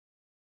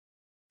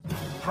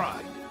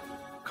Pride,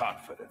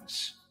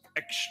 confidence,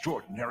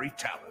 extraordinary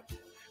talent.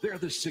 They're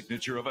the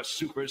signature of a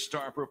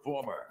superstar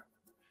performer.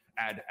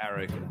 Add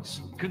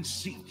arrogance,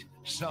 conceit,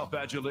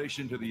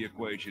 self-adulation to the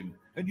equation,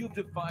 and you've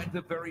defined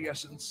the very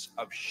essence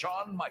of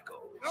Shawn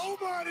Michaels.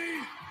 Nobody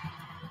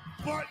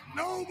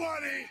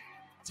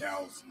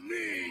tells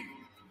me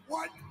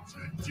what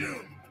to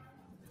do.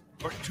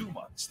 For 2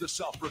 months, the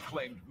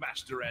self-proclaimed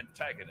master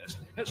antagonist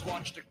has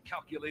launched a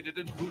calculated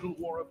and brutal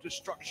war of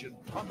destruction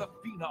on the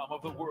phenom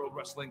of the World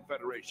Wrestling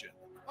Federation.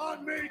 I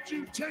made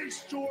you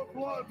taste your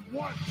blood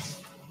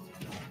once.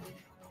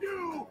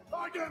 You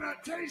are gonna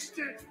taste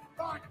it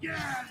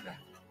again.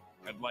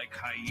 And like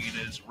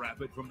hyenas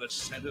rabid from the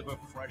scent of a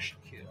fresh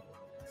kill,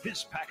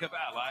 his pack of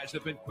allies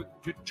have been quick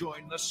to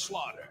join the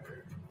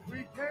slaughter.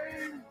 We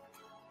came,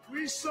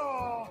 we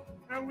saw,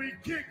 and we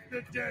kicked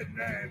the dead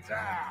man's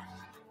ass.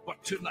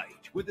 But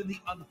tonight, within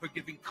the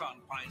unforgiving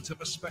confines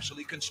of a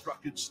specially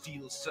constructed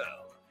steel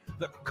cell,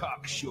 the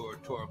cocksure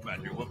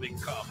tormentor will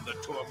become the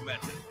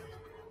tormented.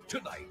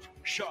 Tonight,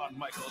 Shawn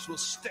Michaels will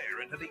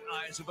stare into the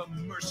eyes of a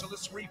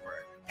merciless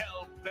reaper,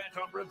 hell-bent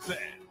on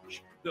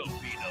revenge. There'll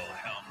be no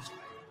helmsman,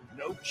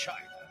 no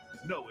China,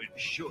 no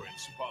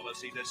insurance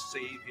policy to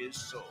save his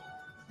soul.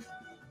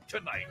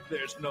 Tonight,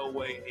 there's no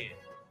way in,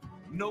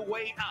 no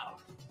way out,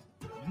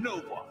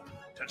 no one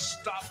to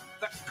stop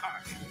the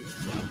carnage.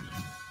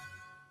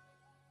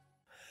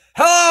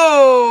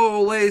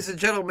 Hello, ladies and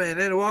gentlemen,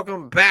 and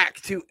welcome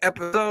back to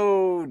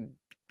episode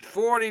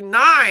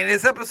 49.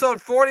 It's episode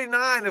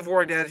 49 of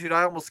Warring Attitude.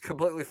 I almost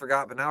completely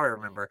forgot, but now I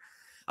remember.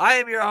 I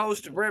am your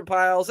host, Brent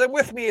Piles, and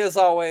with me, as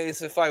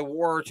always, if I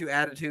were to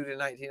Attitude in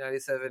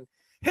 1997,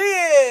 he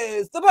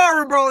is the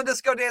barroom brawling,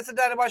 disco dancing,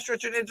 dynamite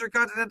stretching,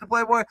 intercontinental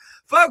playboy.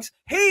 Folks,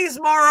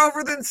 he's more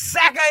over than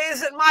Saka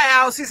is at my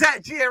house. He's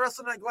at GA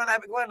Wrestling at Glenn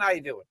Abbott. Glenn, how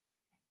you doing?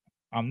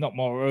 I'm not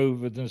more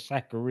over than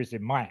Saka is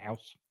in my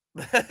house.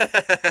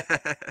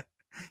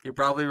 You're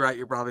probably right.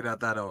 You're probably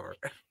not that over.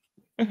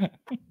 I'm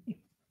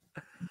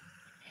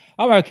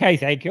okay,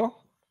 thank you.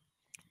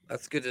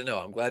 That's good to know.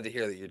 I'm glad to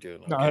hear that you're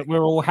doing okay. No,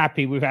 we're all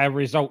happy with our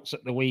results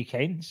at the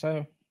weekend,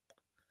 so...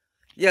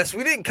 Yes,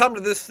 we didn't come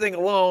to this thing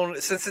alone.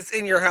 Since it's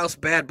in your house,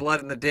 Bad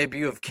Blood, and the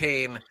debut of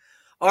Kane,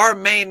 our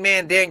main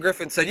man, Dan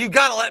Griffin, said, you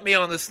got to let me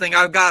on this thing.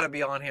 I've got to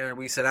be on here. And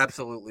we said,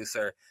 absolutely,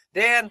 sir.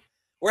 Dan,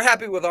 we're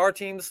happy with our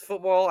team's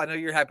football. I know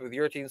you're happy with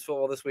your team's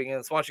football this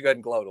weekend, so why don't you go ahead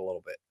and gloat a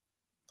little bit.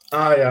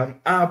 I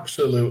am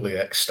absolutely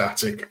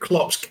ecstatic.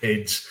 Klopp's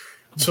kids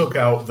took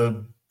out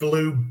the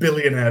blue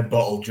billionaire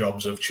bottle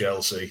jobs of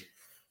Chelsea.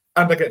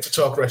 And I get to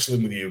talk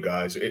wrestling with you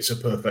guys. It's a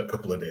perfect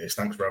couple of days.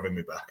 Thanks for having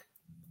me back.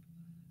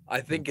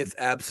 I think it's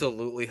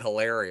absolutely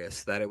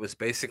hilarious that it was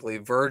basically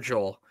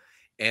Virgil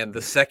and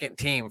the second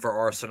team for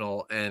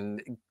Arsenal,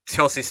 and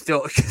Chelsea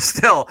still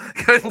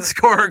couldn't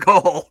score a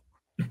goal.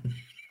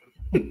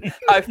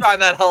 I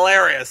find that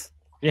hilarious.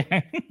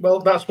 Yeah. Well,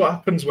 that's what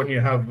happens when you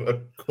have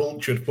a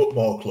cultured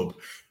football club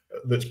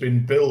that's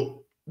been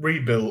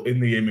rebuilt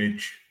in the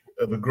image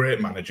of a great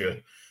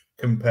manager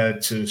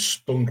compared to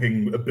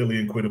spunking £1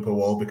 billion up a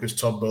wall because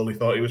Todd Bowley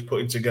thought he was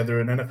putting together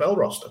an NFL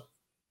roster.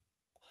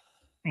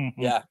 Mm-hmm.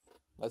 Yeah,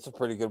 that's a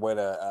pretty good way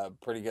to,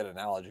 pretty good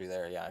analogy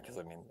there. Yeah, because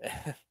I mean,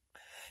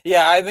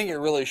 yeah, I think it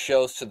really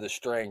shows to the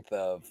strength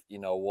of, you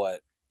know,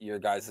 what your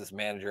guys'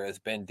 manager has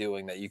been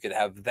doing, that you could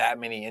have that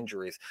many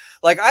injuries.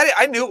 Like,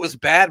 I knew it was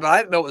bad, but I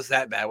didn't know it was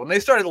that bad. When they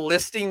started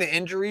listing the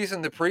injuries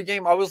in the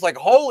pregame, I was like,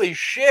 holy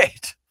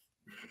shit.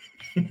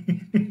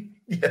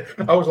 Yeah,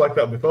 I was like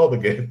that before the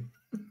game.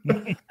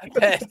 I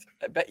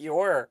bet you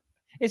were.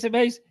 It's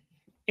amazing.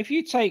 If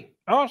you take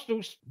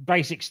Arsenal's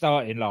basic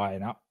starting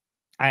lineup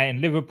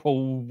and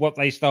Liverpool, what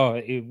they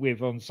started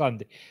with on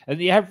Sunday, and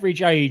the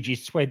average age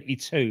is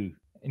 22,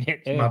 and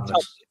yet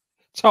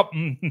top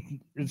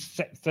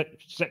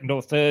second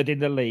or third in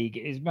the league,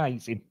 is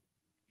amazing.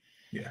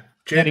 Yeah,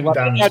 Jaden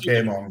Dance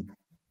came on.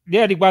 The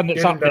only one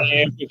that's Jaden up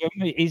there with them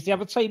is the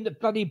other team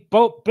that bloody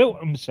bought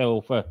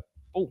himself a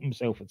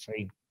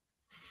team.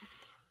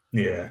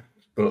 Yeah,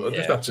 but I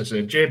just have to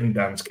say, Jaden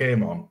Dance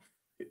came on.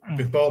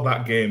 Before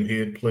that game, he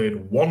had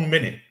played 1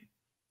 minute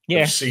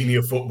of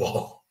senior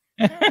football.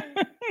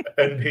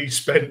 And he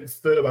spent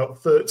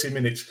about 30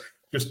 minutes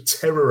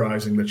just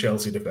terrorizing the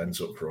Chelsea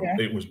defense up front.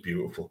 Yeah. It was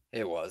beautiful.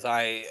 It was.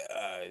 Me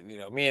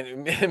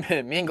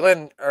and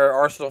Glenn are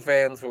Arsenal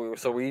fans,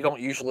 so we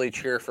don't usually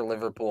cheer for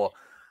Liverpool.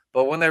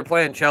 But when they're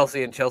playing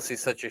Chelsea, and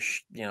Chelsea's such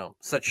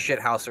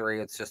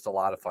shithousery, it's just a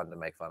lot of fun to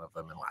make fun of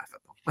them and laugh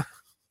at them.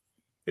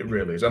 It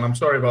really is. And I'm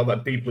sorry about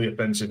that deeply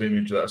offensive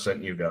image that I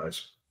sent you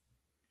guys.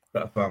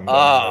 That I found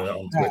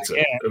on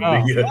Twitter.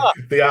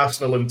 The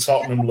Arsenal and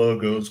Tottenham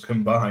logos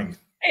combined.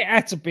 It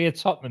had to be a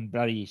Tottenham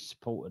bloody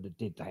supporter that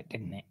did that,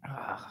 didn't it?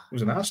 It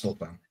was an Arsenal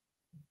fan.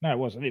 No, it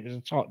wasn't. It was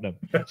a Tottenham.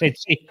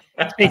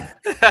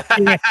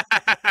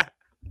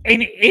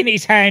 In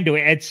his handle,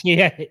 it had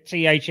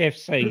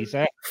THFC.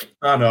 So.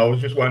 I know. I was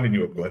just winding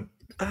you up, Glenn.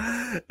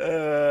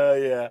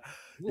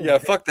 Yeah.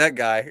 Fuck that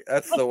guy.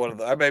 That's the one of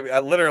the. I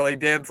literally,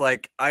 Dan's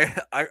like, I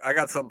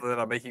got something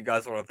that'll make you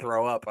guys want to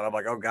throw up, and I'm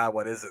like, oh god,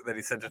 what is it? Then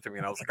he sent it to me,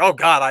 and I was like, oh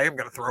god, I am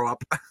gonna throw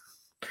up.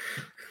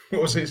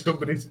 What was it?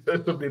 Somebody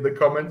in the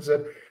comments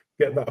said,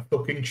 "Get that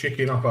fucking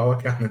chicken off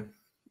our cannon."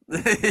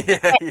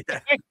 Yeah.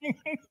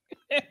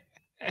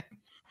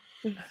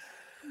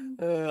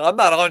 I'm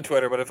not on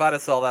Twitter, but if I'd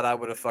have saw that, I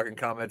would have fucking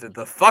commented,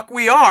 "The fuck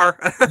we are."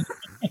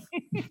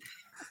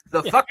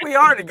 The fuck we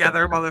are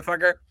together,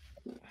 motherfucker.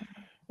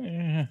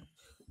 Yeah.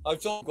 I've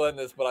told Glenn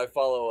this, but I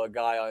follow a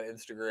guy on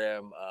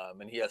Instagram,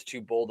 and he has 2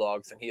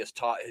 bulldogs, and he has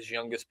taught his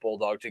youngest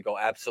bulldog to go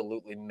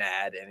absolutely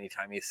mad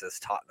anytime he says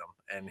Tottenham,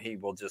 and he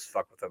will just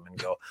fuck with him and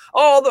go,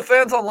 "Oh, all the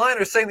fans online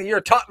are saying that you're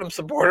a Tottenham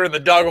supporter," and the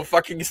dog will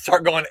fucking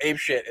start going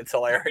apeshit. It's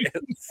hilarious.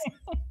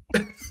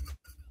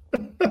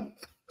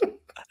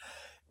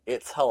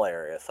 It's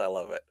hilarious. I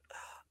love it.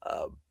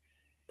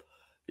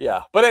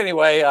 Yeah, but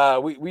anyway,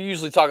 we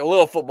usually talk a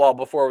little football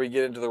before we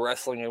get into the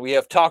wrestling, and we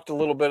have talked a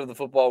little bit of the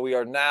football. We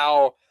are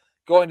now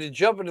going to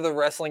jump into the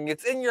wrestling.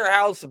 It's In Your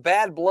House,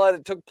 Bad Blood.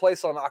 It took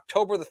place on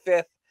October the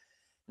 5th,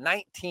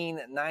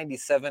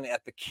 1997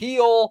 at the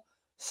Kiel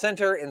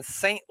Center in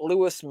St.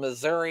 Louis,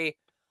 Missouri.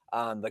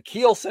 The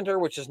Kiel Center,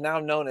 which is now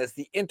known as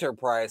the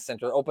Enterprise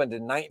Center, opened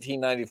in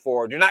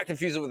 1994. Do not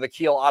confuse it with the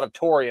Kiel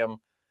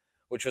Auditorium,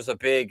 which was a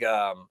big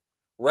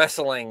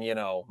wrestling,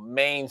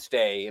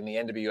 mainstay in the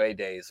NWA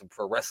days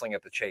for Wrestling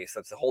at the Chase.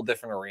 That's a whole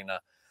different arena.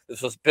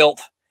 This was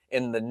built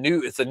in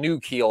it's a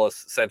new Kiel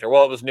Center.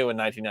 Well, it was new in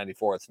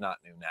 1994. It's not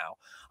new now.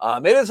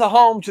 It is a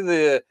home to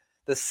the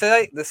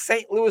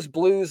St. Louis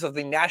Blues of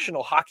the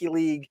National Hockey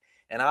League.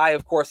 And I,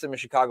 of course, am a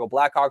Chicago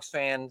Blackhawks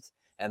fan,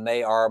 and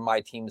they are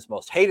my team's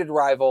most hated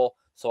rival.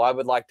 So I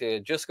would like to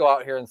just go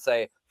out here and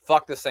say,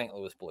 fuck the St.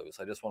 Louis Blues.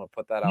 I just want to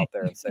put that out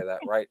there and say that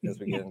right as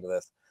we get into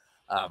this.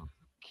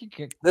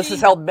 This has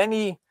held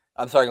many.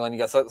 I'm sorry, Glenn, you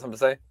got something to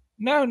say?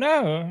 No.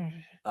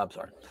 I'm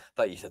sorry. I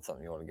thought you said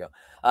something you want to go.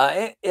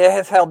 It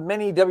has held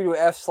many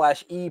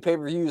WF/E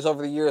pay-per-views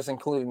over the years,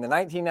 including the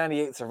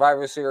 1998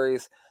 Survivor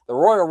Series, the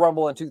Royal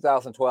Rumble in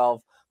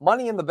 2012,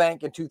 Money in the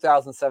Bank in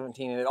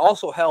 2017, and it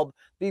also held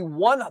the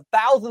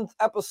 1,000th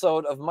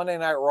episode of Monday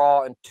Night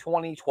Raw in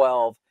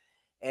 2012.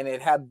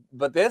 And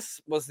but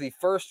this was the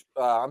first,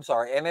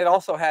 and it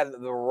also had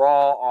the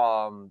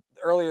Raw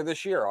earlier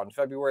this year on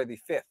February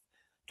the 5th,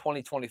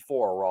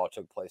 2024. Raw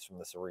took place from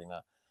this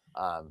arena.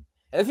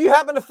 And if you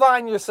happen to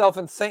find yourself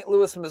in St.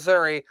 Louis,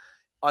 Missouri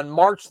on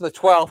March the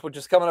 12th, which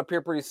is coming up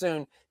here pretty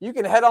soon, you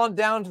can head on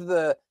down to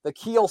the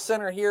Kiel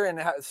Center here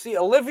and see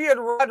Olivia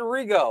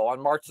Rodrigo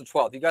on March the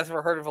 12th. You guys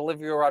ever heard of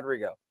Olivia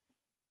Rodrigo?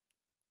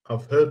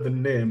 I've heard the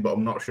name, but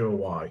I'm not sure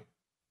why.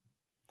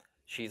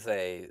 She's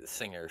a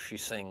singer. She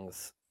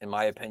sings, in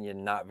my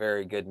opinion, not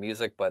very good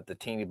music, but the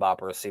teeny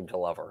boppers seem to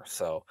love her.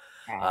 So,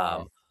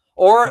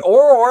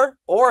 or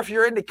if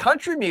you're into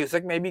country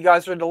music, maybe you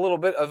guys are into a little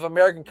bit of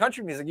American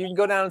country music, you can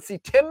go down and see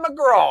Tim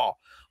McGraw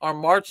on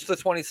March the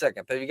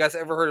 22nd. Have you guys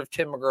ever heard of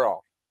Tim McGraw?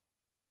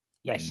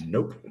 Yes.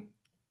 Nope.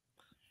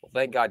 Well,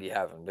 thank God you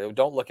haven't.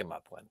 Don't look him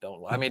up, Glenn.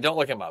 Don't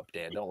look him up,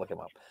 Dan. Don't look him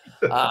up.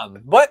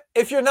 But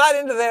if you're not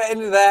into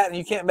that, and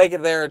you can't make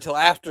it there until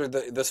after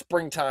the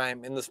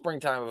springtime, in the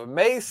springtime of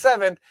May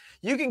 7th,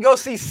 you can go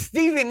see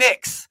Stevie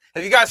Nicks.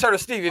 Have you guys heard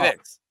of Stevie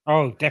Nicks?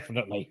 Oh,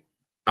 definitely.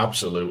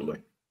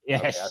 Absolutely.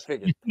 Yes. Okay, I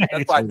figured.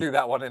 That's why I threw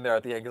that one in there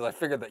at the end, because I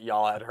figured that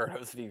y'all had heard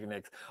of Stevie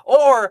Nicks.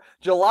 Or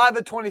July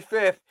the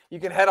 25th, you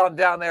can head on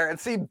down there and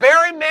see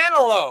Barry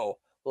Manilow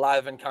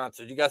live in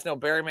concert. You guys know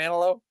Barry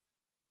Manilow?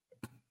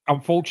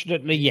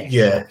 Unfortunately, yes.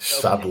 Yeah,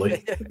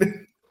 sadly.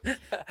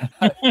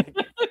 I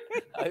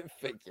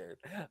figured.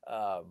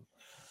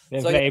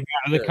 They've let him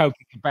out of the Coca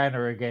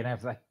Cabana again,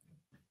 have they?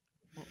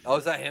 Oh,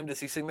 is that him? Does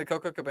he sing the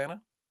Coca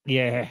Cabana?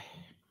 Yeah.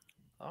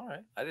 All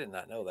right. I did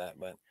not know that,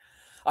 but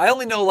I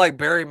only know like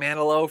Barry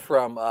Manilow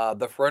from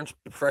the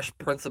Fresh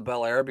Prince of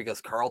Bel-Air, because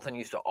Carlton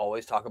used to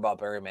always talk about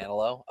Barry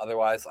Manilow.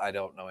 Otherwise, I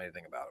don't know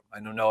anything about him. I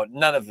don't know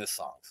none of his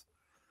songs.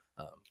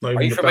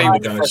 Are you familiar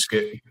with the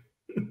skit?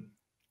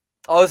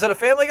 Oh, is that a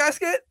Family Guy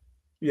skit?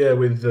 Yeah,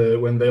 with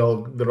when they're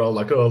all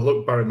like, "Oh,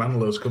 look, Barry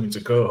Manilow's coming to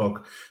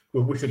Quahog.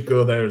 Well, we should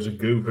go there as a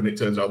group," and it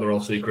turns out they're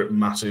all secret,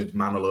 massive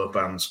Manilow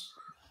fans.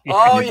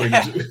 Oh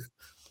yeah.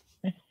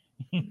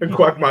 And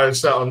Quagmire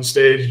sat on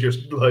stage,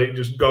 just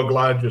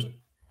goggle-eyed, just.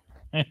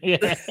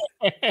 Yeah,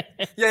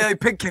 they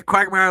picked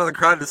Quagmire out of the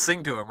crowd to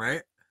sing to him,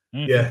 right?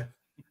 Yeah.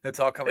 It's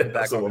all coming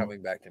back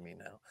to me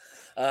now.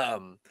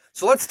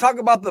 So let's talk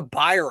about the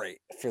buy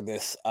rate for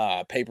this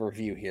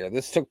pay-per-view here.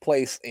 This took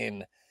place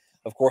in,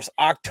 of course,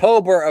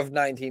 October of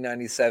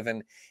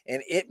 1997,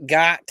 and it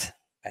got,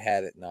 I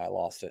had it, now I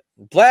lost it.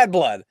 Bad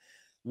Blood,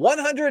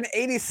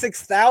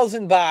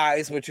 186,000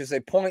 buys, which is a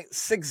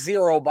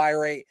 0.60 buy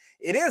rate.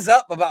 It is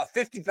up about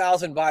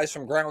 50,000 buys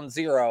from Ground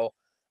Zero,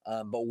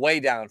 but way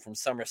down from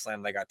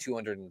SummerSlam. They got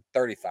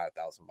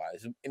 235,000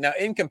 buys. Now,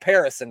 in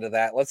comparison to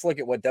that, let's look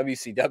at what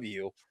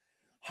WCW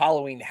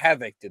Halloween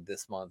Havoc did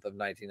this month of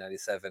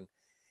 1997.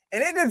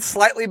 And it did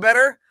slightly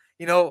better,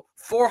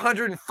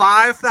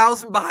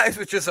 405,000 buys,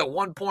 which is a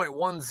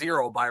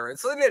 1.10 buy rate.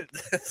 So they did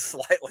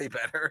slightly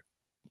better.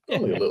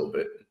 Only a little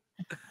bit.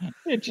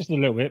 Yeah, just a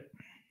little bit.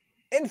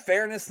 In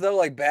fairness, though,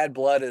 like Bad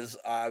Blood is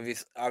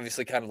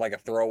obviously kind of like a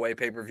throwaway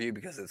pay-per-view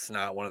because it's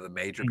not one of the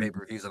major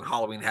pay-per-views, and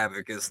Halloween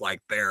Havoc is like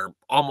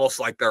almost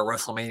like their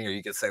WrestleMania, or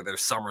you could say their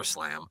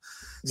SummerSlam.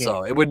 Yeah.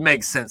 So it would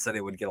make sense that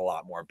it would get a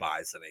lot more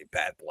buys than a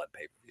Bad Blood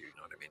pay-per-view. You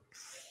know what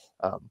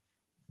I mean?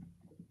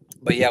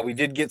 But yeah, we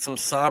did get some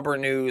somber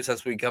news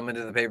as we come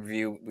into the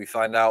pay-per-view. We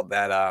find out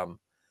that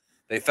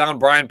they found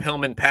Brian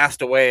Pillman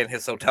passed away in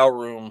his hotel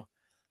room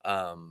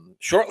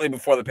shortly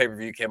before the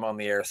pay-per-view came on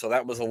the air. So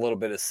that was a little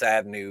bit of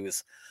sad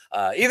news.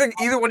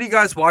 Either one of you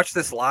guys watched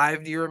this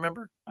live? Do you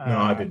remember? No,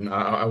 I didn't.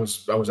 I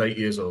was 8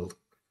 years old.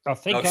 I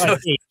think I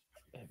did,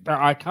 but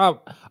I can't.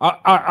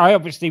 I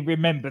obviously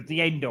remembered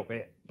the end of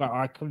it, but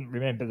I couldn't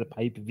remember the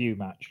pay-per-view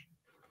match.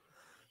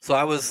 So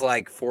I was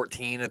like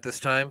 14 at this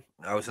time.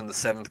 I was in the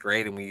 7th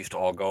grade, and we used to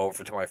all go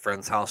over to my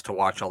friend's house to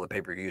watch all the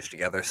pay-per-views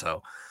together.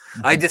 So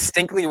I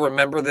distinctly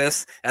remember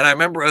this, and I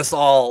remember us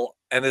all,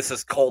 and this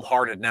is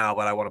cold-hearted now,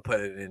 but I want to put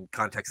it in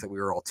context that we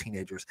were all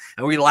teenagers,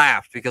 and we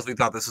laughed because we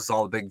thought this was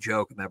all a big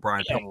joke and that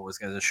Brian Pillman was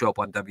going to show up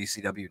on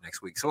WCW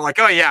next week. So we're like,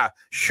 oh, yeah,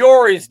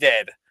 sure he's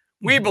dead.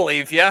 We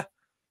believe you.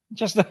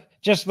 Just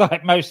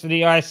like most of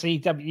the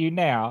ICW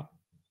now,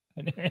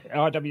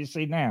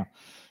 RWC now.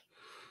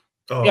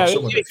 Oh, yeah,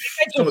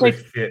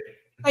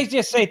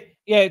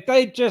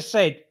 they just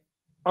said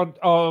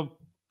on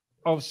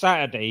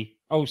Saturday,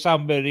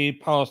 somebody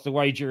passed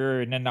away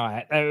during the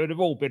night. They would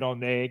have all been on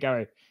there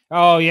going,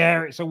 oh,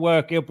 yeah, it's a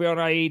work. He'll be on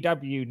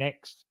AEW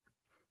next.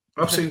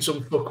 I've seen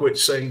some fuckwits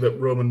saying that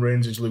Roman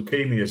Reigns'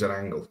 leukemia is an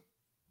angle.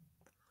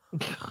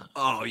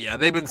 Oh, yeah.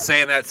 They've been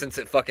saying that since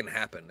it fucking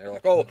happened. They're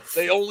like, oh,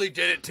 they only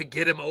did it to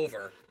get him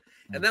over.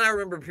 And then I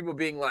remember people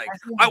being like,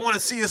 I want to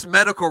see his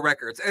medical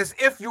records. As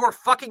if you're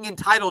fucking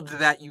entitled to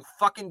that, you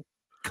fucking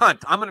cunt.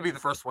 I'm going to be the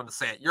first one to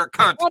say it. You're a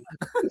cunt.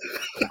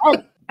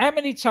 How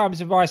many times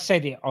have I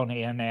said it on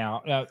here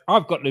now?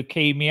 I've got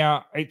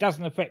leukemia. It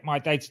doesn't affect my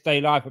day-to-day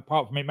life,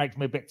 apart from it makes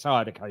me a bit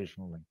tired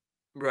occasionally.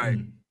 Right.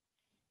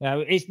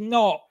 It's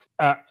not...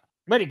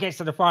 when it gets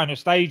to the final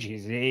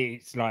stages,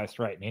 it's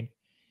life-threatening.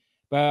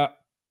 But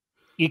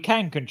you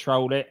can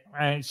control it.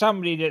 And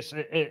somebody that's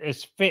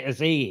as fit as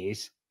he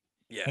is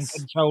can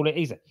control it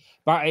easily.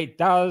 But it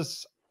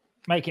does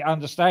make it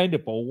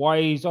understandable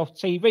why he's off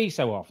TV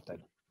so often.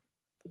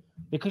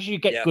 Because you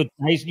get good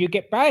days and you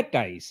get bad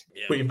days.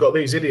 Yeah. But you've got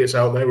these idiots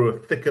out there who are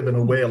thicker than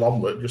a whale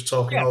omelette just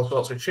talking all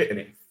sorts of shit in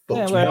it.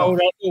 All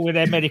with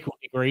their medical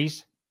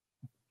degrees.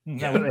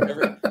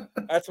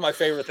 That's my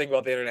favorite thing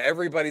about the internet.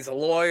 Everybody's a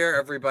lawyer.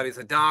 Everybody's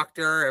a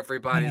doctor.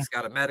 Everybody's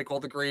got a medical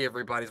degree.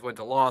 Everybody's went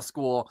to law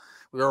school.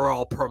 We're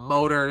all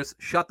promoters.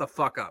 Shut the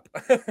fuck up.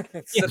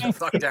 Sit the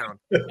fuck down.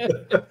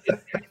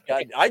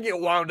 I get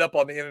wound up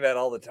on the internet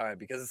all the time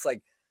because it's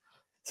like,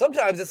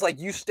 sometimes it's like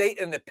you state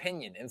an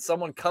opinion and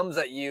someone comes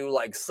at you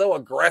like so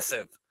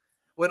aggressive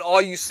when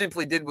all you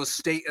simply did was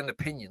state an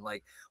opinion.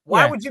 Like,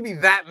 why would you be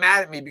that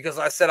mad at me because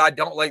I said I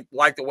don't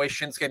like the way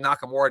Shinsuke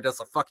Nakamura does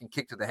a fucking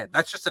kick to the head?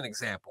 That's just an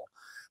example.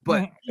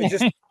 But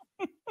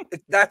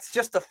that's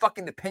just a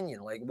fucking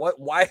opinion. Like,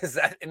 why is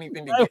that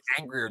anything to get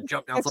angry or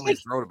jump down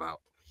somebody's throat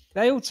about?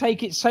 They all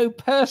take it so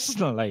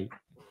personally.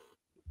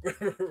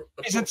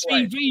 It's a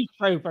TV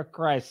show, for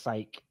Christ's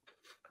sake.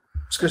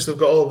 It's because they've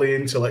got all the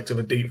intellect of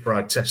a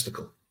deep-fried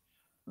testicle.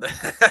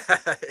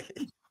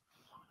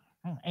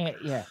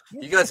 Yeah.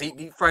 You guys eat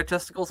deep-fried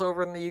testicles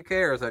over in the UK,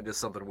 or is that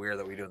just something weird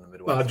that we do in the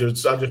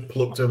Midwest? I just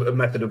plucked a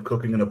method of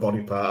cooking in a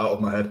body part out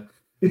of my head.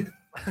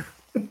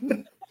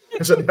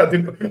 I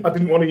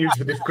didn't want to use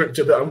the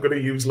descriptor that I'm going to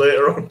use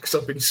later on because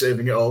I've been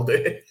saving it all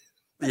day.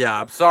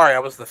 Yeah, I'm sorry. I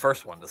was the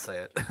first one to say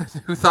it.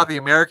 Who thought the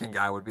American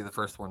guy would be the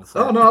first one to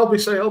say it? Oh, no, I'll be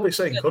saying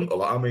cunt a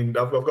lot. I mean,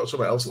 I've got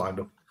something else lined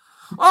up.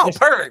 Oh,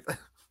 perfect.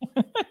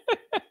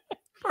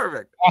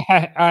 Perfect.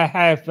 I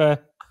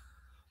have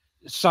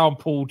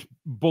sampled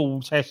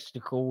bull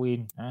testicle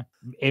in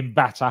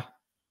batter.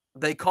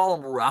 They call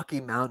them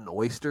Rocky Mountain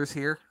oysters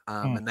here,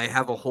 and they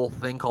have a whole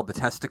thing called the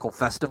Testicle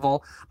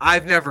Festival.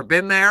 I've never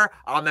been there.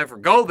 I'll never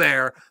go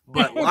there,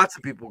 but lots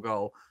of people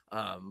go.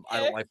 I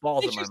don't like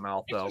balls in my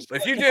mouth, though. But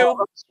if you do,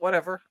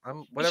 whatever.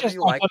 Whatever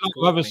you like.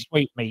 Other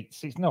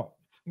sweetmeats. It's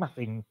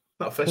nothing.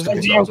 That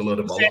festival sounds a load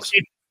of bollocks.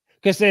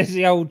 Because there's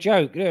the old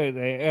joke,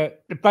 the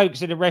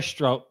bloke's in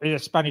a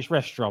Spanish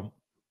restaurant,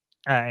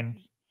 and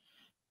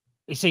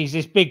he sees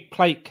this big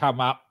plate come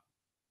up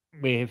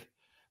with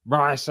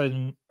rice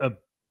and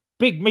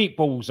big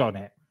meatballs on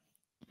it.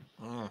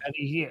 And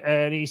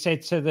he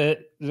said to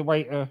the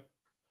waiter,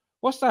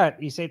 "What's that?"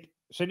 He said,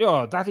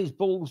 "Senor, that is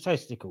bull's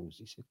testicles."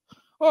 He said,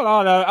 "Well,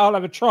 I'll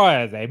have a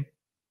try of them."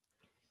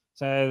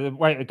 So the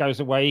waiter goes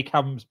away. He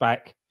comes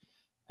back,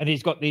 and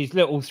he's got these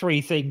little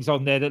 3 things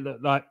on there that look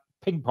like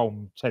ping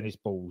pong tennis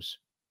balls.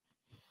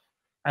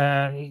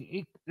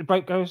 And the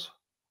bloke goes,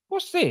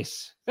 "What's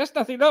this? There's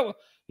nothing." No.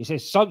 He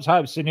says,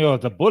 "Sometimes, senor,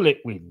 the bullet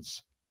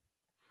wins."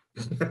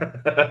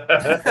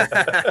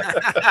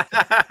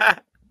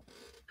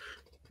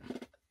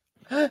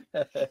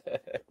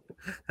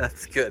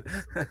 That's good.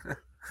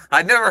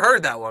 I never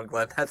heard that one,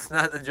 Glenn. That's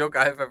not the joke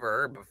I've ever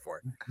heard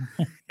before.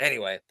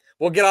 Anyway,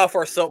 we'll get off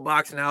our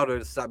soapbox now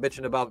to stop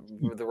bitching about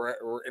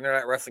the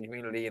internet wrestling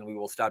community, and we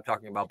will stop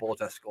talking about bull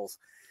testicles.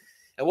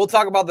 And we'll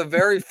talk about the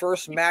very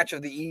first match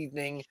of the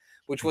evening,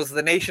 which was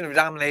the Nation of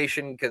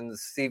Domination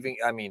conceiving.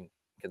 I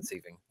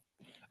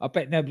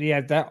bet nobody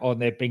had that on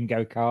their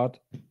bingo card.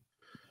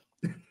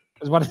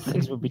 Because one of the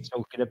things we'll be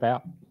talking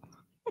about.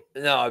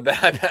 No, I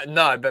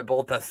bet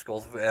bull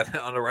testicles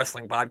on a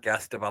wrestling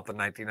podcast about the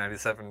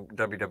 1997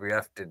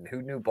 WWF didn't.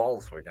 Who knew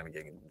balls were going to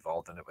get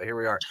involved in it? But here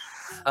we are.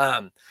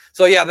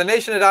 So yeah, the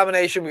Nation of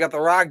Domination. We got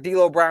The Rock,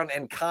 D'Lo Brown,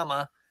 and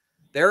Kama.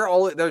 They're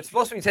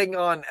supposed to be taking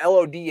on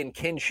LOD and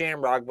Ken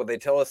Shamrock, but they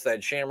tell us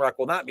that Shamrock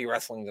will not be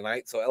wrestling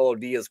tonight. So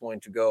LOD is going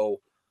to go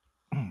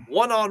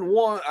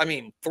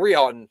 1-on-1.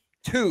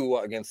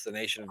 3-on-2 against the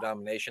Nation of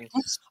Domination.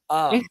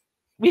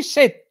 We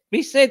said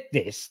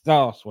this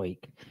last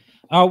week.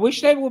 I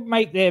wish they would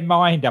make their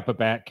mind up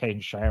about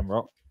Ken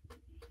Shamrock.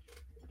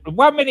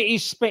 1 minute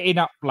he's spitting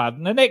up blood,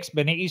 and the next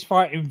minute he's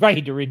fighting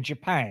Vader in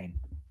Japan.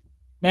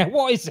 Now,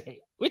 what is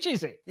it? Which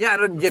is it? Yeah, I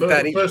didn't get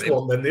that either. The first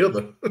one, then the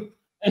other.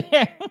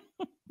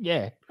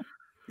 Yeah.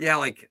 Yeah,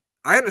 like,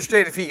 I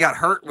understand if he got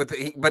hurt but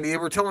they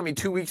were telling me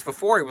 2 weeks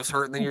before he was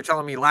hurt, and then you're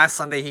telling me last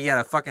Sunday he had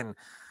a fucking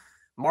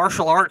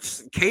martial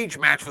arts cage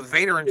match with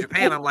Vader in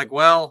Japan. I'm like,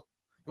 well,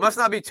 he must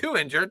not be too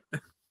injured.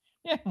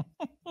 Yeah.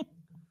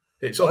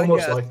 It's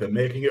almost like they're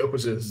making it up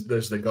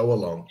as they go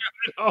along.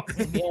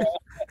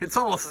 It's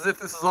almost as if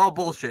this is all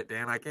bullshit,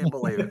 Dan. I can't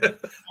believe it.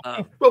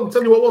 Well, I'll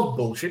tell you what was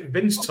bullshit.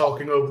 Vince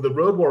talking over the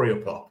Road Warrior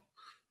pop.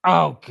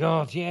 Oh,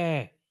 God,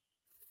 yeah.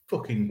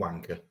 Fucking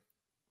wanker.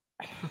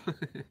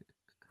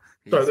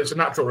 So it's a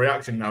natural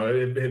reaction now.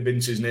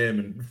 Vince's name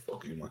and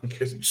fucking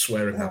wankers.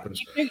 Swearing happens.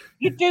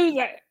 You do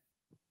that.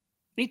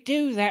 They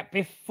do that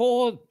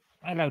before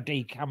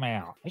LOD come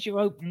out. As you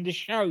open the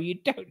show, you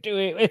don't do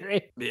it with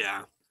it.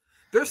 Yeah.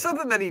 There's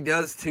something that he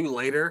does too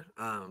later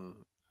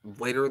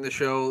in the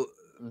show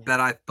that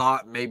I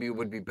thought maybe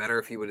would be better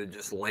if he would have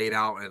just laid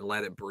out and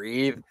let it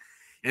breathe.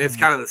 And it's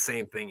kind of the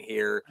same thing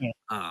here. Yeah.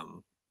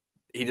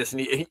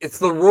 It's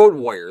the Road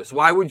Warriors.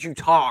 Why would you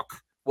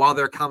talk while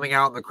they're coming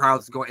out and the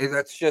crowd's going?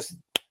 That's just,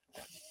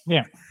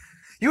 yeah.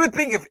 You would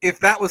think if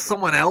that was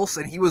someone else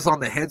and he was on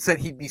the headset,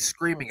 he'd be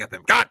screaming at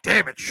them, God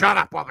damn it, shut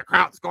up while the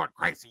crowd's going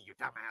crazy, you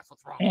dumbass.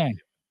 What's wrong with you?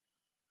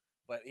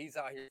 But he's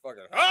out here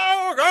fucking,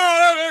 oh,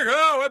 God, let me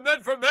go. And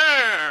then from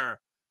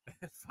there,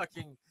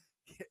 fucking,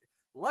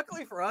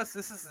 luckily for us,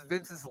 this is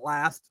Vince's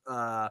last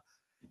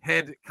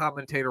head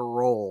commentator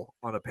role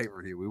on a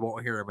pay-per-view. We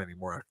won't hear him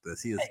anymore after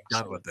this. He is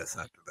done with this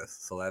after this.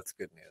 So that's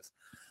good news.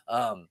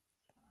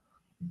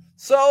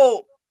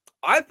 So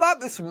I thought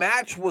this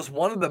match was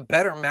one of the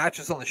better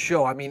matches on the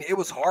show. I mean, it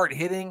was hard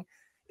hitting.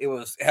 It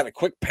had a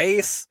quick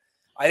pace.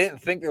 I didn't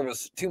think there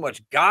was too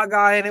much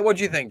gaga in it. What'd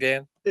you think,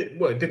 Dan? It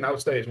didn't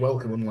outstay its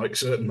welcome, unlike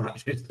certain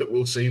matches that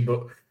we'll see,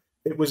 but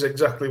it was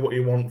exactly what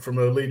you want from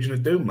a Legion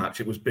of Doom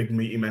match. It was big,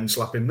 meaty men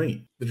slapping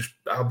meat. They're just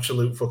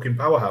absolute fucking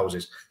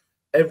powerhouses.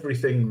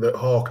 Everything that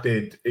Hawk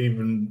did,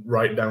 even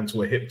right down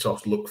to a hip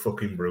toss, looked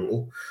fucking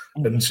brutal.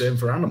 Mm-hmm. And same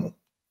for Animal.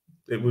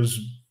 It was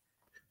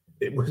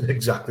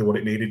exactly what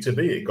it needed to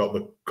be. It got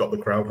the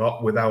crowd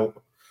hot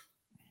without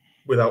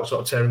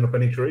sort of tearing up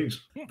any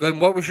trees. Then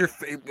what was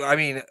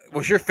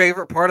your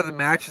favorite part of the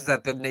match is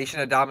that the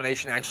Nation of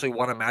Domination actually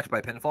won a match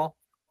by pinfall?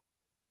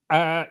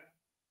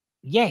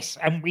 Yes,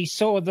 and we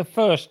saw the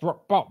first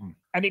rock bottom,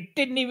 and it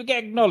didn't even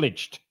get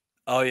acknowledged.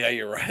 Oh yeah,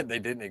 you're right. They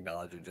didn't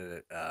acknowledge it, did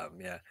it?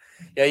 Yeah,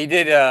 he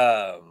did.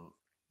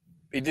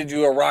 He did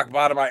do a rock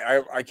bottom.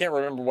 I can't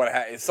remember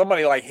what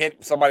somebody like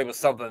hit somebody with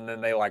something, and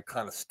then they like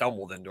kind of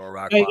stumbled into a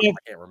rock bottom. I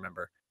can't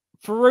remember.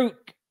 Farouk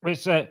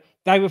was.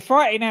 They were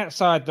fighting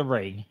outside the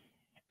ring.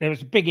 There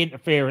was a big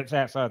interference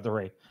outside the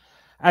ring,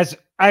 as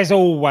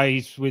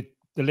always with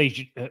the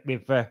Legion,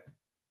 with the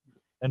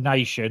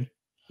Nation.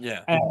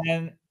 Yeah,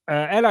 and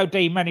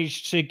LOD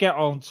managed to get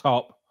on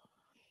top.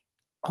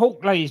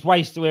 Hawk lays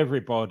waste to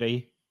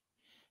everybody,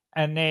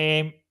 and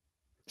then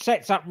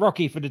sets up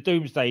Rocky for the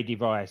Doomsday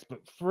device.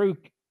 But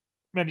Farouk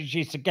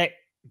manages to get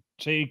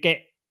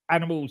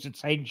Animal's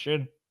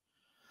attention.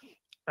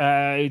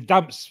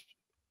 Dumps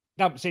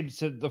him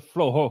to the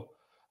floor.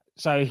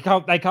 So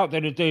they can't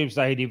do the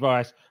Doomsday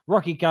device.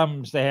 Rocky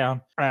comes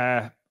down.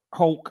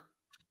 Hulk,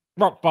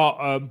 rock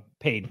bottom,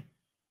 pin.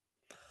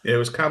 Yeah, it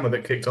was Kama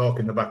that kicked Hawk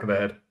in the back of the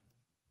head.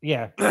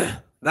 Yeah.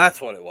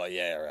 That's what it was.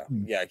 Yeah.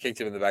 Yeah,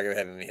 kicked him in the back of the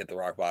head and he hit the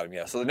rock bottom.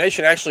 Yeah. So the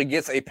Nation actually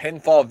gets a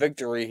pinfall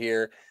victory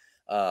here.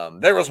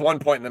 There was one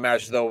point in the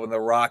match, though, when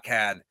The Rock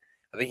I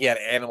think he had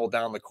Animal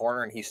down the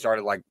corner and he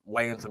started like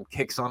laying some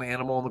kicks on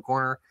Animal in the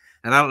corner.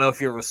 And I don't know if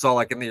you ever saw,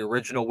 like in the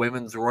original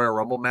Women's Royal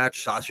Rumble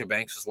match, Sasha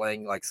Banks was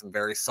laying like some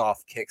very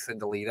soft kicks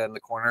into Lita in the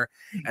corner.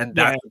 And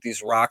that's what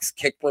these Rock's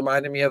kick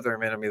reminded me of. They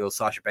reminded me of those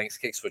Sasha Banks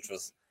kicks, which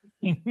was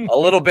a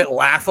little bit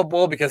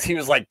laughable because he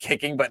was like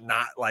kicking, but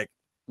not like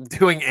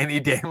doing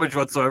any damage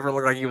whatsoever. It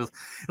looked like he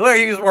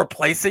was more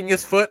placing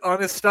his foot on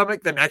his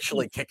stomach than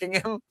actually kicking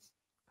him.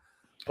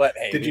 But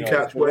hey, did you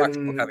catch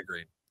when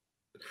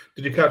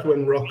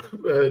Rock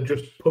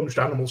just punched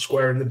Animal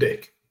square in the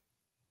dick?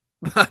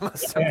 I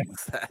must have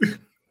missed that.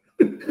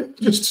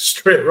 Just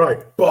straight right,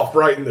 boff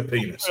right in the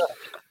penis.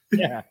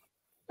 Yeah.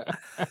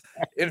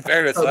 In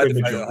fairness,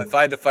 if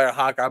I had to fire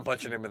Hawk, I'm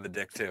punching him in the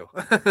dick too.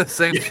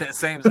 same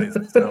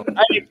season. So.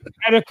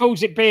 And of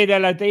course, it being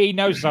LOD, he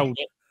no sold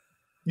it.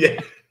 Yeah.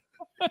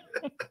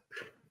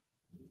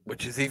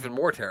 Which is even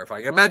more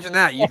terrifying. Imagine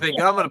that. You think,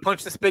 I'm going to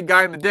punch this big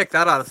guy in the dick.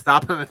 That ought to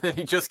stop him. And then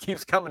he just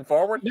keeps coming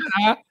forward.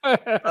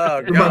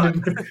 Oh,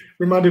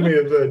 reminded me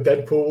of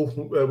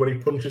Deadpool when he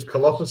punches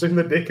Colossus in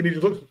the dick and he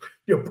just looks,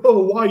 your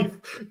poor wife.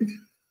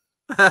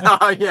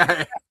 Oh,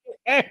 yeah.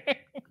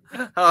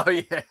 Oh,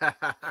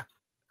 yeah.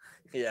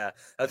 Yeah,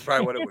 that's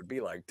probably what it would be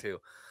like, too.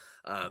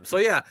 So,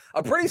 yeah,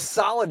 a pretty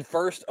solid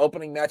first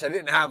opening match. I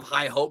didn't have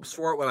high hopes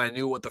for it when I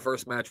knew what the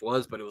first match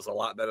was, but it was a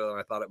lot better than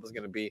I thought it was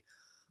going to be.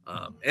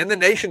 And the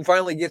Nation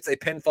finally gets a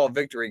pinfall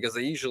victory because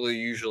they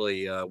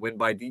usually win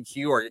by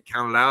DQ or get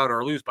counted out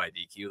or lose by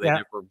DQ. They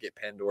never get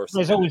pinned or something.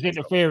 There's always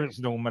interference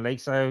normally.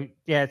 So,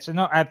 yeah, to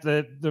not have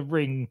the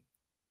ring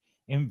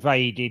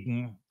invaded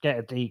and get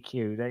a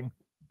DQ, then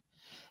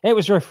it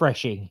was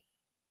refreshing.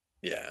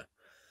 Yeah.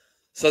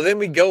 So then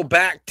we go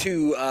back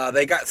to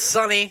they got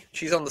Sunny.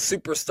 She's on the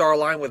superstar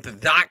line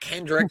with Doc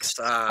Hendricks.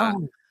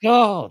 Oh,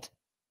 God.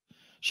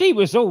 She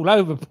was all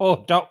over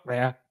poor Doc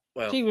there.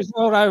 Well, she was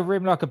all over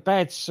him like a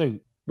bad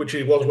suit. Which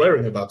he was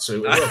wearing a bad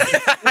suit as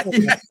well.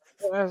 Yes.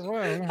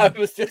 I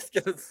was just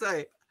going to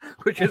say,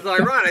 which is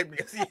ironic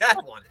because he had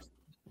one.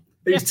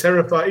 He's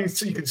terrified.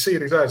 You can see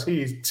in his eyes,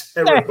 he is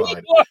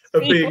terrified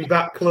of being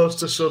that close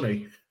to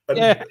Sunny.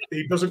 And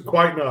he doesn't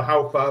quite know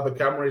how far the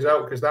camera is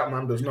out because that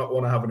man does not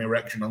want to have an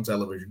erection on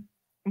television.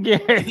 Yeah.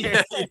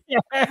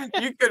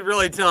 You could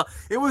really tell.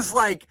 It was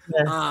like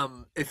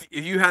if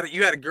you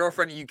had a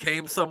girlfriend and you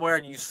came somewhere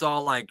and you saw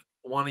like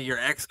one of your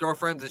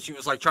ex-girlfriends and she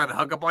was like trying to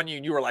hug up on you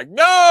and you were like,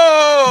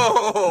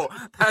 no!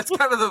 That's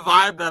kind of the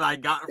vibe that I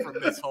got from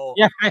this whole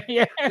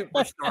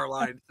superstar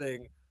line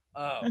thing.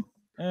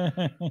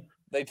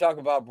 They talk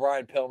about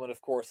Brian Pillman, of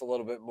course, a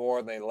little bit more,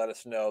 and they let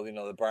us know,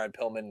 the Brian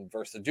Pillman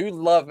versus Dude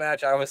Love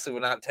match obviously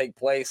would not take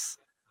place.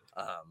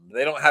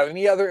 They don't have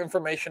any other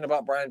information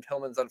about Brian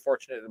Pillman's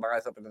unfortunate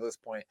demise up until this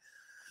point.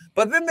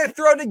 But then they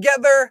throw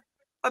together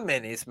a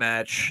minis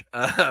match.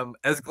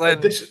 As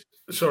Glenn...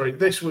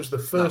 This was the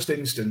first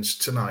instance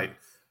tonight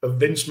of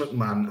Vince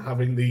McMahon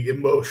having the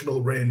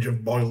emotional range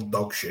of boiled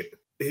dog shit.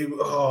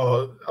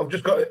 I've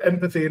just got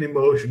empathy and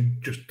emotion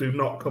just do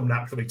not come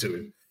naturally to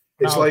him.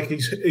 It's like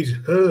he's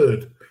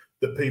heard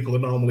that people are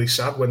normally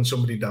sad when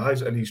somebody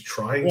dies and he's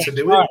trying to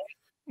do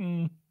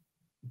it.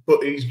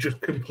 But he's just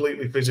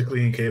completely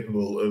physically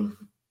incapable of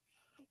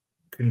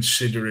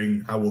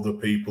considering how other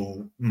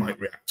people might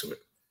react to it.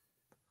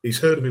 He's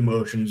heard of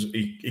emotions.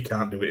 He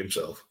can't do it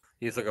himself.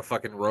 He's like a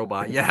fucking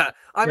robot. Yeah.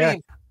 I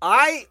mean,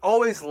 I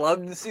always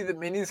loved to see the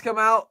minis come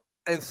out.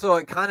 And so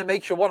it kind of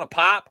makes you want to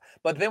pop.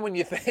 But then when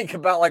you think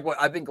about like what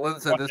I think Glenn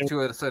said this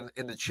to us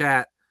in the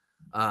chat.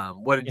 Do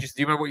you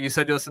remember what you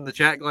said to us in the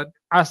chat, Glenn?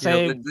 I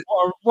say,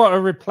 what a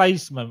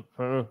replacement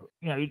for,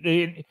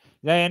 they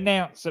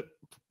announced that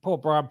poor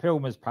Brian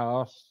Pillman's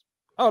passed.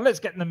 Oh, let's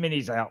get the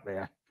minis out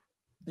there.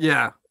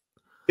 Yeah.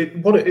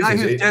 What it is,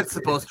 who's dead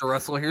supposed to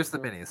wrestle? Here's the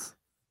minis.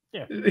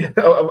 Yeah.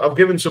 I've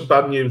given some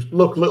bad news.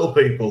 Look, little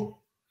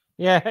people.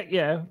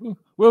 Yeah.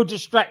 We'll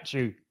distract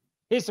you.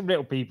 Here's some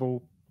little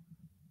people.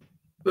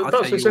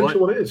 That's essentially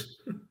what it is.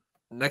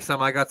 Next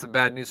time I got some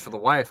bad news for the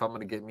wife, I'm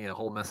going to get me a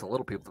whole mess of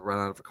little people to run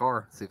out of the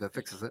car. See if that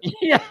fixes it.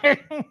 Yeah.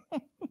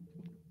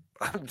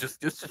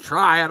 just to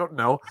try. I don't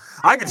know.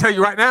 I can tell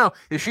you right now,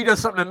 if she does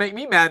something to make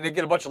me mad and they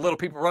get a bunch of little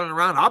people running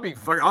around, I'll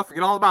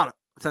forget all about it.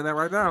 I'll tell you that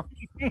right now.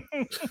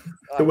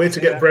 The way to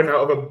get Brent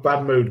out of a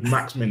bad mood,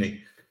 Max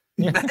Mini.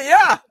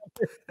 Yeah.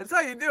 That's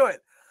how you do it.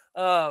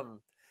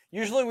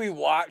 Usually we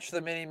watch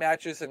the mini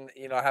matches and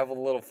have a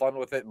little fun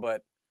with it,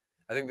 but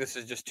I think this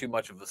is just too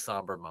much of a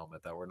somber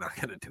moment that we're not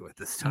going to do it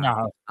this time.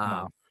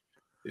 No.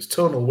 It's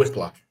tonal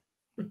whiplash.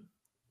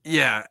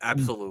 Yeah,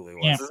 absolutely.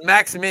 Yeah. This is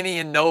Max Mini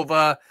and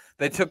Nova.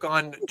 They took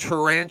on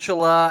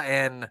Tarantula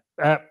and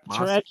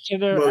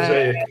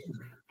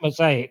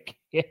Mosaic.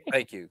 Yeah.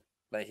 Thank you,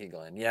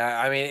 Glenn.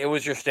 Yeah, I mean, it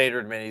was your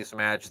standard minis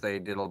match. They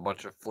did a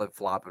bunch of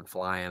flip-flop and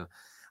flying.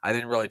 I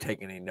didn't really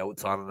take any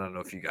notes on it. I don't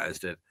know if you guys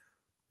did.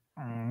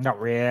 Not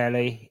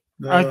really.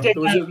 No, I did.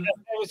 There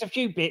was a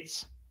few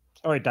bits.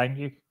 Sorry, Dan,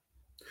 you.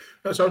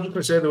 So I was just going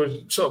to say there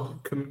was sort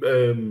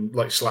of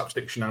like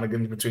slapstick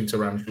shenanigans between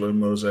Tarantula and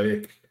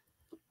Mosaic.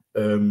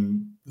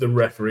 The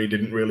referee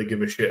didn't really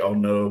give a shit or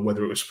know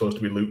whether it was supposed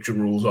to be lucha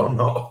rules or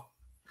not.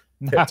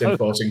 Kept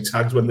enforcing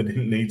tags when they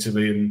didn't need to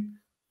be, and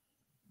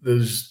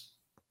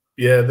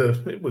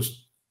it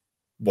was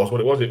what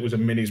it was. It was a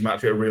minis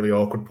match at a really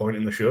awkward point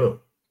in the show.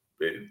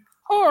 It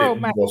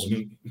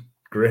wasn't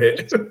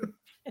great.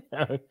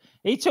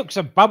 He took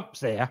some bumps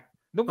there.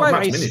 The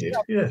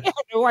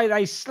way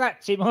they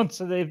slapped him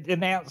onto the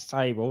announce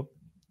table.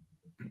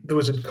 There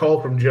was a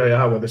call from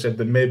JR where they said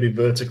they may be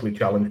vertically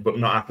challenged, but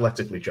not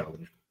athletically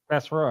challenged.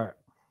 That's right.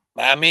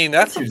 I mean,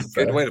 that's a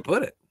good way to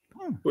put it.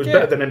 It was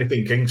better than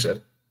anything King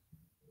said.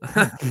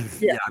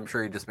 Yeah, I'm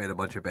sure he just made a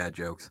bunch of bad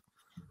jokes.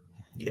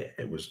 Yeah,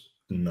 it was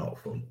not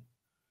fun.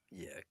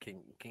 Yeah,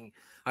 King.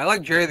 I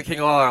like Jerry the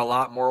King Lawler a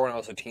lot more when I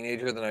was a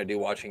teenager than I do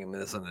watching him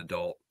as an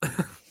adult. I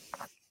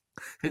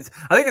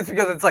think it's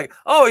because it's like,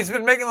 oh, he's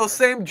been making those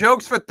same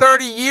jokes for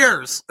 30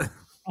 years.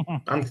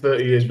 And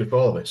 30 years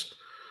before this.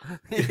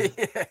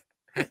 Yeah,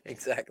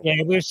 exactly.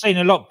 Yeah, we've seen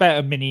a lot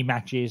better mini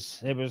matches.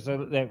 There was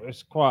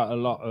quite a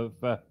lot of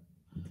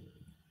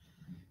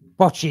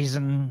botches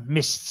and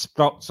missed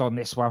spots on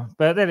this one.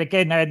 But then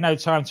again, they had no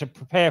time to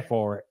prepare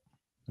for it.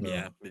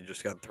 Yeah, they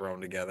just got thrown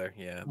together.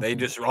 Yeah, they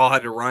just all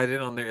had to ride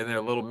in on their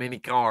little mini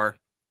car,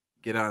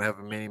 get out and have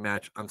a mini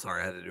match. I'm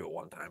sorry, I had to do it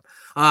one time.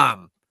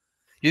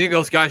 You think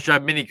those guys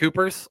drive Mini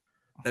Coopers?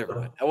 Never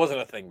mind. That wasn't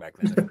a thing back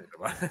then.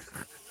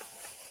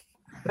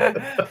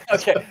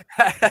 Okay,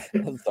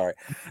 I'm sorry.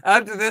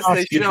 After this,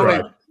 they show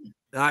me.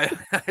 I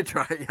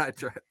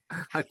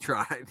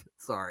tried.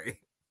 Sorry.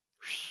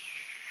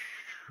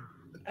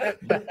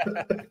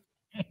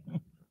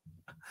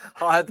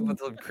 I'll have to put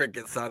some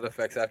cricket sound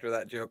effects after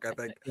that joke, I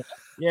think.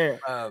 Yeah.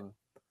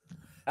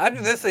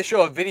 After this, they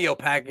show a video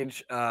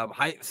package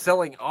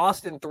selling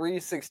Austin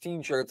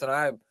 316 shirts,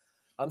 and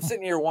I'm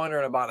sitting here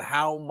wondering about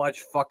how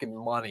much fucking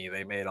money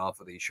they made off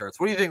of these shirts.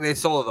 What do you think they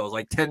sold of those?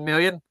 Like 10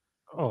 million?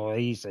 Oh,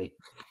 easy.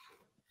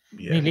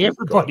 Yeah, nearly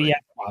everybody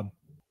had one.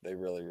 They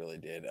really, really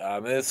did.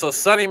 And so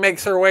Sunny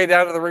makes her way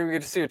down to the ring. We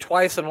get to see her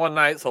twice in one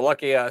night, so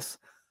lucky us.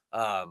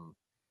 And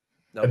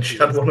she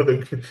had one of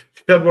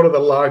the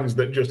lines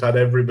that just had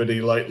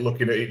everybody like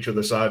looking at each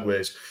other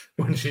sideways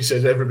when she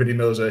says everybody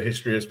knows her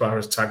history as far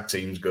as tag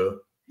teams go.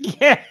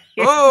 Yeah.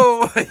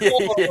 Oh,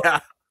 yeah.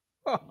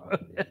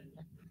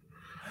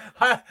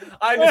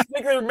 I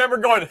distinctly remember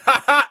going,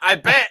 ha ha, I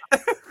bet.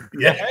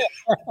 Yeah.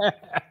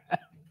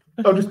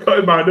 I'm just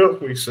cutting my notes.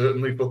 We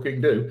certainly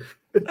fucking do.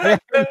 I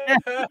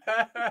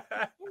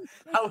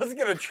was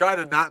going to try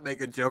to not make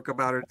a joke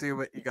about her too,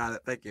 but you got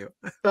it. Thank you.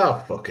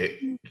 Oh, fuck it.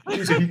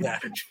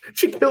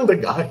 She killed a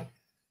guy.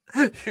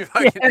 She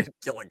fucking did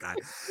kill a guy.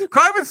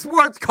 Crime and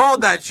Sports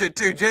called that shit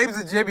too. James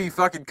and Jimmy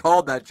fucking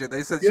called that shit.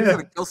 They said she's going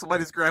to kill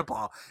somebody's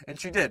grandpa. And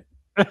she did.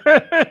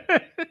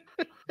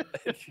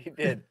 She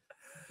did.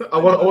 I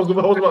was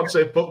about to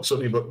say fuck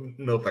Sonny, but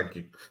no, thank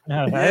you.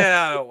 Yeah,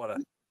 I don't want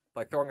to.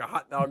 Like throwing a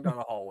hot dog down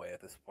a hallway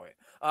at this point.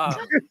 God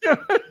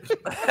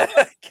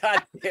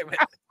damn it.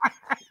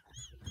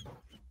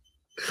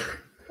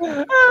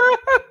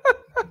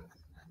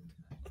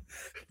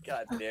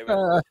 God damn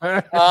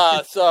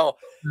it. So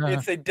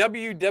it's a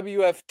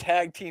WWF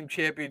Tag Team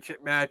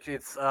Championship match.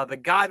 It's the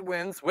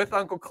Godwins with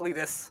Uncle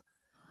Cletus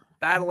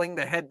battling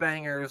the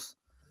Headbangers.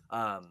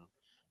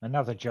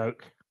 Another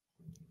joke.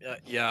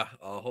 Yeah,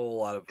 a whole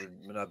lot of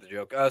another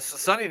joke. So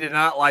Sunny did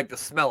not like the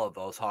smell of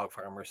those hog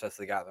farmers as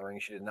they got in the ring.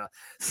 She did not.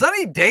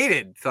 Sunny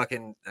dated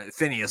fucking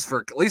Phineas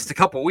for at least a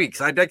couple weeks.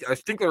 I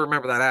distinctly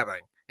remember that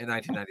happening in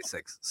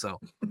 1996. So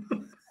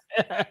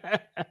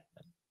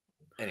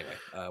anyway,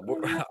 I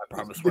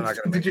promise we're not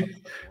going to.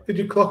 Did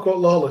you clock what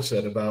Lawler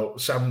said about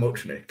Sam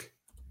Muchnick?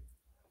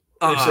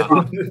 He said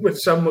when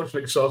Sam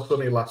Muchnick saw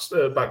Sunny last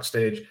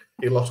backstage,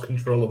 he lost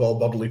control of all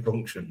bodily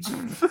functions.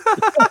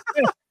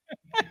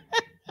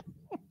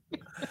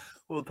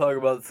 We'll talk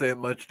about Sam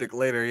Muchnick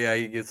later. Yeah,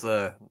 he gets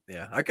yeah.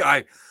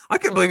 I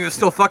couldn't believe he was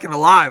still fucking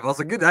alive. I was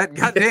like, good,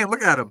 God damn,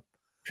 look at him.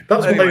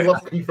 That's why he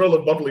lost control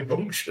of bodily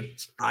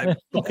functions. I'm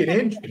fucking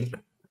ancient.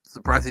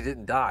 Surprised he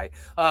didn't die.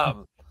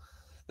 The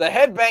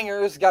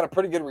Headbangers got a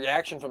pretty good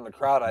reaction from the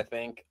crowd, I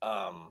think.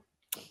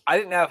 I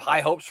didn't have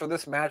high hopes for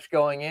this match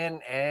going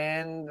in,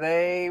 and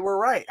they were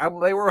right. I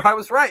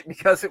was right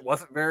because it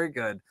wasn't very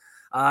good.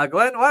 Glenn,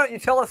 why don't you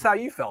tell us how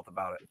you felt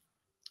about it?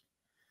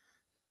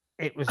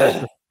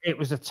 It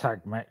was a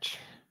tag match.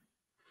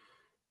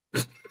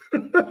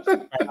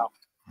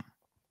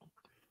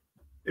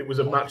 It was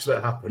a match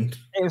that happened.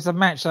 It was a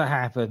match that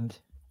happened.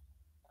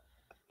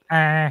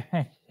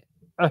 After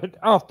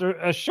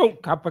a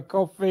short cup of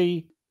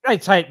coffee, they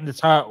taken the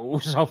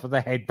titles off of the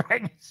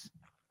Headbangers.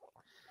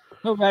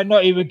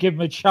 Not even give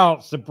them a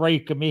chance to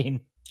break them in.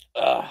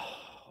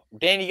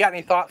 Dan, you got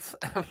any thoughts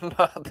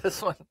about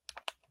this one?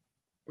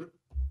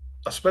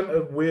 I spent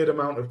a weird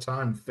amount of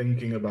time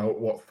thinking about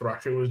what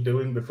Thrasher was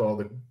doing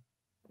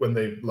when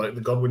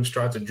the Godwins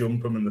tried to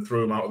jump him and they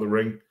threw him out of the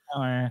ring.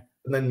 Oh, yeah.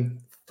 And then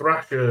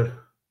Thrasher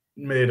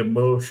made a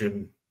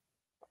motion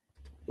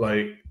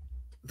like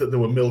that they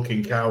were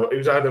milking cows. He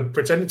was either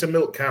pretending to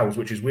milk cows,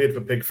 which is weird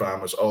for pig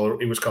farmers, or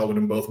he was calling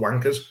them both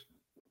wankers.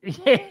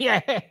 Yeah.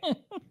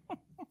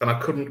 And I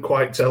couldn't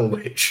quite tell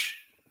which.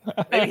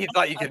 Maybe he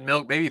thought you could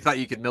milk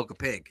a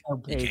pig.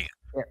 Okay. You can't.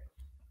 Yeah.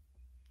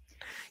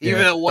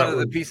 Even at one of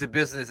the Piece of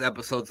Business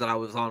episodes that I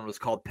was on was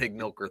called Pig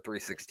Milker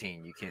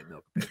 316. You can't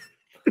milk a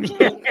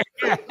pig.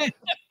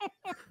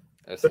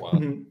 That's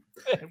wild.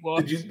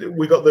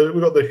 We got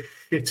the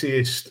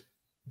shittiest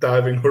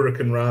diving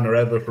Hurricane Rana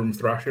ever from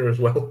Thrasher as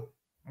well.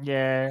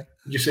 Yeah.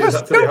 Did you see the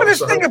that?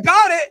 stupidest thing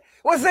about it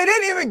was they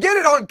didn't even get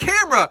it on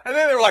camera, and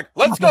then they were like,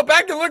 "Let's go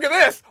back and look at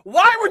this."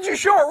 Why would you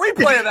show a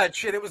replay of that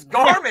shit? It was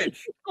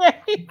garbage.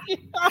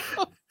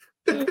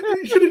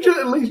 You should have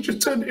at least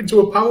just turned it into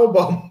a power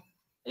bomb.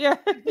 Yeah.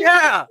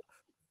 Yeah.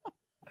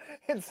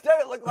 Instead,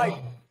 it looked like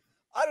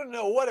I don't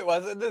know what it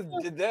was.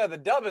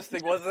 The dumbest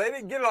thing was they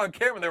didn't get it on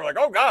camera. They were like,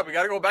 "Oh God, we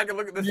got to go back and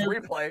look at this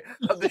replay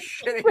of the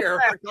shittier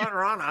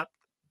Rana."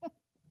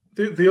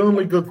 The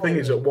only good thing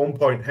is at one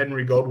point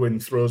Henry Godwinn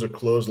throws a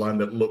clothesline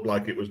that looked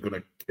like it was going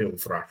to kill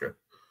Thrasher.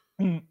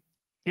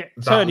 Yeah,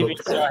 certainly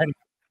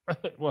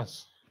it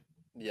was.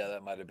 Yeah,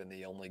 that might have been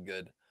the only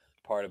good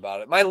part about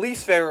it. My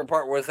least favorite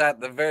part was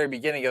at the very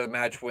beginning of the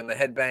match when the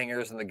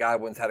Headbangers and the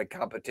Godwinns had a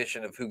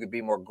competition of who could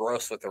be more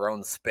gross with their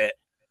own spit.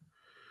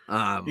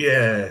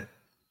 Yeah.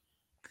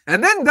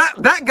 And then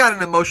that got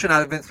an emotion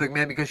out of Vince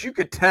McMahon because you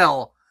could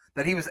tell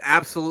that he was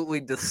absolutely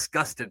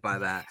disgusted by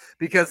that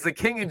because the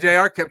King and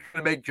JR kept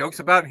trying to make jokes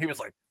about it, and he was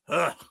like,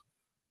 ugh.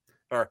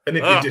 And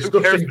if you're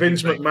discussing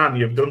Vince McMahon,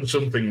 you've done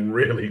something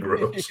really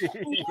gross.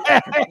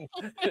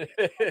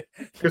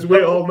 Because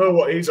we all know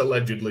what he's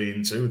allegedly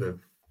into, the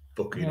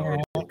fucking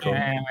horrible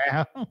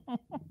cunt.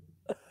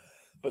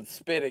 But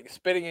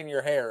spitting in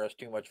your hair is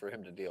too much for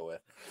him to deal with.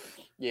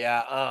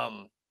 Yeah.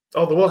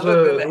 Oh, there was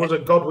a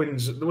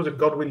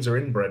Godwinns are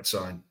inbred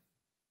sign.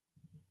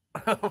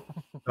 that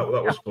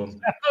was fun.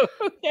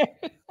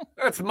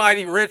 That's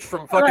mighty rich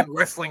from fucking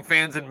wrestling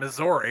fans in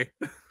Missouri.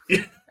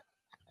 Yeah.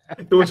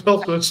 There was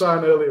also a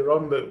sign earlier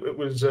on that it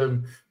was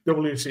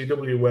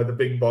WCW where the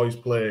big boys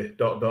play ...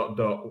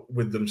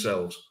 with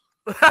themselves.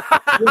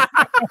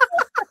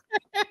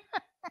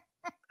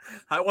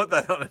 I want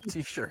that on a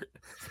t-shirt,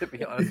 to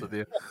be honest with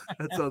you.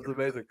 That sounds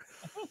amazing.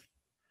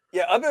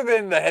 Yeah, other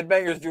than the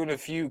Headbangers doing a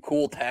few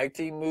cool tag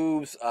team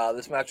moves,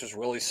 this match was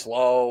really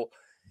slow.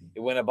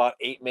 It went about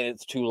 8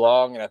 minutes too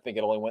long, and I think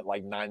it only went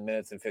like 9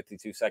 minutes and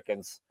 52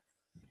 seconds.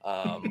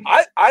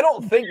 I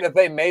don't think that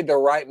they made the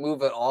right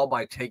move at all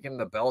by taking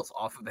the belts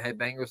off of the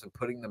Headbangers and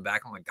putting them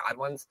back on the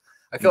Godwinns.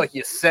 I feel like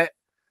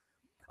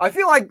I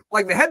feel like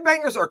the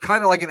Headbangers are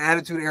kind of like an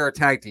Attitude Era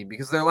tag team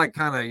because they're like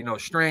kind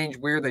of, strange,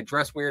 weird. They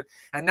dress weird.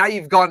 And now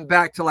you've gone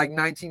back to like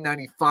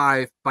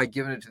 1995 by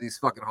giving it to these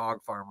fucking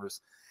hog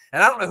farmers.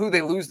 And I don't know who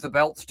they lose the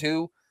belts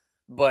to,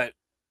 but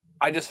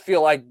I just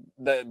feel like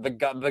the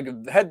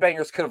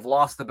Headbangers could have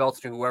lost the belts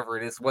to whoever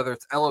it is, whether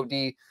it's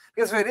LOD.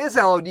 Because if it is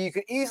LOD, you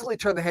could easily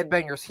turn the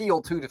Headbangers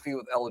heel too to feud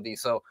with LOD.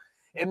 So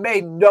it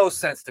made no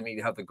sense to me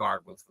to have the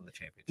Godwinns win the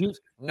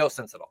championships. No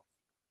sense at all.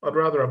 I'd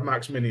rather have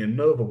Max Mini and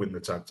Nova win the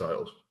tag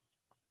titles.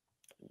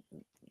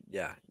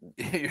 Yeah,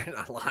 you're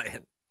not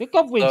lying. The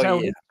Godwinns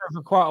held it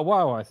for quite a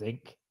while, I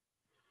think.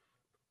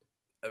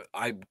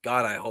 I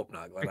hope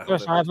not.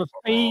 Because I have a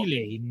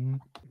feeling,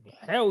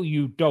 hell,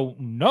 you don't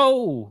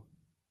know.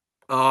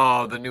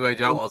 Oh, the New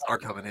Age Outlaws are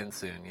coming in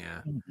soon,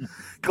 yeah.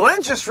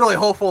 Glenn's just really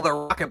hopeful that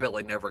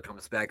Rockabilly never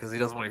comes back because he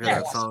doesn't want to hear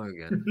that song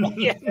again.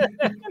 Yeah,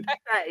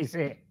 that is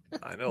it.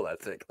 I know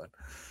that's it, Glenn.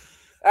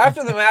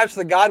 After the match,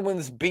 the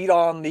Godwinns beat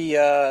on the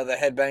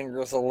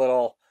Headbangers a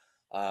little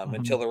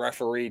until the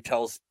referee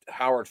tells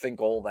Howard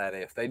Finkel that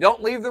if they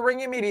don't leave the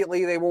ring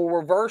immediately, they will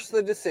reverse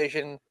the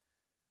decision.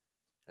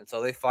 And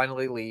so they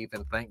finally leave,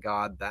 and thank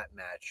God that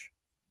match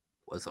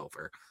was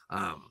over.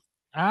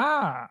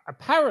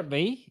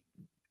 Apparently,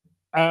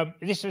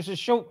 this was a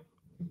short.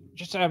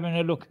 Just having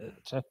a look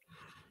at.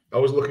 I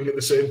was looking at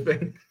the same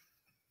thing.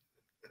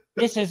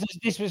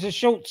 This was a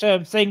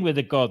short-term thing with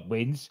the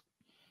Godwinns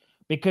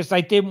because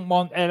they didn't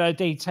want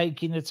LOD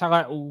taking the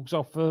titles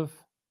off of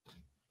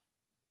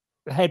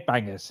the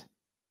Headbangers.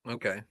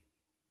 Okay.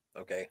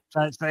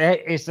 So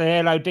it's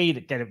the LOD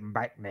that get them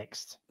back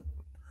next.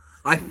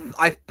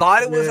 I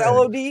thought it was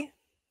LOD,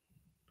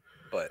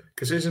 but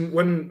because isn't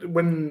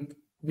when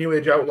New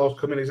Age Outlaws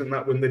come in, isn't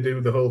that when they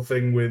do the whole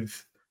thing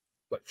with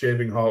like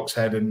shaving Hawk's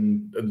head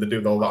and they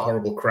do all that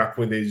horrible crap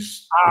with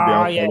his the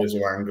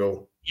alcoholism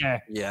angle?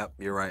 Yeah,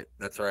 you're right.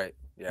 That's right.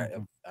 Yeah,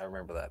 I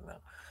remember that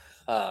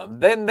now.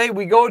 Then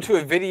we go to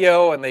a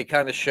video and they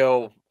kind of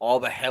show all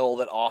the hell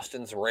that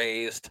Austin's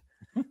raised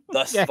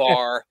thus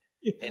far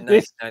in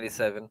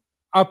 1997.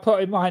 I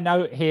put in my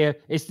note here,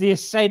 it's the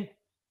ascent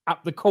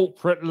up the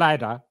corporate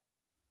ladder.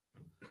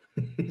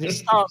 It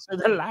starts with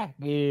the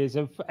Laggies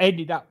and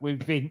ended up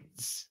with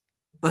Vince.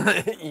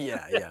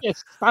 yeah.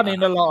 It's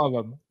stunning a lot of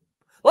them.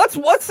 Let's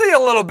see a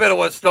little bit of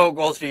what Stone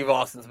Cold Steve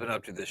Austin's been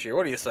up to this year.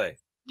 What do you say?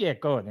 Yeah,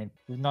 go on then.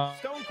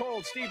 Stone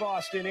Cold Steve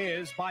Austin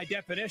is, by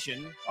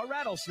definition, a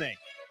rattlesnake.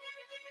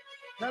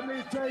 Let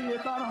me tell you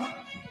about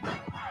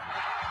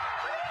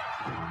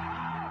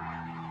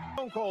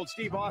Stone Cold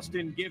Steve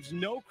Austin gives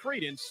no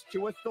credence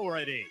to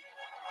authority.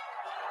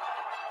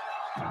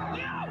 No! Oh,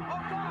 God!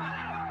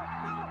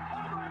 No!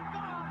 Oh, my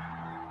God!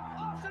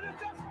 Austin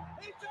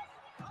he just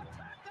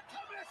attacked the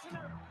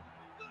commissioner!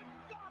 Good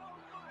God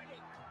Almighty!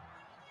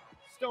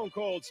 Stone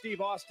Cold Steve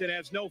Austin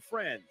has no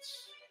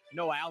friends,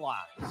 no allies.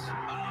 Oh, no!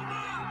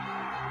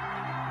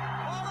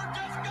 Waller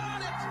just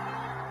got it!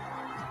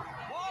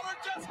 Waller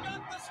just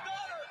got the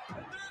stutter!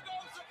 And there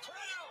goes the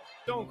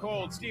crowd! Stone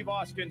Cold Steve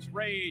Austin's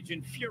rage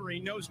and fury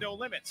knows no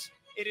limits.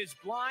 It is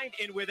blind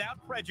and without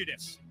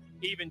prejudice,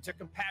 even to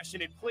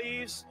compassionate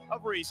pleas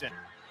of reason.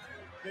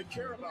 They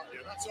care about you,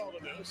 that's all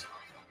it is.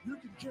 You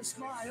can kiss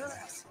my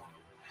ass.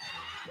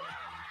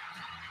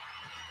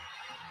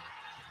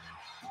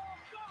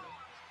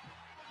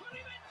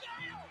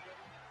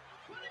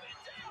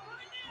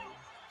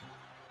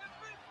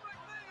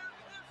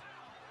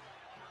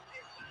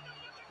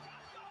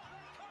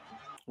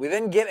 We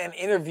then get an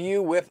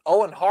interview with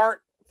Owen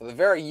Hart for the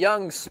very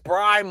young,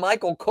 spry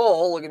Michael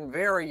Cole, looking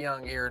very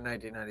young here in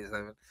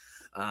 1997.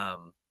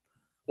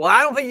 Well,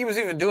 I don't think he was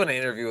even doing an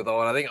interview with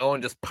Owen. I think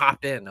Owen just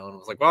popped in. Owen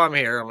was like, well, I'm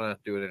here. I'm going to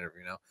do an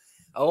interview now.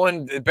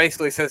 Owen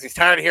basically says he's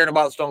tired of hearing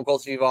about Stone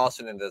Cold Steve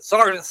Austin and the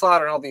Sergeant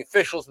Slaughter and all the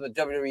officials in the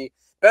WWE.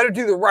 Better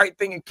do the right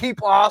thing and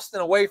keep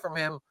Austin away from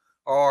him.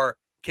 Or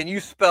can you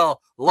spell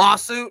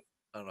lawsuit?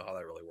 I don't know how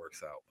that really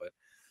works out, but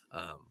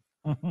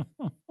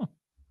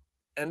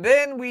and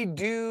then we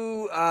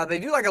do they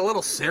do like a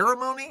little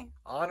ceremony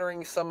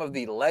honoring some of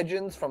the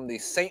legends from the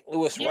St.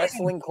 Louis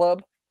Wrestling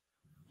Club.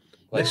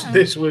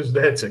 This was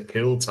there to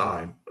kill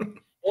time.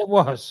 It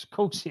was, of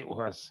course it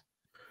was.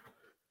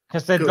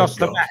 Because they'd lost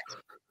the match.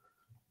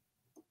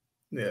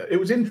 Yeah, it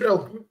was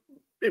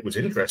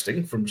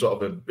interesting from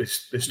sort of a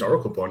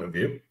historical point of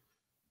view.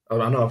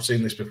 I know I've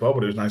seen this before,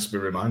 but it was nice to be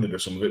reminded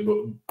of some of it.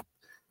 But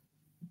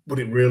would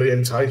it really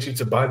entice you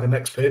to buy the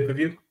next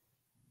pay-per-view?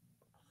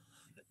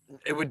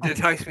 It would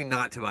entice me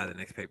not to buy the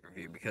next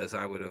pay-per-view because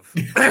I would have,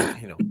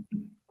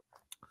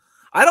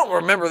 I don't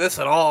remember this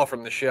at all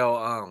from the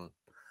show.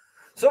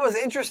 So it was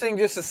interesting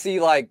just to see,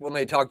 like, when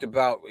they talked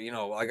about,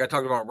 like I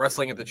talked about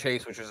Wrestling at the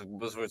Chase, which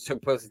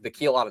took place at the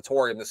Kiel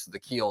Auditorium. This is the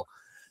Kiel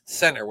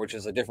Center, which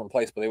is a different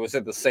place, but it was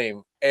at the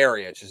same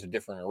area. It's just a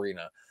different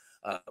arena.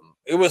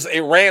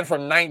 It ran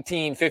from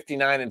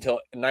 1959 until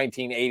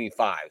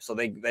 1985. So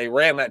they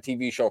ran that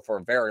TV show for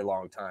a very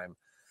long time.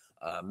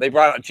 They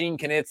brought out Gene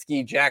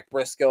Knitsky, Jack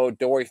Briscoe,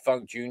 Dory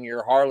Funk Jr.,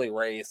 Harley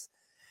Race,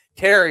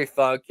 Terry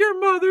Funk, your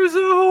mother's a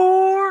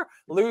whore,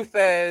 Lou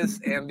Thez,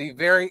 and the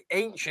very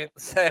ancient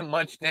Sam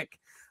Muchnick.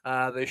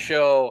 They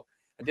show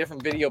a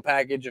different video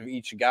package of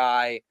each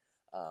guy.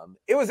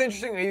 It was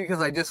interesting to me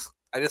because I just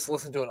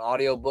listened to an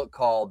audio book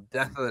called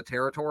Death of the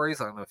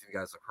Territories. I don't know if you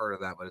guys have heard of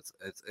that, but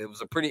it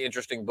was a pretty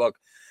interesting book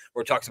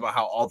where it talks about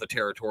how all the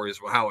territories,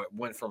 how it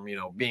went from,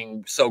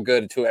 being so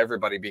good to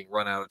everybody being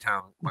run out of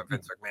town by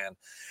Vince McMahon.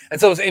 And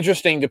so it was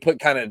interesting to put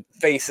kind of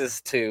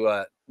faces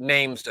to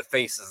names to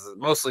faces,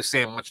 mostly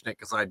Sam Muchnick,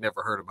 because I'd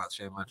never heard about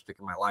Sam Muchnick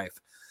in my life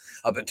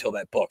up until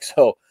that book.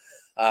 So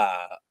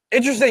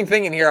interesting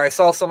thing in here, I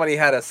saw somebody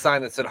had a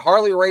sign that said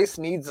Harley Race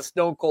needs a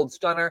Stone Cold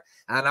Stunner,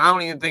 and I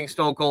don't even think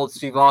Stone Cold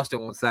Steve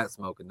Austin wants that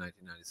smoke in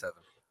 1997.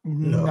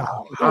 No.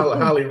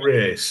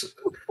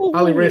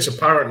 Harley Race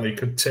apparently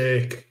could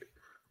take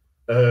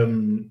a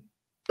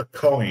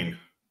coin,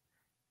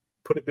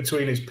 put it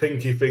between his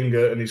pinky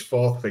finger and his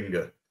fourth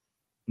finger,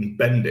 and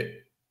bend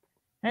it.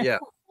 Yeah.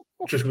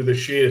 Just with the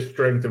sheer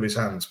strength of his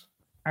hands.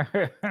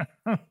 I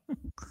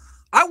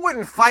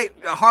wouldn't fight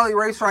Harley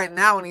Race right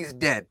now and he's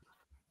dead.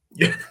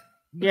 Yeah.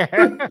 Yeah.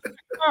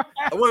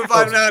 I wouldn't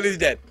fight him now and he's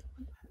dead.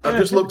 I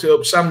just looked it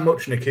up. Sam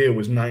Muchnick here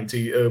was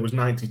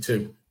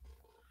 92.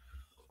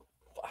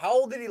 How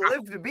old did he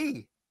live to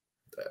be?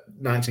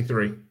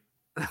 93.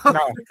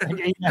 No,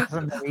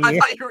 I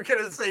thought you were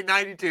going to say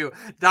 92.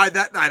 Died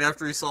that night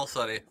after he saw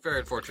Sonny.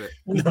 Very unfortunate.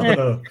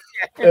 No.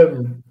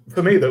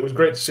 For me, that was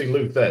great to see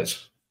Lou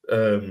Thez.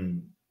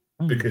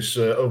 Because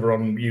over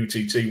on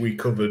UTT, we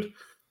covered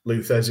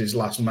Lou Thesz's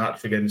last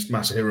match against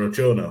Masahiro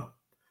Chono,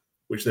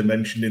 which they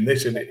mentioned in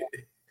this. And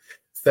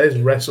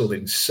Thez wrestled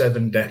in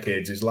 7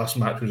 decades. His last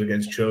match was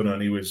against Chono,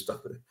 and he was,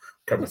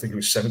 I think he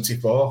was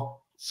 74.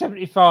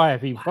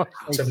 75. He was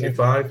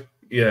 75.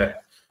 Yeah.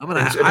 I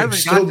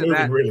haven't got to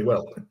that. Really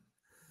well.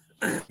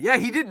 Yeah,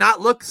 he did not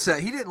look set.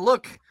 He didn't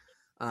look.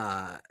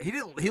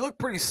 He looked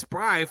pretty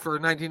spry for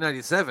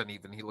 1997.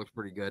 Even he looked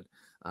pretty good.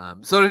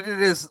 So did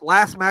his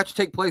last match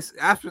take place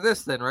after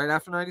this? Then right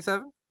after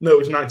 97? No, it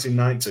was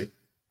 1990.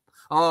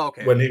 Oh,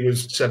 okay. When he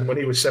was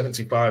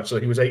 75, so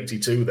he was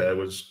 82. There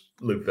was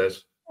Lou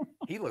Thez.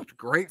 He looked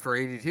great for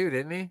 82,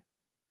 didn't he?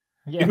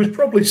 Yeah. He was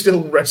probably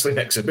still wrestling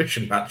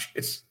exhibition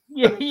matches.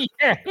 Yeah.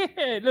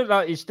 It looked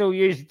like he still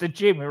used the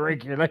gym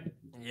regularly.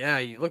 Yeah,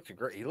 he looked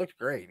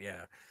great.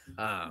 Yeah.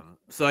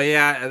 So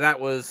yeah, that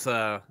was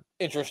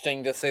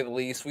interesting to say the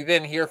least. We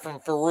then hear from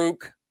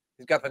Farouk.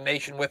 He's got the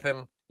Nation with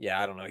him.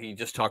 Yeah, I don't know. He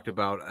just talked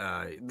about.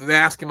 They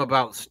asked him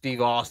about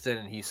Steve Austin,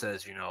 and he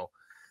says, I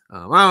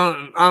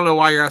don't know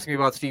why you're asking me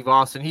about Steve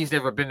Austin. He's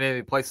never been to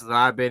any places that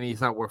I've been.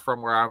 He's not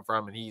from where I'm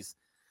from, and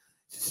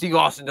Steve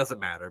Austin doesn't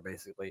matter,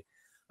 basically.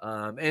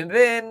 And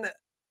then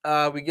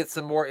we get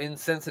some more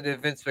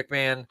insensitive Vince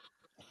McMahon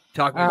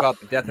talking about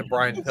the death of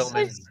Brian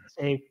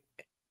Pillman.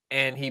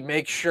 And he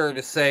makes sure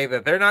to say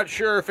that they're not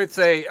sure if it's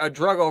a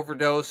drug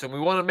overdose, and we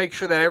want to make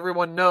sure that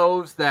everyone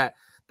knows that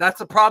that's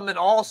a problem in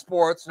all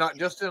sports, not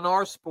just in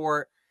our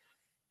sport.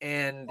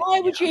 And why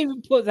would you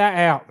even put that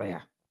out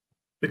there?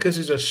 Because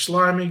he's a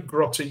slimy,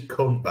 grotty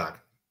cunt bag.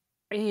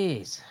 He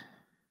is.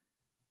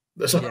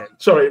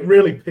 Sorry, it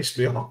really pissed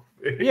me off.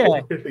 It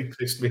really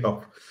pissed me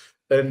off.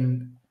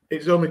 And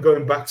it's only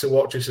going back to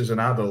watch this as an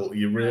adult.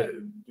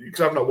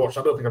 Because I've not watched.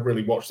 I don't think I've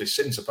really watched this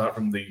since, apart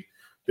from the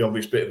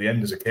obvious bit at the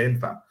end as a Kane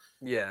fan.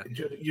 Yeah,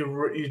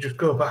 you just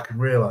go back and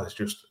realize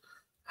just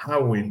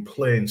how in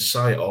plain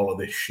sight all of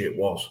this shit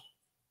was.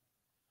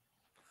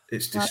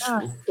 It's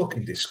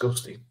fucking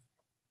disgusting.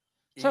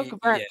 Talk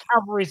about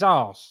cover his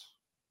ass.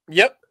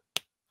 Yep.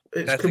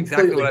 That's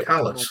exactly what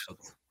callous. I put in my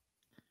notes.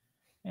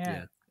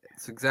 Yeah.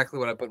 It's exactly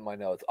what I put in my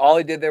notes. All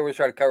he did there was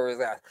try to cover his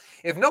ass.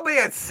 If nobody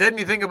had said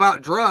anything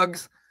about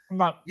drugs,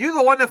 you're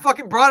the one that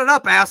fucking brought it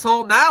up,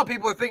 asshole. Now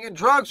people are thinking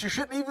drugs. You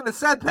shouldn't even have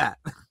said that.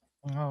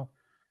 No.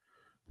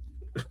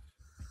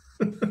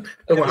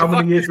 How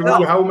many years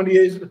removed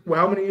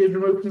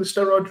from the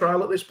steroid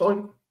trial at this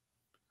point?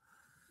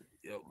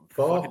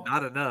 4.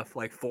 Not enough.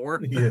 Like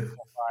 4. Yeah.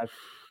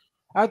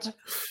 5.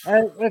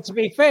 To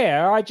be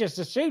fair, I just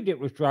assumed it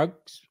was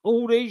drugs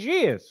all these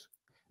years.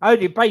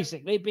 Only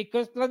basically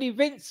because bloody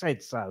Vince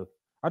said so.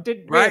 I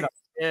didn't realize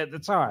it at the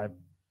time.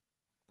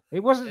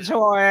 It wasn't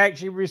until I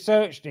actually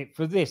researched it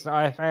for this that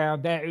I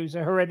found out it was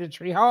a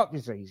hereditary heart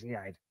disease he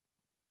had.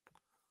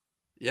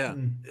 Yeah.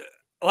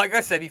 Like I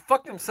said, he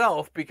fucked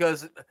himself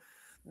because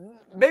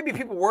maybe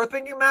people were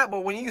thinking that,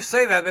 but when you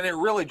say that, then it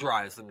really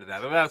drives them to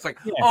that. And it's like,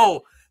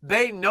 oh,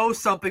 they know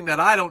something that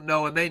I don't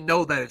know, and they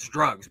know that it's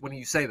drugs when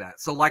you say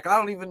that. So, like, I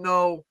don't even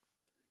know.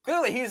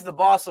 Clearly, he's the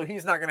boss, so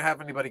he's not going to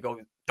have anybody go,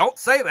 don't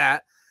say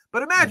that.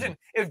 But imagine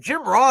if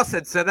Jim Ross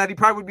had said that, he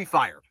probably would be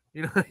fired.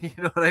 You know what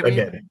I mean?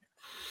 Again.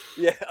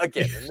 Yeah,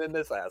 again. And then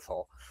this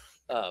asshole.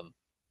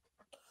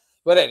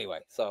 But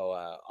anyway, so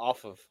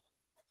off of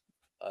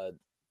a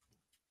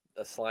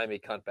slimy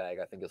cunt bag,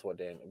 I think is what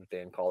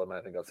Dan called him.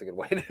 I think that's a good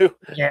way to.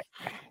 Yeah.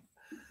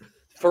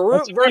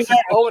 Farouk versus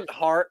Owen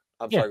Hart.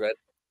 I'm sorry, go ahead.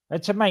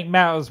 And to make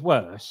matters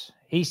worse,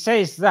 he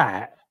says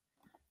that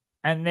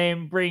and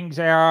then brings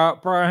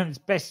out Brian's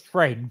best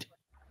friend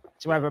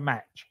to have a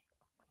match.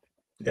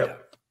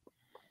 Yep.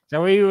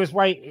 So he was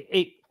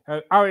waiting.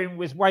 Owen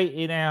was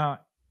waiting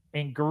out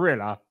in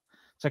Gorilla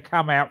to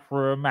come out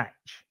for a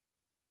match.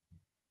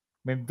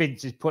 When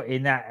Vince is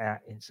putting that out,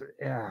 it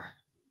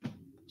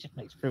just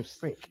makes me feel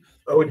sick.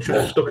 Owen should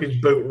have stuck his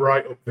boot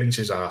right up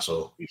Vince's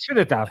arsehole. He should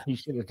have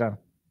done.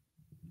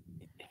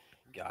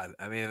 God,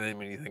 I mean,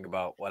 when you think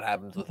about what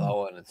happens with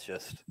Owen, it's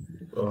just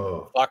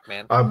fuck,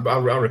 man. I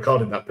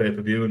recorded that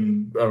pay-per-view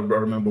and I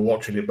remember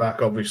watching it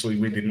back. Obviously,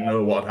 we didn't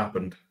know what had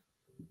happened.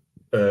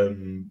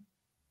 And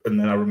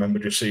then I remember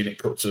just seeing it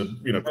cut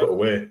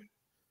away.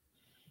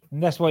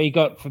 And that's what he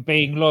got for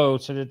being loyal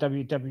to the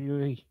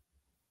WWE.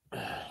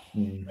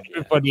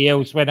 Everybody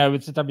else went over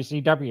to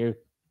WCW.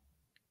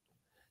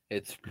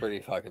 It's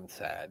pretty fucking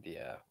sad,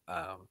 yeah.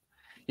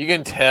 You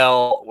can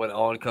tell when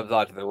Owen comes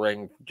out to the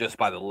ring just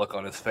by the look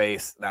on his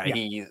face that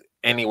he's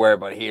anywhere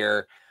but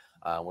here,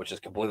 which is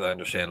completely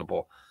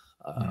understandable.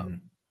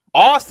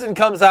 Austin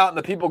comes out and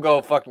the people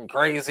go fucking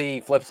crazy,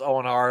 flips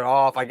Owen Hart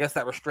off. I guess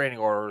that restraining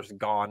order is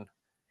gone,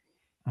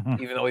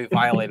 even though he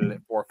violated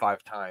it 4 or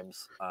 5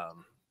 times.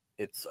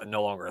 It's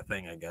no longer a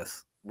thing, I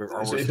guess.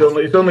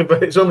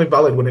 It's only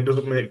valid when it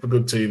doesn't make for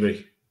good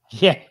TV.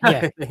 Yeah.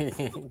 That's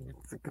a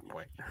good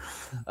point.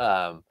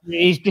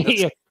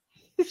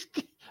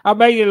 I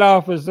made you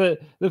laugh as the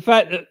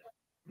fact that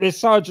there's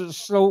Sergeant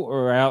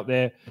Slaughter out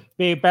there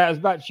being about as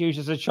much use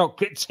as a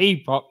chocolate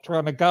teapot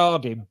trying to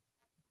guard him.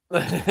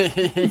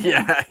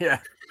 Yeah.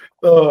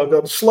 Oh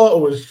god, Slaughter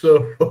was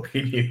so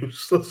fucking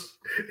useless.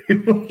 He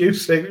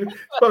was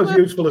about as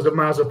useful as a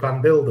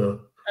marzipan dildo.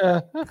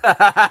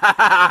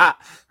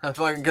 That's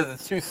like because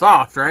it's too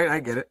soft, right? I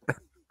get it.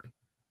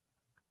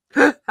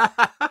 I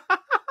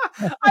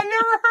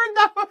never heard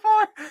that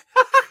before.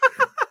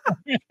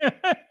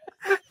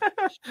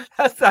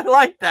 I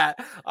like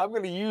that. I'm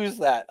going to use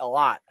that a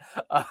lot.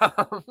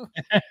 But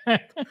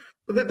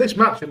this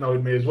match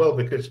annoyed me as well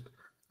because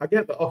I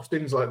get that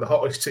Austin's like the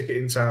hottest ticket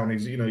in town.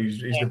 He's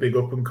the big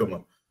up and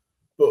comer,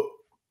 but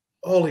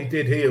all he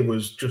did here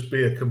was just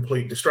be a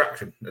complete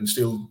distraction and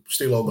steal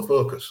all the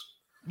focus.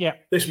 Yeah,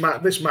 this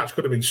match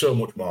could have been so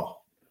much more.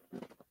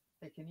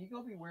 Hey, can you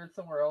go be weird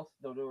somewhere else?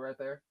 Don't do it right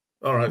there.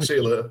 All right, see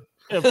you later.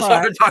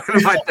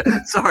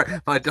 Sorry,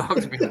 my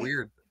dog's being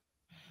weird.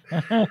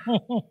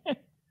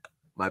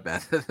 My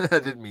bad. I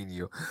didn't mean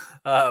you.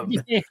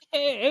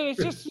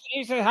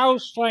 It's a whole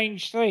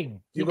strange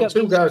thing. You've got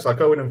two guys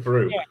like Owen and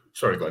Farouk. Yeah.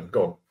 Sorry, Glenn,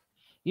 go on.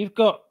 You've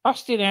got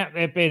Austin out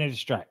there being a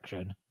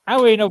distraction.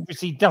 Owen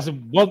obviously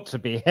doesn't want to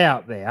be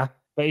out there,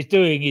 but he's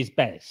doing his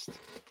best.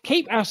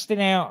 Keep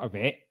Austin out of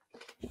it,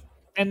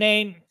 and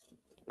then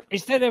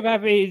instead of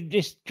having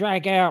this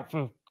drag out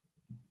for,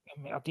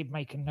 I did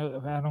make a note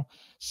of how long,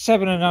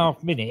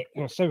 7.5 minutes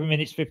or 7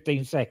 minutes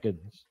 15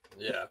 seconds.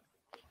 Yeah.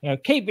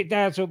 Keep it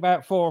down to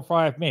about 4 or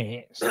 5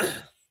 minutes.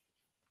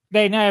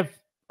 Then have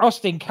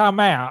Austin come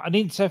out and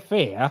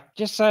interfere,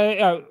 just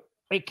so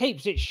it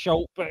keeps it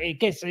short, but it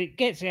gets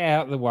it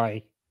out of the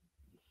way.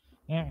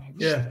 Yeah.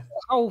 The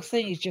whole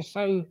thing is just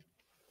so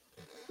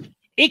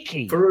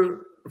icky.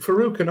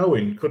 Farouk and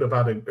Owen could have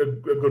had a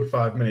good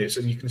 5 minutes,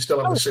 and you can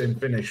still have the same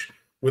finish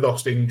with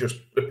Austin just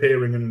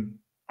appearing and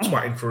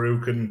swatting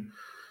Farouk, and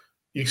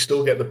you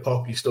still get the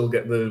pop, you still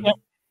get the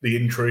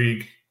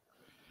intrigue.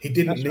 He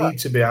didn't need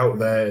to be out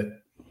there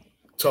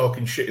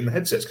talking shit in the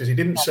headsets because he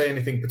didn't say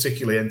anything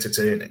particularly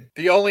entertaining.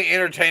 The only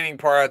entertaining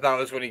part I thought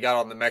was when he got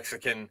on the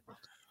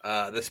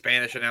the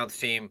Spanish announce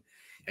team,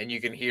 and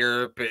you can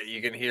hear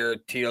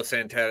Tito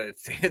Santana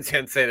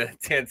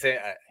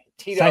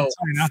Tito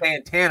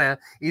Santana,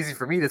 easy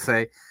for me to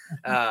say.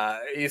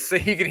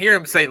 You can hear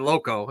him say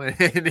 "loco,"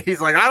 and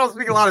he's like, "I don't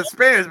speak a lot of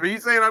Spanish, but you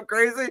saying I'm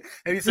crazy?"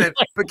 And he said,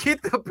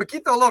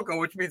 "Poquito loco,"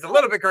 which means a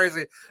little bit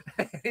crazy.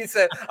 He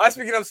said, "I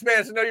speak enough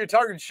Spanish to know you're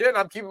talking shit, and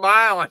I'm keeping my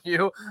eye on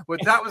you."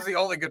 But that was the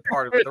only good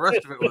part of it. The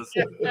rest of it was.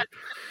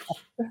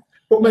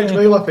 What makes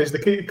me laugh is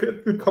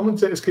the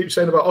commentators keep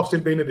saying about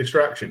Austin being a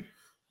distraction.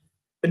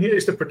 And yet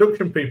it's the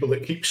production people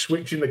that keep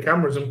switching the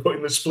cameras and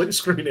putting the split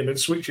screen in and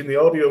switching the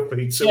audio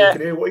feed so we can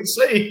hear what he's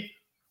saying.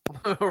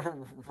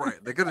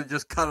 Right. They could have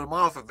just cut him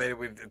off if they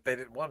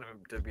didn't want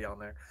him to be on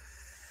there.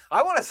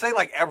 I want to say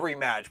like every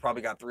match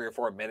probably got 3 or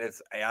 4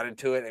 minutes added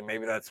to it, and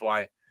maybe that's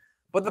why.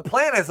 But the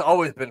plan has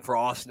always been for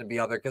Austin to be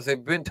out there because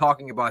they've been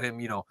talking about him,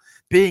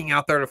 being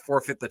out there to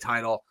forfeit the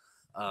title.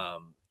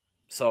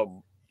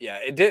 So, yeah,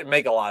 it didn't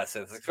make a lot of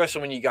sense,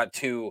 especially when you got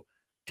 2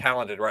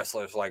 talented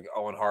wrestlers like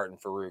Owen Hart and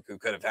Farouk who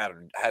could have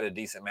had a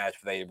decent match,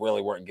 but they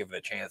really weren't given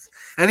a chance.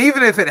 And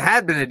even if it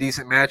had been a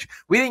decent match,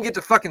 we didn't get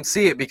to fucking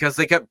see it because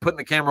they kept putting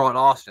the camera on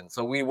Austin,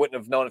 so we wouldn't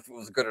have known if it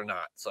was good or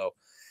not. So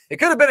it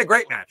could have been a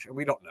great match, and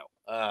we don't know.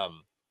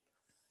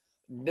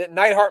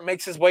 Neidhart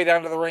makes his way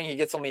down to the ring. He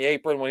gets on the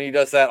apron. When he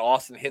does that,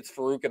 Austin hits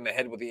Farouk in the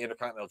head with the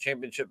Intercontinental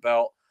Championship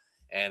belt,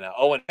 and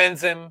Owen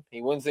pins him.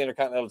 He wins the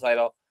Intercontinental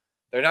title.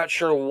 They're not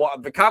sure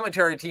what the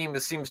commentary team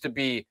seems to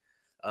be.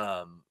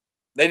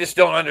 They just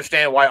don't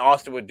understand why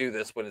Austin would do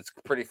this when it's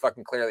pretty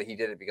fucking clear that he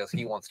did it because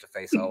he wants to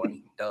face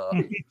Owen. Duh.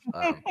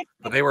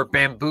 But they were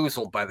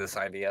bamboozled by this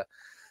idea.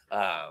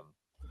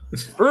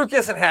 Farouk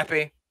isn't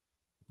happy.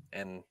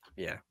 And,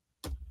 yeah.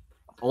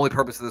 Only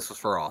purpose of this was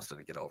for Austin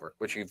to get over,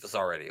 which he was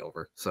already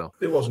over. So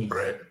it wasn't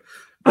great.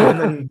 And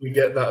then we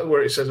get that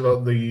where it says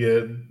about we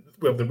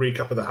have the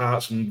recap of the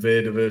Hearts and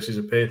Vader versus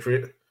a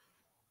Patriot.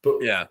 But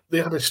yeah, they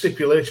had a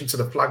stipulation to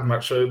the flag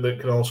match so that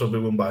can also be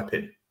won by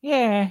pin.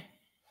 Yeah.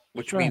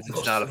 Which means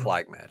it's not a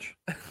flag match.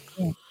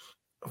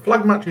 A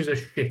flag match is a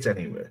shit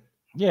anyway.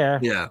 Yeah.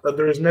 Yeah. But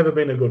there has never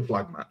been a good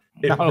flag match.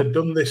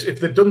 If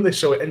they'd done this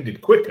so it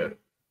ended quicker,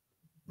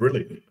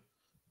 brilliant.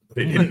 But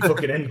it didn't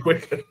fucking end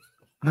quicker.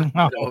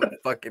 No,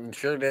 fucking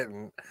sure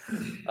didn't.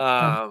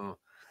 But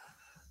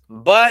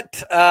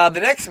the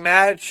next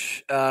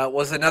match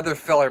was another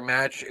filler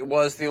match. It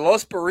was the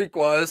Los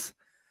Boricuas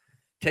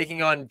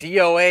taking on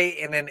DOA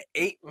in an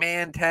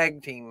 8-man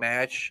tag team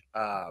match.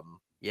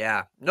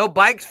 Yeah, no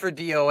bikes for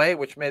DOA,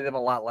 which made them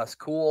a lot less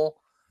cool.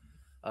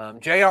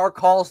 JR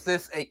calls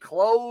this a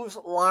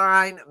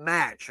clothesline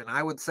match, and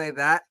I would say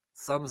that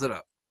sums it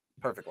up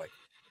perfectly.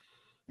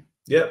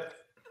 Yep.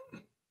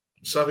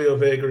 Savio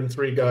Vega and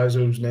 3 guys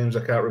whose names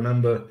I can't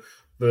remember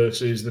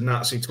versus the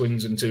Nazi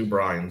twins and 2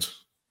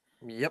 Bryans.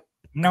 Yep.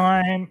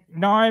 9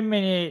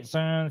 minutes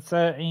and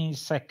 13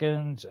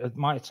 seconds of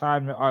my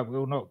time that I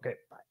will not get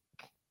back.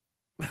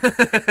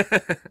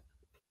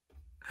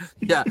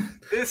 Yeah,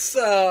 this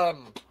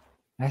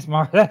that's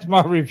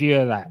my review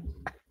of that.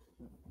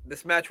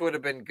 This match would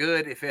have been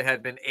good if it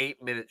had been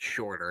 8 minutes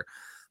shorter.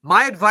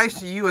 My advice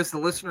to you as the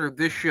listener of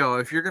this show,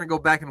 if you're going to go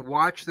back and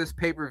watch this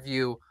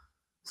pay-per-view,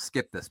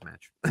 skip this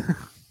match.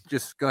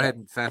 Just go ahead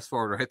and fast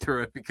forward right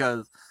through it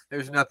because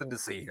there's nothing to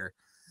see here.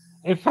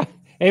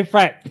 In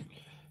fact,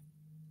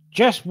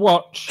 just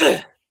watch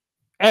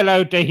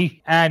LOD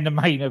and the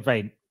main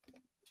event.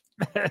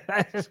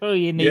 That's all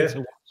you need to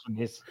watch on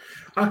this.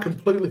 I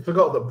completely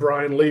forgot that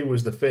Brian Lee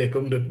was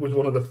was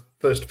one of the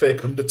first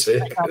fake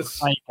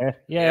Undertakers.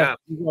 Yeah,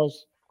 he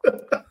was.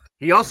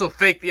 He also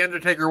faked the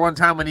Undertaker one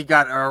time when he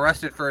got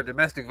arrested for a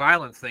domestic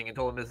violence thing and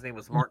told him his name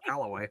was Mark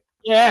Calloway.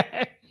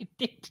 Yeah, he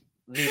did.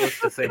 Needless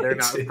to say, they're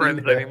not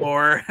friends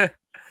anymore.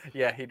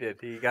 Yeah, he did.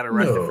 He got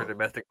arrested for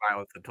domestic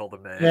violence and told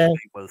him that his name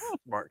was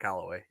Mark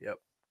Calloway. Yep.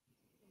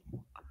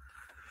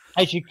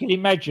 As you can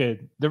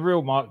imagine, the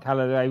real Mark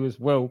Calloway was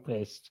well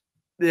pissed.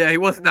 Yeah, he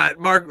was not.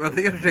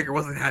 The Undertaker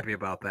wasn't happy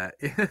about that.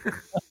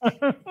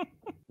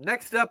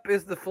 Next up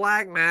is the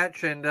flag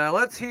match, and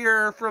let's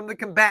hear from the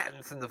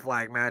combatants in the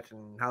flag match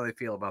and how they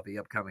feel about the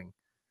upcoming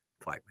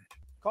flag match.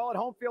 Call it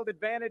home field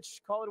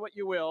advantage, call it what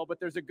you will, but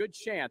there's a good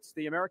chance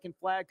the American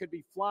flag could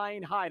be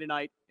flying high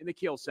tonight in the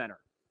Kiel Center.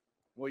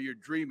 Well, you're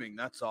dreaming,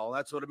 that's all.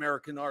 That's what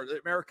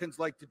Americans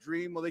like to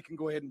dream. Well, they can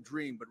go ahead and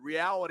dream, but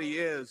reality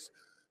is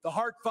the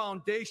Hart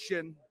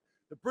Foundation,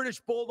 the British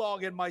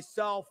Bulldog, and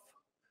myself,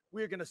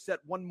 we're going to set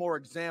one more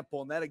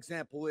example, and that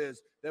example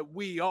is that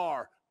we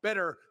are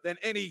better than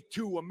any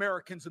 2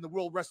 Americans in the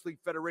World Wrestling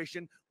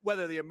Federation,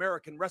 whether the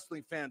American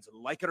wrestling fans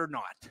like it or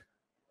not.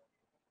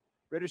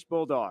 British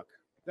Bulldog.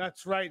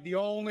 That's right. The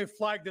only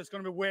flag that's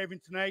going to be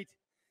waving tonight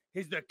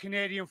is the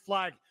Canadian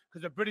flag,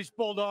 because the British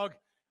Bulldog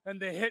and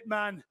the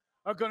Hitman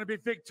are going to be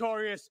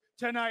victorious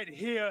tonight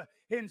here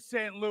in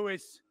St.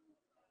 Louis,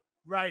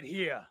 right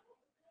here.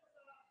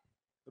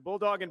 The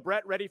Bulldog and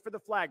Brett ready for the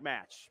flag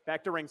match.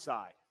 Back to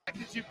ringside.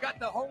 You've got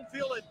the home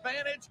field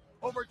advantage.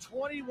 Over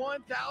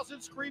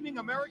 21,000 screaming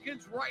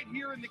Americans right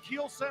here in the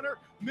Kiel Center.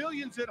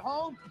 Millions at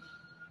home.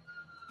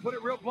 Put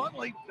it real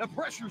bluntly, the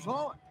pressure's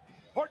on.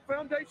 Hart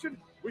Foundation,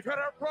 we've had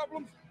our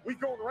problems. We've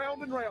gone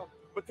round and round.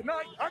 But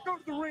tonight, I go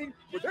to the ring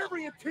with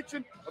every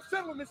intention of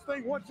settling this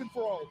thing once and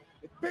for all.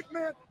 And big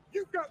man,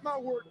 you've got my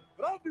word,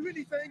 but I'll do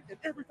anything and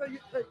everything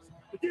it takes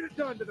to get it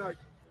done tonight.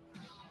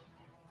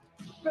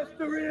 The best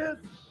there is,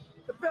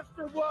 the best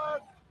there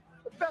was,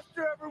 the best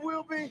there ever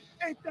will be.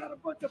 Ain't that a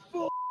bunch of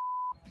bull?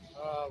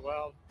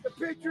 Well, the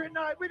Patriot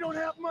Night, we don't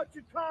have much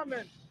in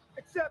common,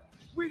 except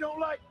we don't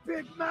like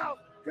big mouth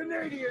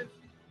Canadians,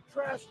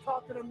 trash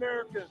talking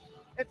Americans.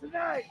 And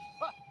tonight,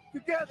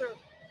 together,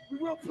 we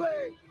will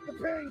play the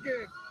pain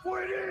game,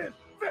 for it is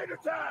Vader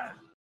time.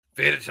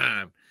 Vader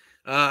time.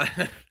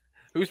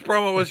 Whose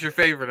promo was your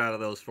favorite out of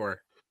those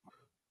four?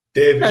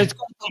 David.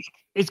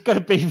 It's going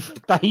to be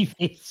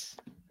David's.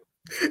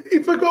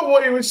 He forgot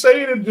what he was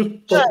saying and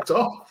just fucked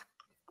off.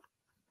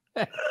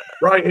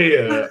 Right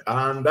here,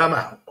 and I'm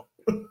out.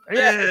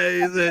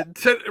 Yeah, he's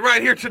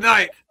right here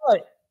tonight.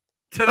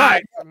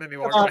 Tonight. I'm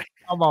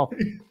off.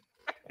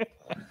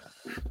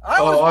 I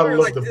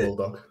love the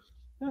Bulldog.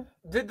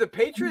 Did the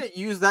Patriot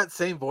use that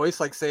same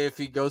voice? Like, say, if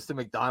he goes to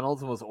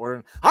McDonald's and was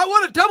ordering, I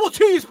want a double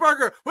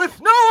cheeseburger with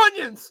no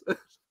onions.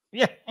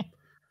 Yeah.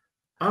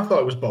 I thought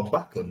it was Bob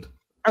Backlund.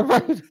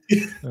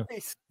 He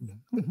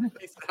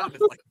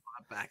sounded like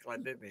Bob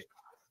Backlund, didn't he?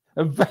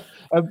 And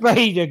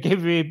Vader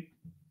giving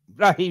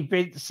bloody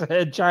Vince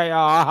JR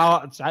a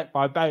heart attack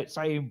by about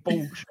saying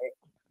bullshit.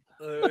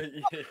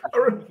 You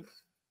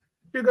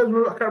guys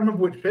remember, I can't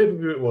remember which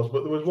pay-per-view it was,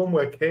 but there was one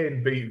where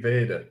Kane beat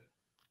Vader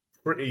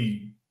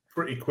pretty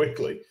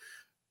quickly.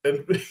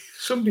 And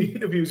somebody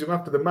interviews him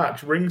after the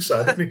match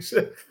ringside, and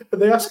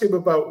they ask him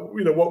about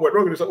what went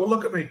wrong, and he's like, "Well,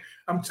 look at me,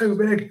 I'm too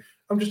big.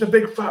 I'm just a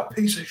big fat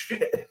piece of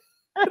shit."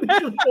 And he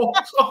just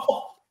walks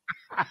off.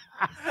 I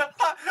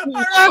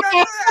remember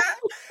that.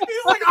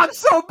 He's like, "I'm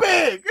so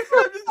big.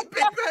 I'm just a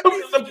big fat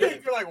piece of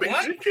shit." You're like,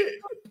 "What?"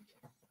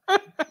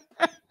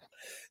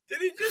 Did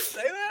he just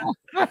say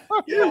that?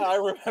 Yeah, I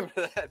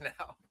remember that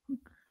now.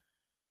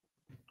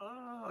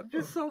 Oh, I'm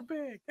just so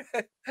big.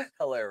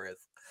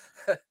 Hilarious.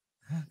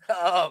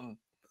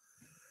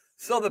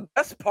 So the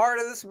best part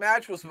of this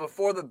match was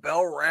before the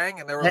bell rang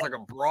and there was like a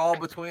brawl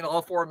between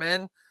all four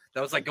men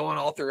that was like going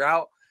all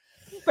throughout.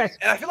 And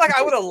I feel like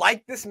I would have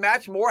liked this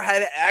match more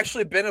had it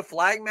actually been a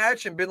flag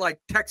match and been like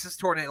Texas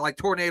tornado, like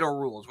tornado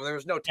rules where there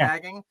was no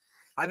tagging.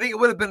 I think it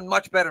would have been a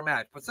much better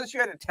match. But since you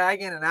had to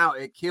tag in and out,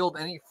 it killed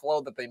any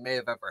flow that they may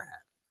have ever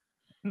had.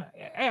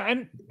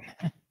 And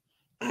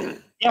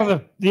the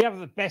other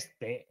best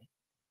bit,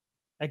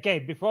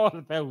 again, before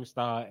the bell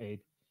started,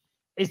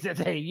 is that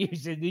they're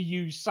using the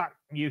 "You Suck"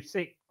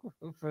 music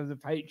for the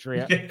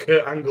Patriot. Yeah,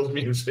 Kurt Angle's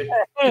music.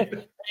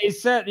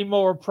 It's certainly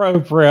more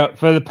appropriate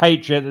for the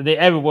Patriot than it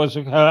ever was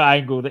for Kurt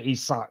Angle that he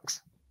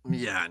sucks.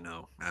 Yeah,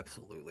 no,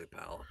 absolutely,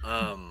 pal.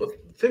 But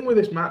the thing with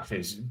this match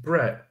is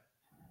Brett,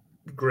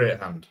 great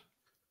hand.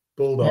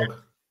 Bulldog,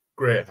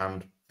 great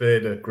hand.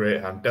 Vader,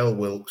 great hand. Del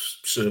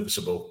Wilkes,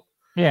 serviceable.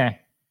 Yeah.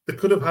 They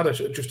could have had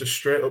just a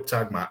straight up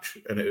tag match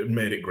and it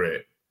made it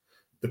great.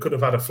 They could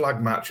have had a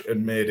flag match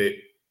and made it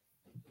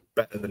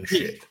better than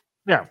shit.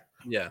 Yeah.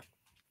 Yeah.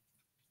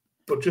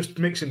 But just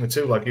mixing the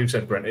two, like you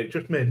said, Brent, it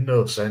just made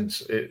no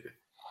sense.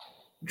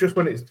 Just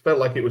when it felt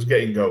like it was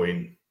getting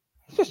going,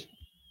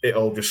 it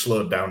all just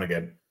slowed down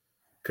again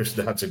because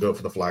they had to go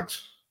for the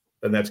flags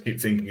and they had to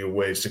keep thinking of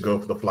ways to go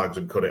for the flags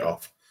and cut it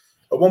off.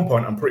 At one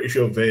point, I'm pretty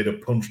sure Vader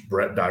punched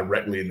Brett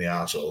directly in the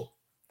arsehole.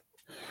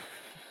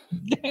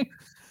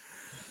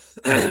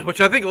 Which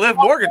I think Liv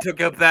Morgan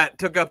took up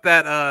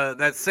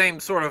that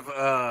same sort of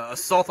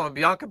assault on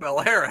Bianca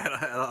Belair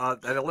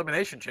at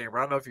Elimination Chamber.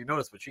 I don't know if you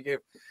noticed, but she gave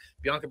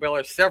Bianca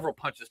Belair several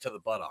punches to the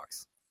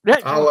buttocks.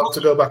 I'll have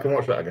to go back and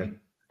watch that again.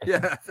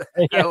 Yeah,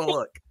 have a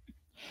look.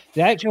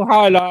 The actual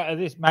highlight of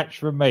this match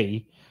for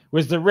me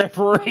was the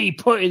referee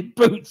putting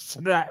boots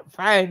to that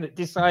fan that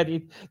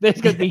decided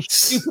there's going to be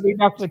stupid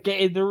enough to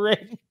get in the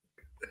ring.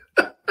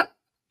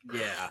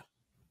 Yeah.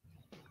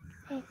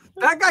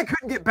 That guy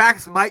couldn't get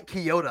back to Mike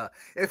Chioda.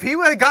 If he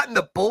would have gotten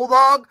the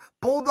Bulldog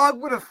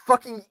would have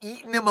fucking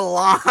eaten him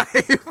alive.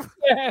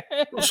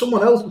 Well,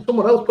 someone else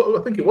put,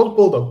 I think it was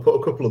Bulldog, put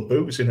a couple of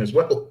boots in as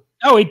well.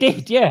 Oh, he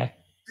did, yeah.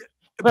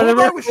 But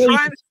Bulldog was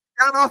trying to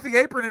down off the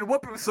apron and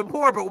whoop him some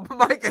more, but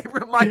Mike Chioda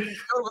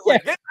was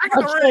like, get back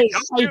in the ring.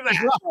 Don't do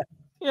that.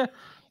 Yeah.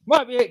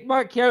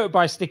 Mike Chioda,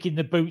 by sticking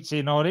the boots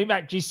in on him,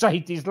 actually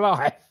saved his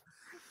life.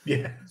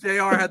 Yeah.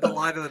 JR had the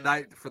line of the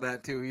night for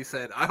that too. He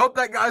said, I hope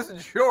that guy's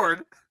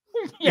insured.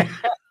 Yeah.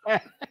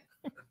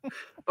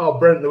 Oh,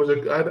 Brent,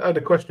 I had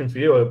a question for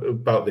you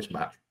about this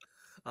match.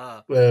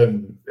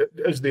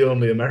 As the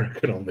only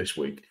American on this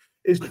week,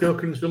 is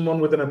choking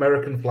someone with an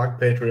American flag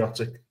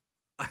patriotic?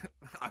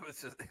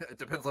 It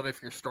depends on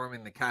if you're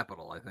storming the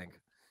Capitol, I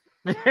think.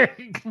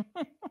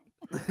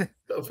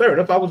 Fair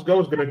enough. I was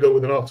going to go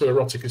with an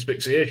autoerotic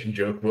asphyxiation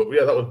joke, but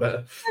yeah, that was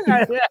better.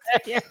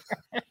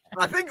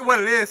 I think what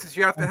it is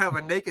you have to have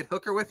a naked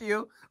hooker with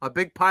you, a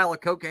big pile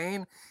of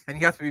cocaine, and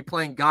you have to be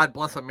playing God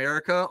Bless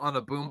America on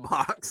a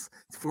boombox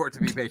for it to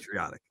be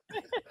patriotic.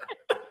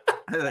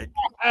 I think.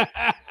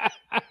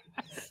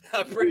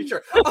 I'm pretty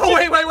sure.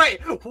 Oh,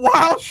 wait.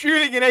 While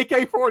shooting an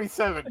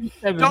AK-47.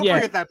 Don't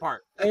forget that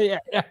part. Yeah.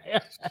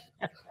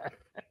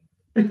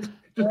 Just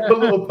put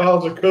little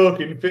piles of coke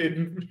in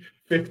fitting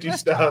 50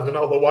 stars and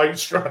all the white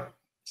stripes.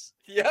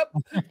 Yep,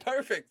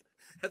 perfect.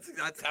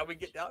 That's how we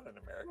get down in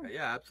America.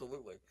 Yeah,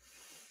 absolutely.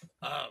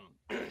 I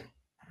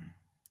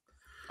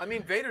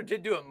mean, Vader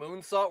did do a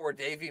moonsault where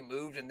Davey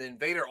moved, and then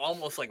Vader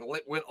almost like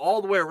went all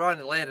the way around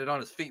and landed on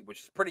his feet, which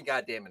is pretty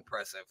goddamn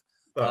impressive.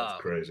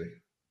 That's crazy.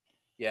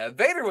 Yeah,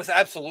 Vader was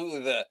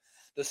absolutely the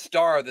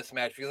star of this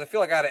match because I feel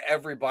like out of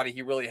everybody,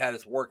 he really had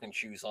his working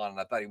shoes on, and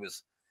I thought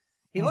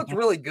he looked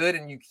really good.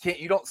 And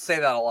you don't say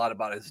that a lot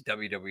about his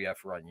WWF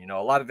run. You know,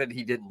 a lot of it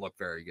he didn't look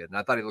very good, and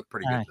I thought he looked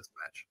pretty good this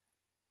match.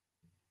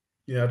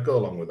 Yeah, I'd go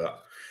along with that.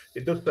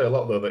 It does say a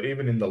lot, though, that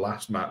even in the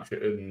last match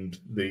and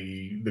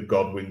the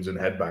Godwins and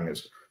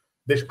Headbangers,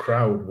 this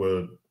crowd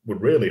were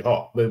really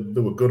hot. They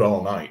were good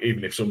all night,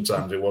 even if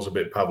sometimes it was a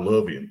bit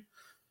Pavlovian.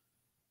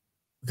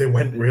 They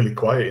went really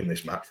quiet in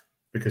this match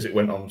because it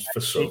went on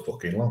for so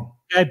fucking long.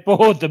 They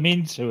bored them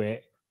into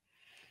it.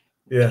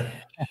 Yeah.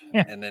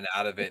 And then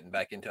out of it and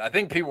back into it. I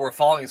think people were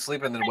falling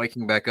asleep and then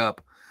waking back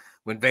up.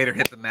 When Vader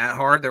hit the mat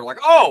hard, they're like,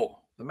 oh,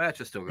 the match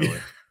is still going.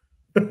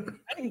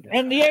 At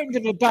the end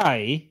of the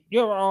day,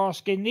 you're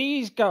asking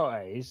these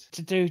guys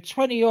to do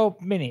 20-odd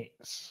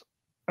minutes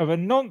of a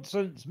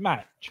nonsense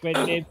match when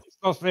they've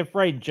lost their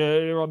friend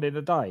earlier on in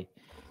the day.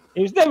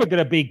 It was never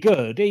going to be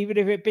good, even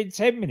if it'd been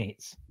 10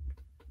 minutes.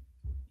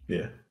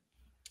 Yeah.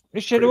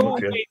 It should have all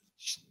been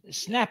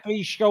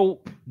snappy, short,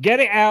 get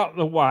it out of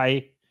the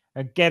way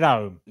and get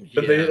home.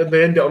 But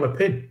they end it on a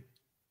pin.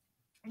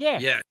 Yeah.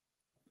 Yeah.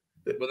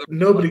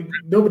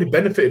 Nobody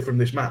benefited from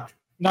this match.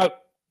 No.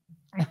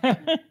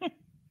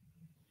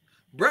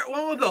 Brett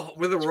went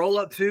with a roll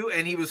up too,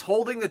 and he was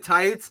holding the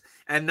tights,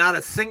 and not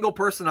a single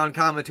person on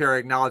commentary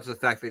acknowledged the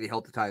fact that he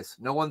held the tights.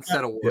 No one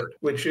said a word. Yeah,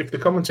 which, if the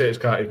commentators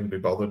can't even be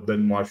bothered,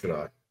 then why should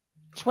I?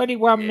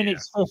 21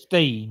 minutes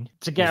 15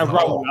 to get a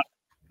roll up.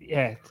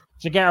 Yeah,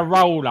 to get a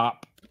roll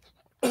up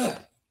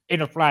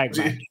in a flag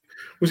match.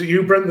 Was it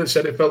you, Brent, that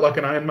said it felt like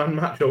an Iron Man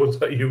match, or was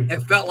that you?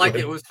 It felt like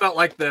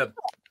the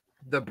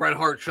Bret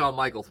Hart Shawn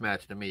Michaels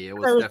match to me. It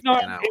was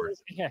definitely an hour.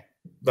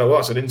 That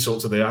was an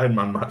insult to the Iron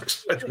Man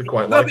match. Actually,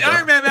 quite no, like the that.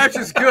 Iron Man match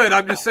is good.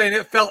 I'm just saying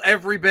it felt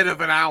every bit of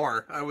an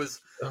hour.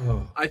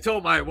 I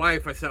told my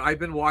wife, I said, I've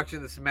been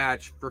watching this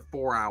match for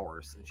 4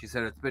 hours. And she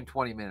said, it's been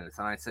 20 minutes.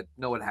 And I said,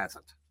 no, it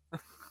hasn't.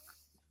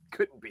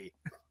 Couldn't be.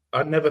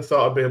 I never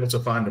thought I'd be able to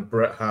find a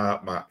Bret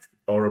Hart match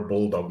or a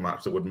Bulldog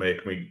match that would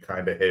make me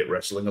kind of hate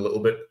wrestling a little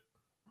bit.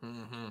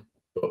 Mm-hmm.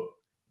 But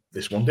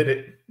this one did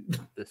it.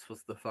 This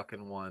was the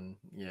fucking one.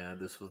 Yeah,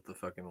 this was the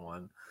fucking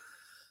one.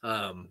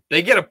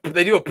 They do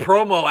a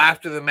promo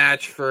after the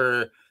match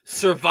for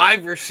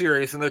Survivor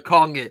Series, and they're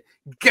calling it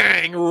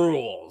Gang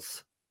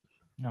Rules.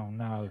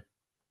 No.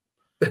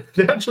 They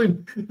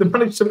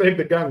managed to make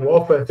the gang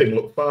warfare thing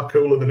look far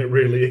cooler than it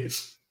really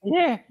is.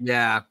 Yeah,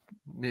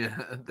 they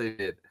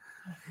did.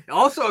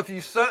 Also,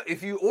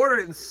 if you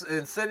order it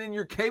and send in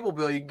your cable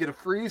bill, you can get a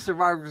free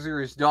Survivor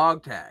Series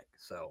dog tag.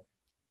 So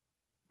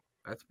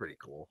that's pretty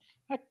cool.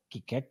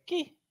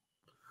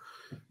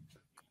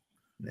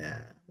 Nah,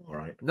 all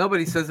right.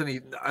 Nobody said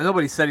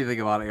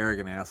anything about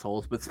arrogant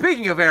assholes. But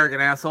speaking of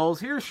arrogant assholes,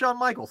 here's Shawn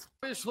Michaels.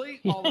 Obviously,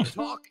 all the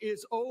talk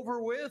is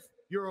over with.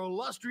 Your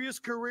illustrious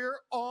career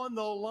on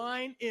the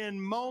line in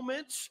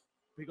moments,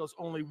 because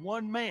only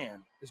one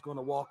man is going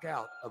to walk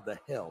out of the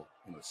hell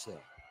in a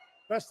cell.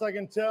 Best I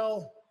can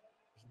tell,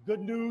 good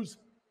news,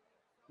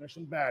 there's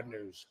some bad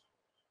news.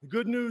 The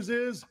good news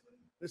is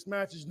this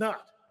match is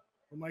not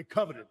for my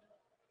coveted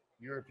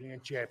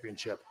European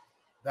Championship.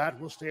 That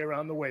will stay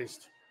around the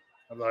waist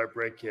of the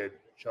Heartbreak Kid,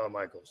 Shawn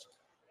Michaels.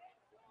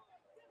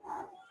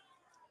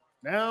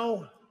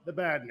 Now, the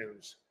bad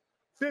news.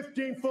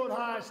 15-foot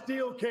high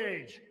steel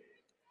cage.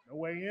 No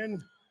way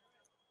in,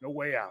 no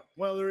way out.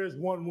 Well, there is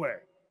one way.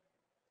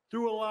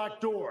 Through a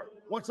locked door.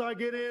 Once I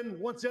get in,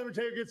 once the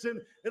Undertaker gets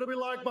in, it'll be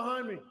locked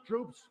behind me,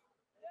 troops.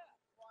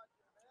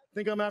 I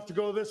think I'm going to have to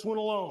go this one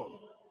alone.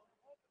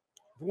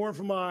 If it weren't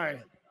for my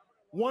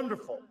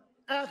wonderful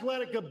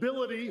athletic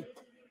ability,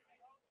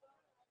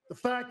 the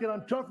fact that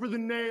I'm tougher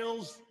than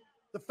nails,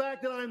 the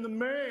fact that I'm the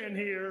man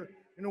here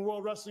in the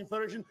World Wrestling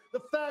Federation, the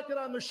fact that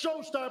I'm the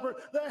showstopper,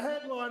 the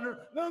headliner,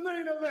 the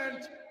main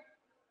event,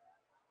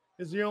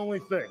 is the only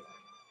thing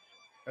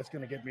that's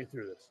going to get me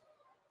through this.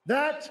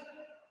 That,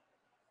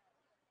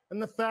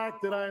 and the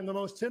fact that I am the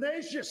most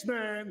tenacious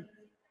man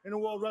in the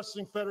World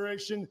Wrestling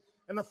Federation,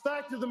 and the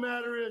fact of the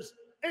matter is,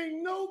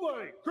 ain't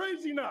nobody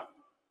crazy enough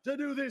to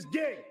do this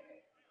gig,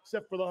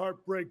 except for the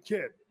Heartbreak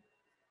Kid.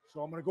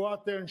 So I'm going to go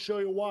out there and show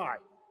you why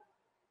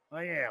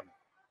I am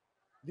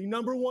the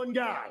number one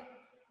guy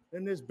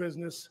in this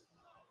business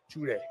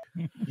today.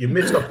 You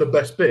missed off the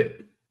best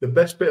bit. The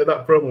best bit of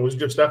that promo was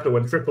just after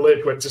when Triple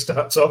H went to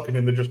start talking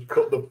and they just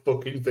cut the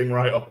fucking thing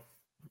right off.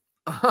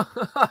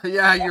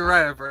 Yeah, you're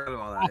right. I forgot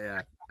about that.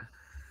 Yeah.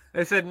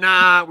 They said,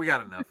 nah, we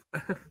got enough.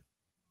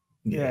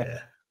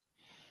 Yeah.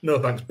 No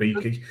thanks,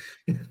 Beaky.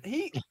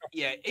 He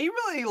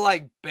really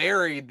like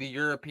buried the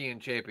European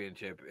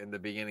Championship in the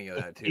beginning of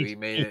that too. He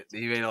made it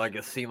like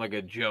it seem like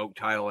a joke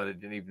title, and it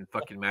didn't even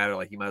fucking matter.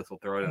 Like he might as well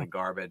throw it in the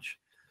garbage.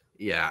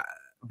 Yeah,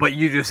 but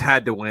you just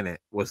had to win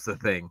it was the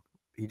thing.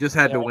 He just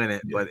had to win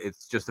it, but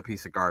it's just a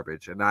piece of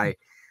garbage. And I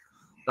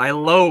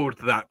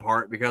loathed that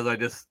part because I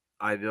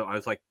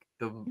was like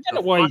the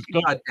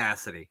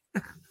audacity.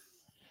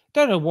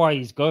 Don't know why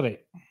he's got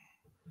it.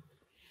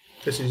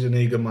 This is an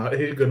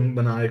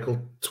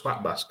egomaniacal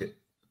twat basket.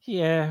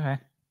 Yeah.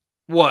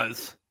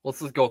 Let's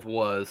just go with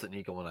was an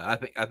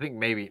egomaniacal. I think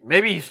maybe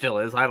he still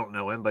is. I don't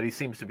know him, but he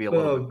seems to be a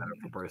little bit better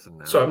of a person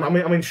now. So I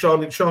mean,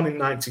 Sean in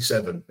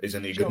 '97 is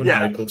an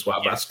egomaniacal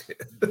twat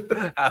basket.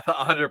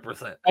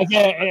 100%.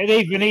 And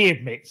even he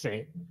admits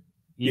it.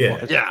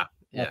 Yeah.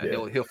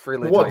 He'll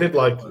freely. What I did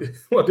like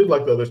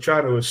though, the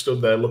China was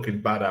stood there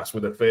looking badass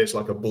with a face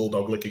like a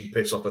bulldog licking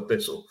piss off a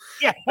thistle.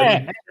 Yeah.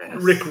 And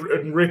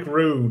Rick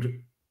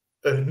Rude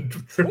and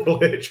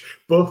Triple H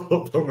both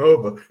looked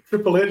hungover.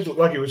 Triple H looked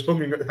like he was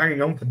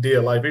hanging on for dear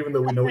life, even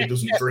though we know he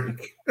doesn't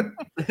drink.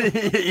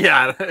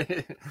 Yeah,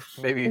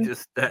 maybe he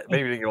didn't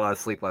get a lot of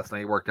sleep last night.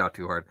 He worked out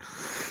too hard.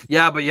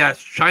 Yeah, but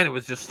China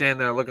was just standing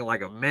there looking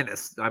like a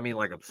menace. I mean,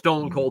 like a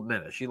stone cold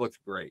menace. She looks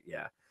great.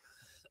 Yeah.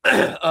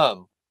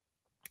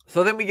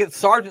 So then we get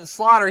Sergeant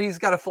Slaughter. He's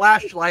got a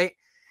flashlight.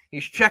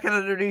 He's checking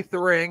underneath the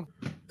ring.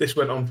 This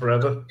went on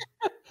forever.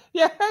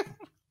 Yeah.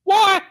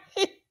 Why?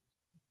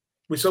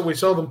 We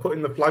saw them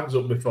putting the flags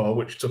up before,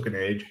 which took an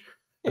age.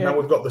 And now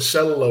we've got the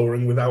cell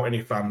lowering without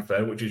any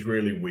fanfare, which is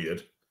really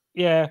weird.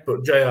 Yeah.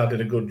 But JR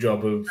did a good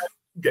job of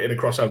getting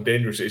across how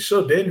dangerous it is.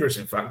 So dangerous,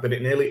 in fact, that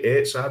it nearly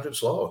ate Sergeant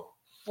Slaughter.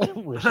 We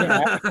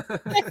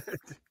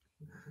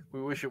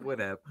wish it would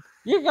have.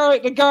 You know,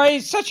 the guy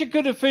is such a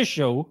good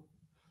official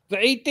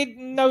that he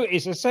didn't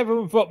notice a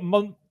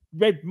 7-foot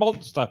red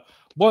monster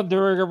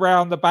wandering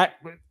around the back,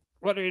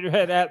 running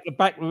head out the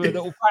back with a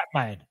little fat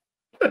man.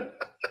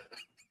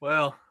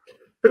 Well,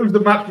 who's the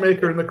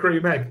matchmaker in the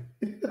cream egg?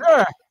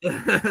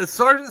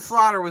 Sergeant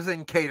Slaughter was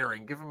in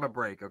catering. Give him a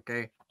break,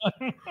 okay?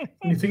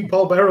 You think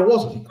Paul Bearer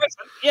wasn't?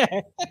 Yeah.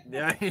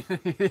 I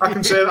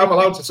can say I'm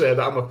allowed to say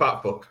that I'm a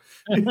fat fuck.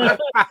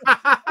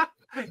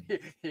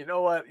 You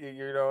know what?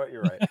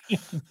 You're right.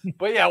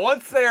 But yeah,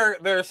 once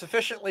they're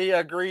sufficiently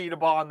agreed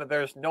upon that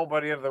there's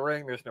nobody in the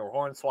ring, there's no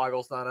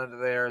Hornswoggle's not under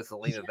there,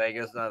 Zelina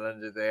Vega's not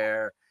under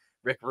there,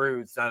 Rick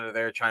Rude's not under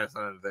there, China's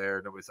not under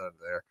there, nobody's under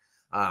there.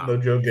 No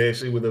Joe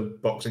Gacy with a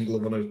boxing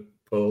glove on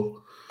a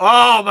pole.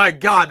 Oh my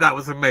God, that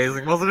was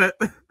amazing, wasn't it?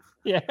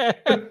 Yeah.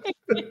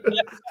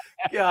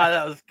 Yeah,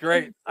 that was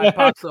great. I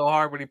popped so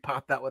hard when he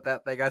popped that with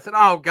that thing. I said,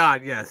 "Oh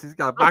God, yes, he's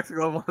got a boxing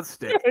glove on a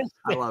stick."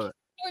 I love it.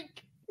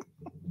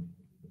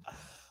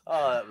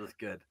 Oh, that was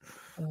good.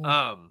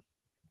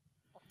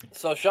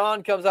 So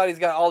Sean comes out. He's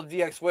got all the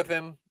DX with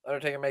him.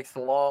 Undertaker makes the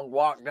long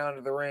walk down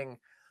to the ring.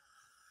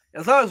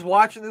 As I was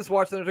watching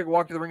Undertaker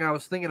walk to the ring, I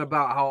was thinking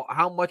about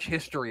how much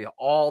history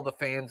all the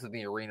fans in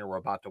the arena were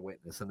about to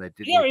witness, and they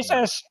didn't. Yeah,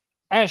 it's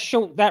how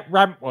short that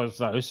ramp was,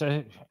 though.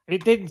 So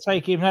it didn't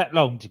take him that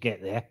long to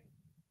get there.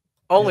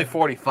 Only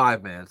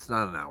 45 minutes,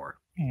 not an hour.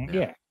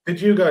 Yeah. Did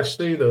you guys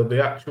see though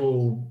the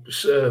actual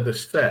the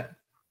set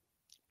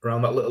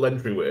around that little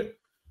entryway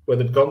where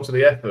they'd gone to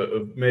the effort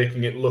of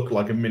making it look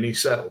like a mini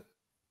cell?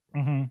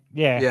 Mm-hmm.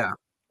 Yeah.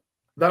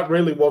 That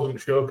really wasn't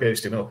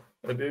showcased enough.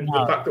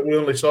 The fact that we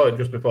only saw it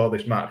just before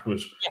this match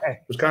was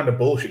kind of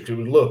bullshit. It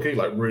was low-key,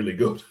 like, really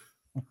good.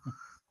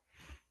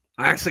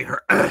 I actually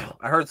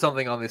heard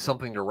something on the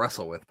Something to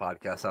Wrestle With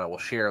podcast that I will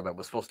share that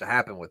was supposed to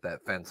happen with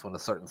that fence when a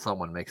certain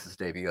someone makes his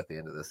debut at the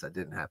end of this. That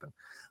didn't happen.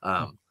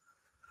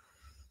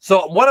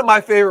 So one of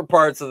my favorite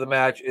parts of the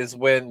match is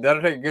when the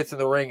Undertaker gets in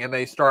the ring and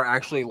they start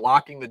actually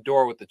locking the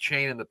door with the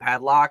chain and the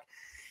padlock.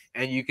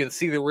 And you can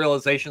see the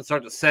realization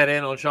start to set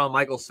in on Shawn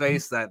Michaels'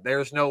 face that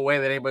there's no way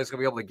that anybody's going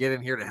to be able to get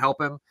in here to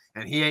help him.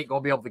 And he ain't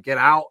going to be able to get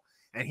out.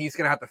 And he's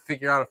going to have to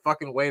figure out a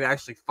fucking way to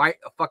actually fight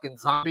a fucking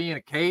zombie in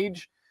a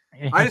cage.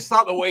 I just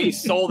thought the way he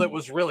sold it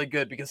was really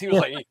good because he was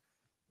like,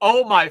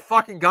 oh my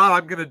fucking God,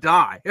 I'm going to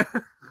die.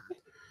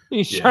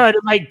 He's trying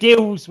to make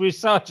deals with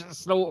Sergeant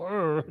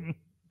Slaughter.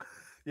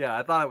 Yeah,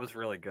 I thought it was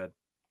really good.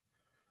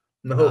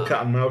 And the whole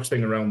cat and mouse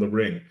thing around the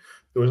ring,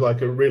 there was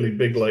like a really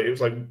big, like, it was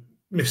like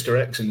Mr.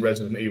 X in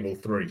Resident Evil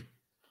 3.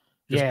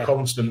 Just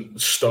constant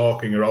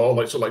stalking her, all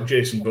like, so like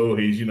Jason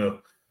Voorhees, you know,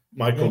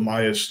 Michael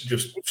Myers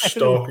just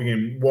stalking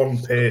him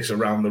one pace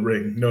around the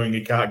ring, knowing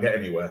he can't get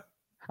anywhere.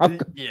 I've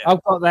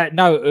got that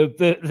note of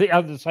the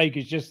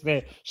Undertaker's just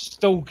there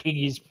stalking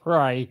his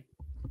prey.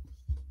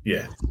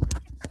 Yeah.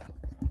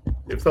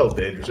 It felt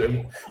dangerous.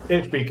 And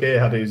HBK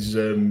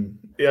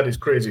had his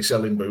crazy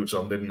selling boots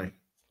on, didn't he?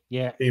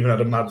 Yeah. He even had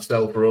a mad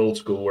sell for old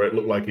school where it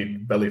looked like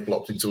he'd belly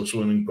flopped into a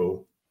swimming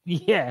pool.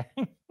 Yeah.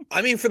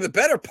 I mean, for the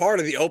better part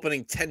of the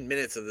opening 10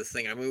 minutes of this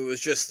thing, I mean, it was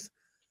just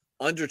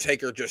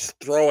Undertaker just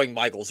throwing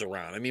Michaels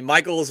around. I mean,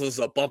 Michaels was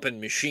a bumping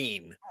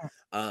machine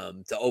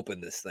to open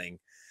this thing.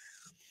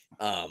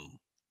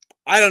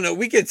 I don't know.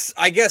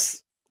 I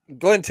guess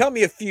Glenn, tell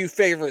me a few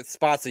favorite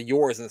spots of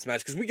yours in this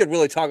match, because we could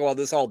really talk about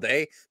this all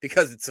day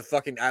because it's a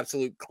fucking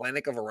absolute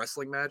clinic of a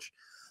wrestling match.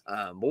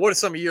 But what are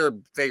some of your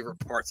favorite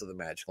parts of the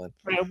match, Glenn?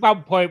 At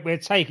one point, where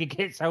Taker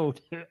gets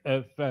hold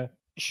of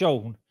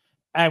Shawn,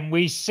 and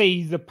we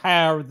see the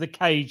power of the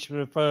cage for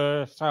the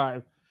first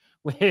time,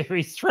 where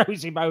he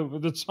throws him over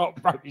the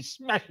top rope, he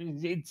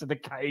smashes into the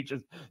cage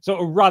and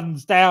sort of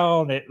runs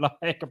down it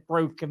like a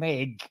broken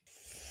egg.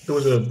 There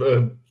was a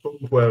bump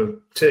where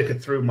Taker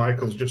threw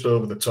Michaels just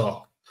over the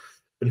top,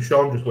 and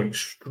Shawn just went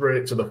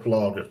straight to the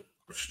floor,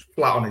 just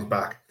flat on his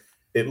back.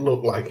 It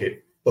looked like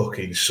it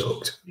fucking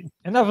sucked.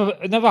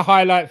 Another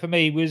highlight for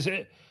me was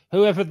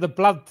whoever the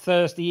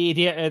bloodthirsty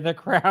idiot in the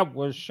crowd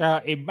was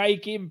shouting,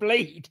 "Make him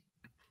bleed."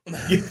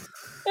 That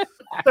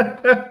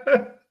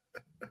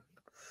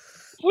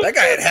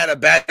guy had a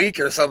bad week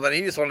or something.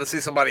 He just wanted to see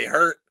somebody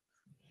hurt.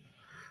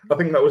 I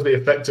think that was the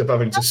effect of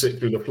having to sit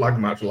through the flag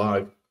match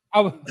live.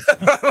 Oh,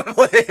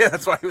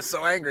 that's why he was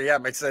so angry. Yeah,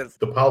 it makes sense.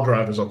 The pile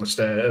driver's on the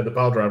stair. The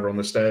pile driver on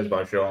the stairs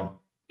by Shawn.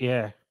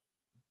 Yeah.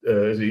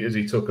 As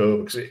he took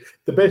over, because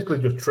they basically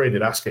just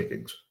traded ass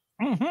kickings.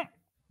 Mm-hmm.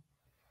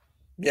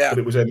 Yeah, but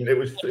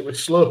it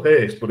was slow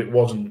paced, but it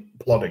wasn't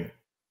plodding.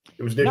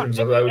 It was different.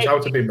 It was how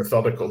to be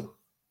methodical.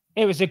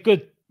 It was a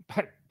good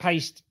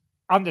paced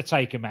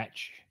Undertaker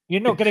match.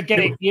 You're not going to get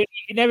it. You're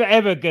never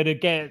ever going to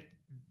get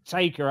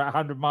Taker at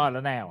 100 miles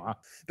an hour.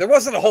 There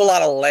wasn't a whole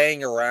lot of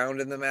laying around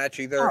in the match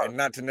either, and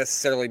not to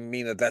necessarily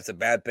mean that that's a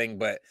bad thing,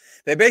 but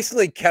they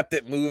basically kept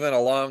it moving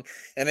along.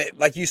 And it,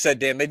 like you said,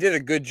 Dan, they did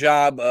a good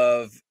job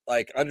of,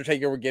 like,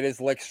 Undertaker would get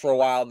his licks for a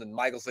while, and then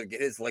Michaels would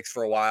get his licks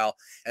for a while,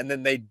 and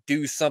then they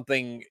do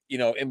something,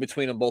 in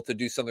between them both to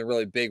do something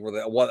really big where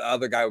the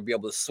other guy would be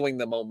able to swing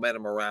the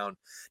momentum around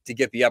to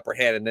get the upper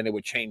hand, and then it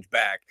would change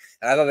back.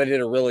 And I thought they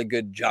did a really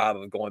good job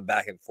of going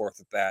back and forth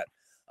with that.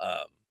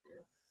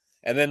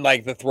 And then,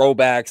 like, the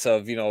throwbacks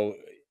of, the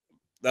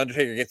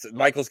Undertaker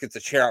Michaels gets a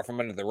chair out from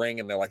under the ring,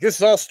 and they're like,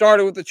 this all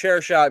started with the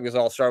chair shot, because it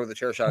all started with the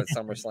chair shot at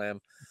SummerSlam.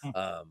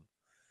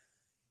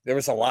 There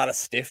was a lot of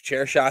stiff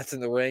chair shots in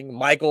the ring.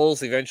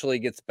 Michaels eventually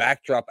gets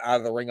backdrop out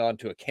of the ring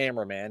onto a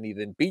cameraman. He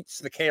then beats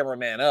the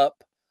cameraman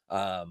up,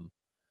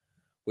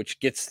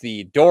 which gets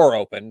the door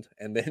opened.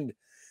 And then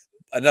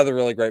another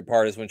really great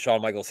part is when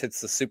Shawn Michaels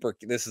hits the super.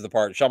 This is the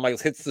part. Shawn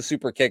Michaels hits the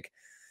super kick.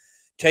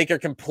 Taker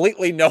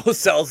completely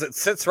no-sells it,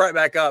 sits right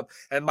back up,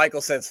 and Michael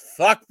says,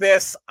 fuck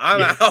this,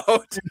 I'm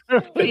out.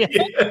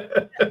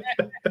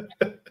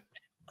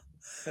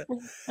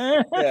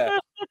 Yeah.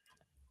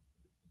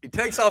 He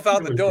takes off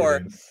out the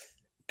door,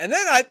 and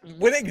then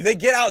when they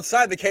get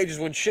outside the cage is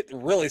when shit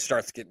really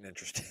starts getting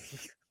interesting.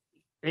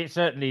 It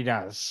certainly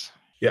does.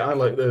 Yeah, I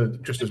like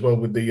just as well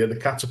with the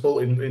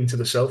catapult into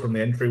the cell from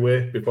the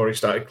entryway before he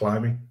started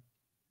climbing.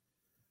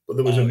 But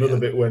there was another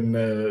bit when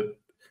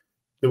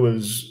it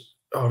was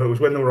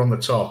when they were on the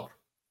top,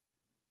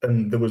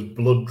 and there was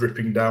blood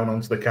dripping down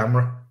onto the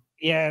camera.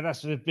 Yeah,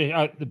 that's the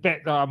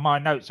bit that on my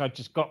notes I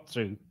just got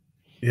to.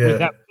 Yeah, with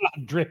that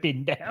blood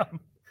dripping down.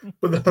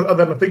 But then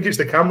I think it's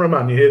the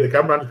cameraman. You hear the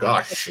cameraman go,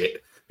 "Oh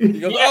shit!" He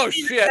goes, "Oh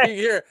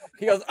shit!"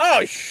 He goes,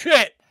 "Oh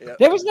shit!" Yeah.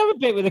 There was another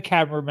bit with the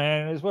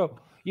cameraman as well.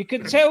 You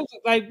could tell that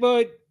they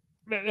were.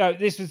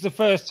 This was the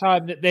first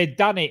time that they'd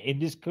done it in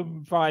this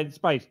confined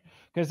space,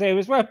 because there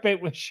was one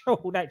bit where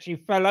Shawn actually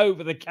fell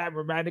over the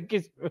cameraman and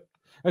gives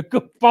a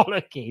good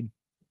bollocking.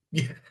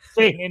 Yeah.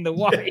 Thing in the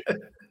way.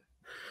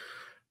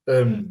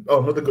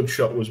 Another good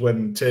shot was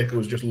when Taker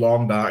was just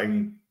lawn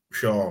darting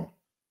Shawn,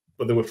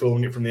 but they were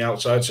filming it from the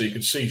outside, so you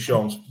could see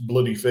Shawn's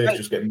bloody face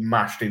just getting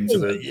mashed into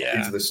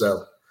the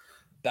cell.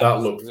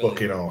 That looked really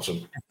fucking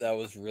awesome. That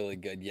was really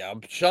good. Yeah,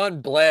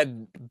 Shawn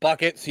bled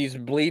buckets. He's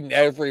bleeding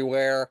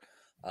everywhere.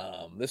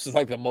 This is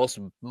like the most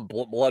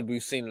blood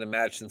we've seen in a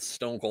match since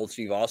Stone Cold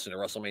Steve Austin at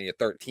WrestleMania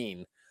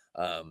 13.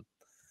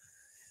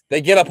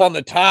 They get up on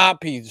the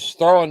top. He's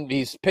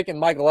picking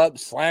Michael up,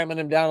 slamming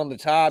him down on the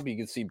top. You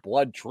can see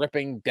blood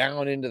dripping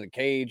down into the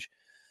cage.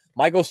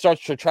 Michael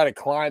starts to try to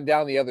climb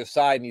down the other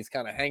side, and he's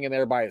kind of hanging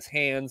there by his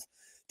hands.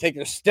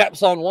 Taker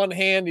steps on one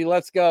hand, he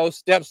lets go,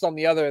 steps on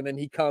the other, and then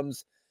he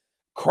comes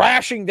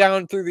crashing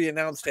down through the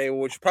announce table,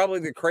 which is probably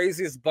the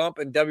craziest bump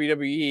in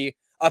WWE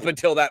up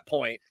until that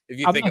point, if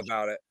you think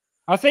about it.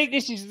 I think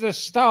this is the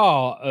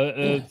start of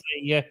the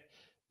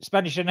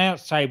Spanish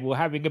announce table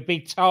having a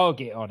big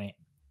target on it.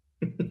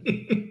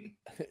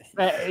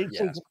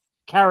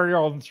 Carry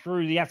on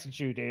through the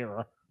Attitude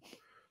Era.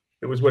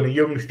 It was when a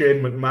young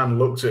Shane McMahon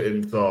looked at him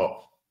and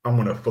thought, I'm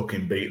going to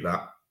fucking beat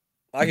that.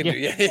 I can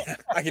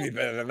do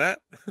better than that.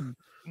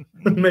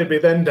 Maybe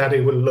then Daddy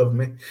will love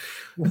me.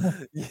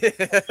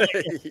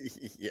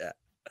 Yeah.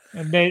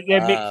 And then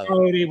Mick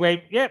Foley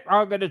went, yep,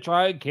 I'm going to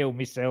try and kill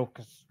myself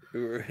because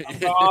I'm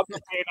not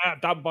being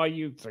outdone by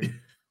you two.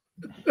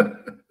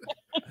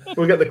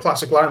 We get the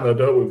classic line, though,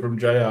 don't we, from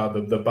JR,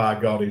 the by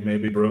God, he may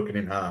be broken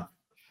in half.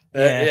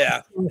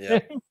 Yeah.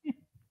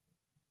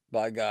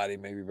 By God, he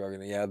may be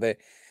broken. Yeah,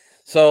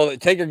 so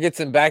Taker gets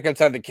him back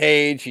outside the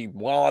cage. He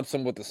wallops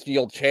him with the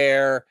steel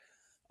chair.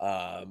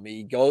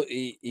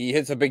 He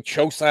hits a big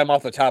choke slam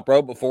off the top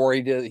rope before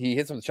he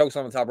hits him with the choke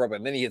slam on the top rope,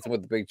 and then he hits him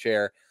with the big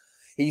chair.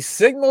 He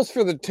signals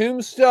for the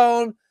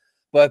tombstone,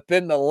 but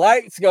then the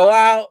lights go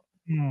out.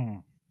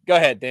 Go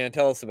ahead, Dan.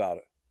 Tell us about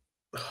it.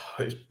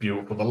 It's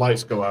beautiful. The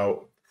lights go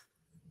out.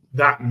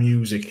 That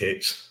music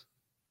hits.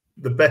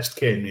 The best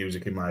Kane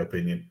music, in my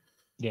opinion.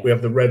 Yeah. We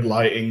have the red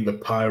lighting. The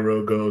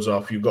pyro goes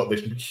off. You've got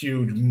this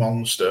huge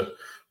monster,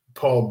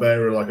 Paul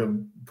Bearer, like a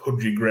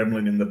pudgy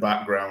gremlin in the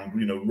background,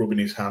 rubbing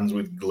his hands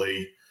with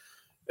glee.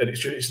 And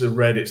it's the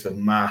red, it's the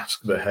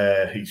mask, the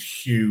hair. He's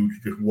huge,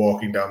 just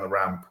walking down the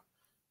ramp.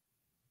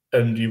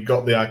 And you've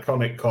got the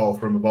iconic call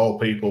from, of all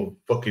people,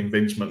 fucking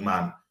Vince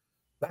McMahon.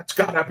 That's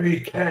gotta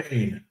be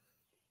Kane.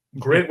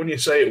 Great when you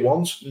say it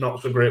once,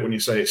 not so great when you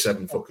say it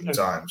 7 fucking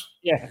times.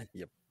 Yeah.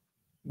 Yep.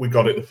 We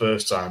got it the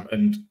first time,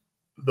 and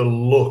the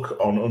look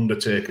on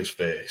Undertaker's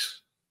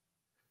face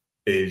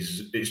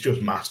it's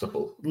just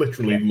masterful.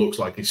 Literally looks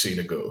like he's seen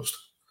a ghost.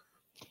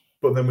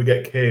 But then we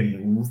get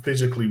Kane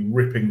physically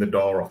ripping the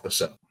door off the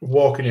cell,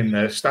 walking in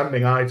there,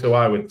 standing eye to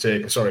eye with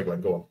Taker. Sorry,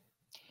 Glenn, go on.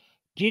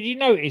 Did you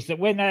notice that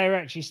when they were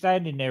actually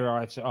standing there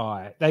eye to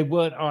eye, they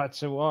weren't eye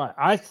to eye?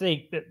 I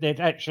think that they'd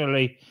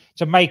actually,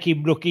 to make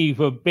him look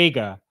even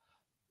bigger,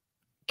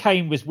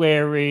 Kane was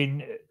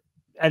wearing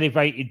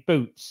elevated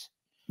boots.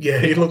 Yeah,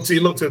 he looked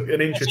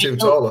an inch or two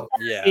taller.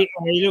 Yeah,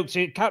 he looked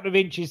a couple of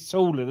inches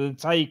taller than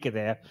Taker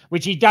there,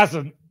 which he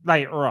doesn't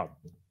later on.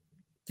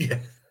 Yeah.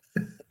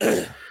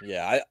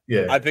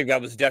 I think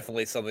that was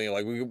definitely something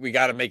like we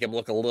got to make him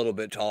look a little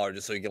bit taller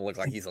just so he can look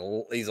like he's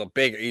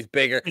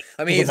bigger.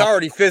 I mean, he's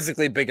already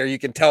physically bigger. You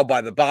can tell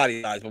by the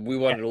body size, but we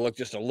wanted to look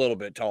just a little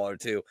bit taller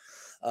too.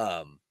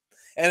 And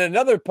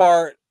another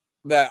part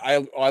that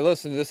I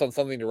listened to this on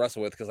Something to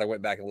Wrestle With because I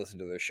went back and listened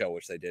to their show,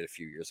 which they did a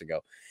few years ago.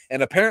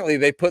 And apparently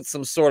they put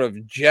some sort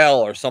of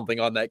gel or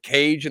something on that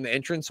cage in the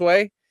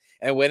entranceway.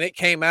 And when it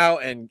came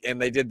out and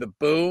they did the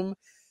boom,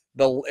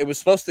 it was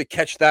supposed to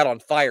catch that on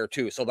fire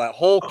too. So that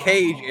whole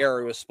cage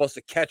area was supposed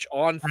to catch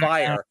on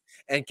fire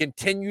and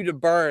continue to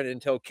burn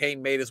until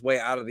Kane made his way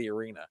out of the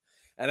arena.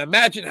 And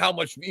imagine how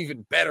much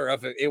even better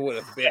of it would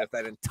have been if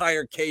that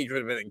entire cage would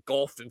have been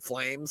engulfed in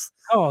flames.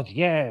 Oh,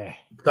 yeah.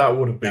 That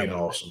would have been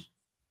awesome.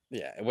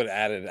 Yeah, it would have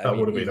added. That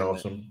would have been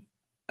awesome.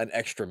 An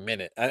extra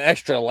minute, an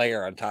extra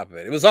layer on top of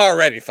it. It was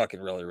already fucking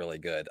really, really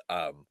good.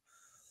 And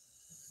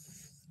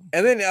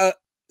then,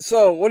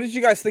 so what did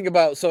you guys think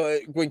about? So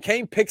when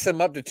Kane picks him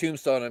up to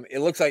tombstone, it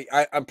looks like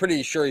I'm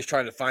pretty sure he's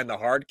trying to find the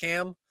hard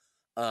cam.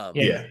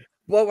 Yeah.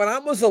 Well, when I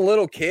was a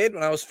little kid,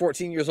 when I was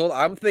 14 years old,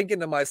 I'm thinking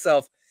to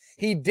myself,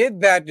 he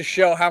did that to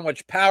show how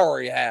much power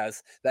he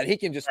has, that he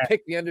can just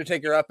pick the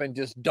Undertaker up and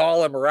just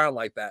doll him around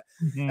like that.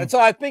 Mm-hmm. And so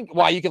I think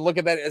while you can look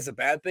at that as a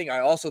bad thing, I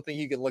also think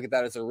you can look at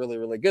that as a really,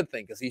 really good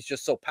thing because he's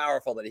just so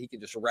powerful that he can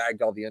just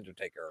ragdoll the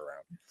Undertaker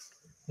around.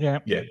 Yeah.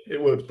 Yeah, it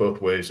works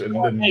both ways. And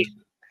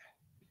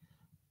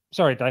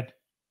Sorry, Dave.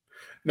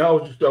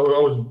 No,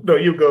 no,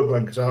 you go,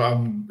 Glenn, because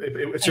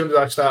as soon as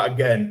I start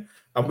again,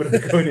 I'm going to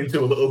be going into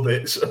a little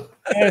bit. So.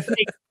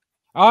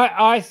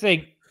 I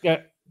think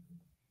that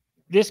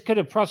this could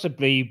have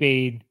possibly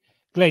been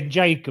Glenn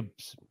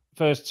Jacobs'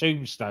 first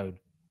tombstone.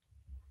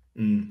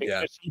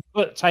 Because he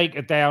put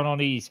Taker down on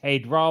his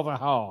head rather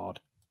hard.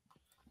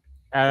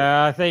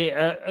 I think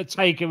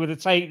Taker would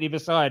have taken him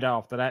aside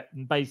after that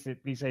and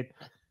basically said,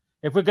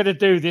 if we're going to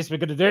do this, we're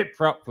going to do it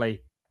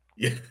properly.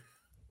 Yeah.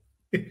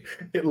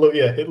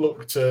 It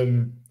looked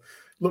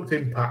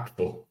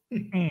impactful.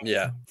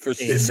 Yeah, for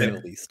season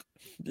at least.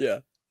 Yeah.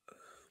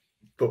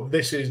 But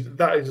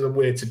that is a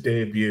way to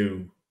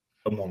debut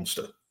a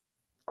monster.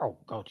 Oh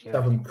God, yeah.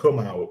 Have them come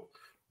out,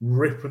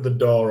 rip the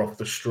door off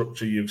the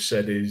structure you've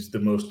said is the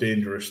most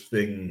dangerous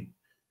thing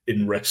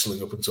in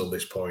wrestling up until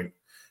this point,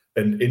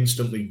 and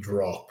instantly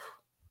drop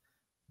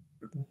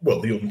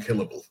the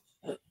unkillable.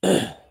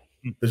 The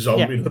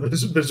zombie,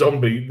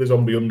 the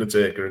zombie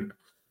Undertaker.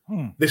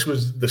 This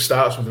was the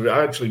start of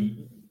I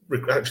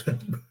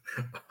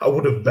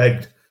would have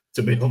begged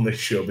to be on this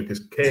show because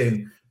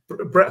Kane,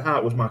 Bret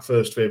Hart was my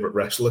first favorite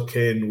wrestler.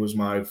 Kane was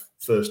my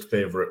first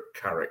favorite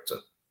character.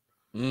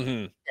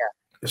 Mm-hmm. Yeah,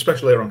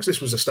 especially later on because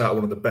this was the start of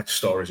one of the best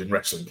stories in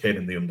wrestling. Kane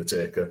and the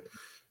Undertaker,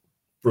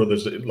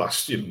 brothers that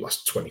last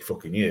 20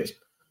 fucking years.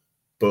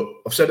 But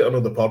I've said it on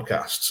other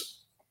podcasts.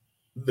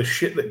 The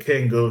shit that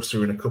Kane goes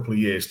through in a couple of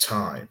years'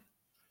 time,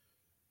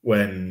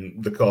 when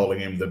they're calling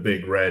him the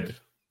big red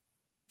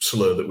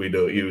slur that we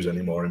don't use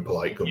anymore in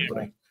polite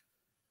company.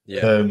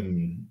 Yeah.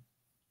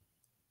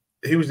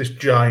 He was this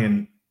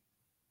giant,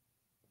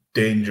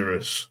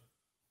 dangerous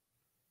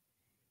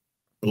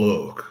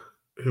bloke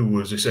who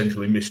was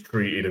essentially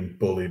mistreated and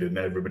bullied, and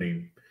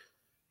everybody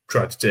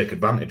tried to take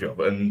advantage of.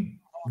 And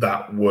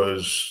that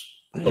was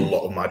a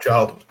lot of my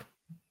childhood.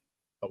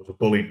 I was a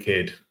bullied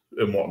kid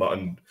and whatnot,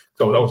 and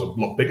so I was a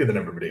lot bigger than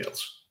everybody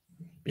else.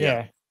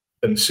 Yeah.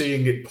 And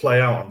seeing it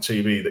play out on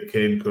TV that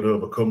Kane could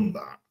overcome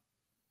that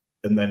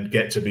and then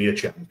get to be a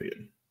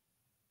champion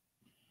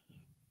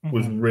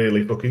was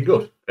really fucking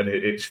good. And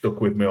it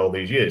stuck with me all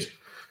these years.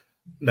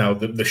 Now,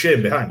 the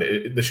shame behind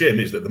it, the shame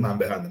is that the man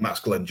behind the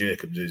mask, Glenn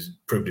Jacobs, has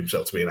proved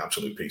himself to be an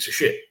absolute piece of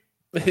shit.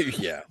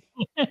 Yeah.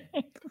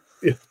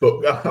 Yeah,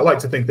 but I like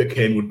to think that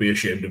Kane would be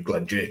ashamed of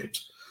Glenn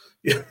Jacobs.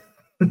 Yeah.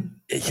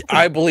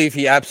 I believe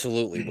he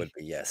absolutely would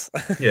be, yes.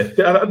 Yeah,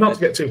 not to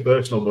get too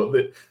personal,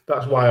 but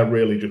that's why I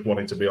really just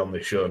wanted to be on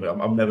this show. And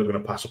I'm never going to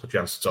pass up a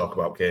chance to talk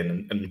about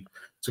Kane, and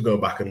to go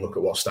back and look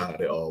at what started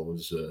it all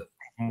was a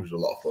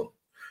lot of fun,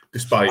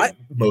 despite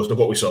most of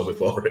what we saw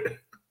before it.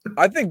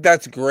 I think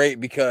that's great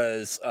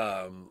because,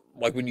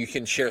 like, when you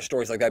can share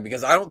stories like that,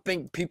 because I don't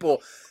think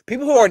people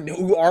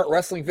who aren't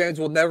wrestling fans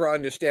will never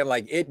understand.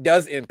 Like, it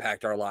does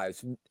impact our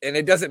lives, and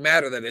it doesn't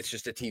matter that it's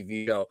just a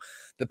TV show.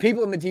 The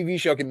people in the TV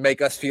show can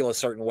make us feel a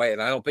certain way,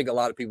 and I don't think a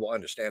lot of people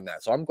understand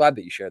that. So I'm glad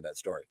that you shared that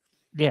story.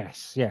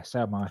 Yes,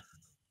 so am I.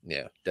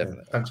 Yeah,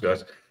 definitely. Thanks,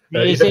 guys.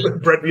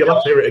 Brent, you'll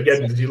have to hear it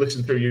again as you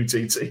listen through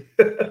UTT.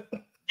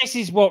 This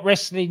is what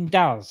wrestling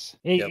does.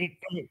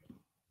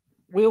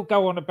 We'll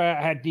go on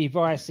about how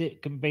divisive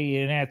it can be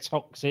and how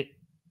toxic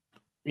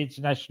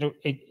international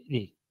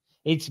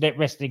internet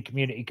wrestling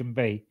community can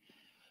be.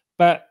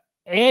 But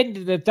at the end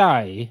of the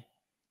day,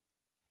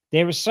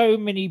 there are so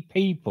many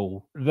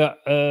people that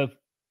have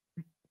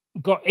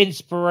got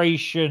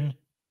inspiration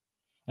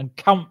and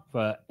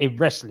comfort in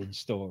wrestling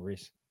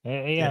stories.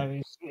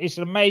 It's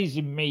an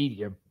amazing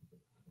medium.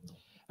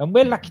 And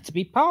we're lucky to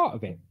be part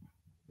of it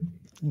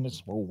in a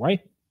small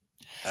way.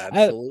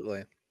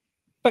 Absolutely.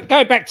 But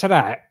go back to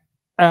that.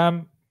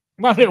 One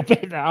little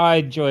bit that I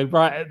enjoy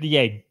right at the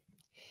end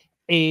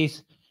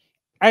is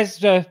as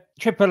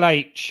Triple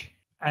H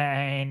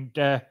and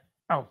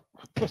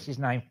what's his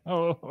name?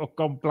 I've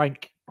gone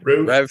blank.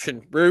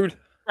 Rude.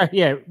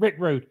 Yeah, Rick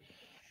Rude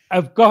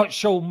have got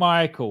Shawn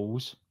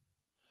Michaels.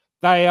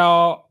 They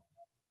are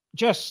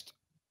just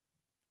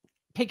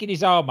picking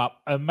his arm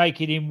up and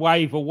making him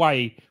wave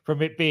away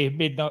from it being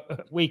midnight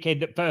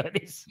weekend at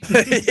Bernie's. So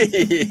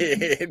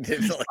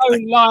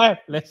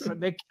lifeless,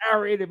 and they're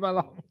carrying him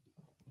along.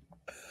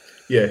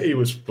 Yeah, he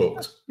was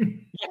fucked.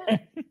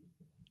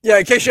 Yeah,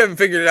 in case you haven't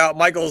figured it out,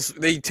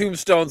 the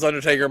tombstones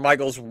Undertaker.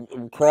 Michaels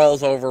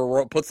crawls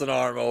over, puts an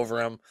arm over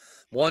him.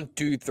 1,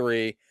 2,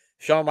 3.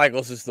 Shawn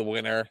Michaels is the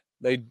winner.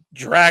 They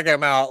drag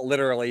him out.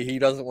 Literally, he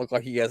doesn't look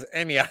like he has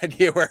any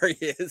idea where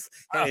he is,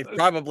 and he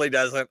probably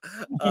doesn't.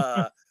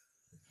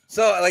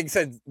 So, like I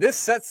said, this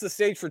sets the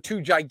stage for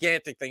two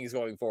gigantic things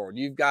going forward.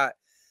 You've got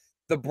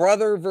the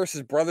brother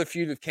versus brother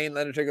feud with Kane and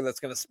Undertaker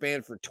that's going to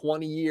span for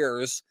 20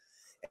 years.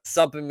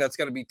 Something that's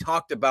going to be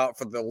talked about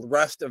for the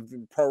rest of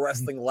pro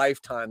wrestling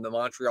lifetime, the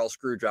Montreal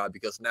Screwjob,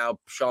 because now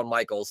Shawn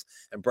Michaels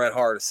and Bret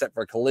Hart is set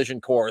for a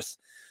Collision Course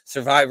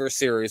Survivor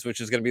Series,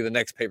 which is going to be the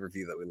next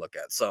pay-per-view that we look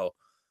at. So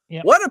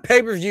what a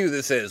pay-per-view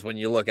this is when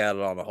you look at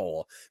it on a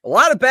whole. A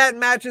lot of bad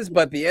matches,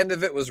 but the end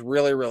of it was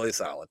really, really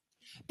solid.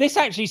 This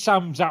actually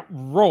sums up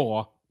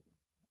Raw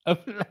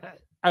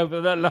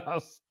over the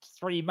last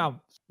 3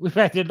 months. We've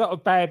had a lot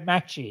of bad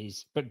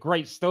matches, but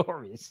great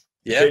stories.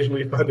 Yeah.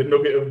 Occasionally find a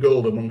nugget of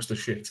gold amongst the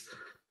shit.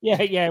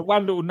 Yeah,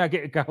 one little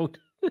nugget of gold.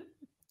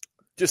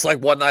 Just like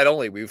one night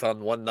only, we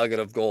found one nugget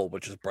of gold,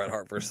 which is Bret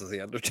Hart versus The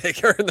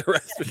Undertaker, and the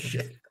rest was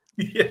shit.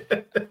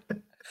 Yeah.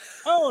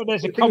 Oh,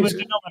 there's a common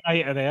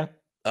denominator there.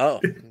 Oh,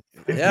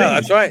 yeah,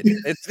 that's right.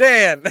 It's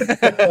Dan.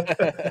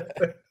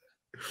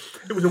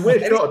 It was a way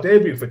shorter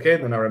debut for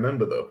Kane than I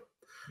remember, though.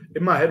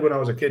 In my head, when I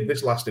was a kid,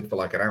 this lasted for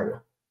like an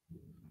hour.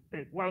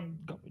 One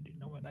common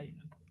denominator.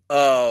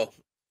 Oh,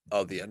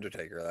 The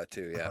Undertaker, that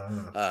too,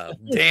 yeah.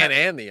 Dan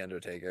and The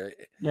Undertaker.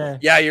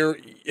 Yeah, you're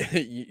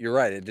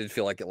right. It did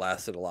feel like it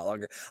lasted a lot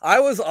longer. I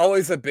was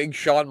always a big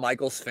Shawn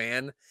Michaels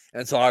fan,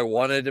 and so I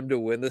wanted him to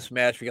win this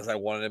match because I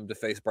wanted him to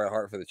face Bret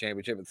Hart for the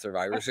championship at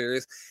Survivor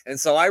Series. And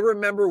so I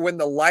remember when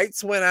the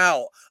lights went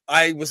out,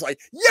 I was like,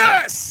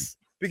 yes!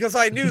 Because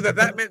I knew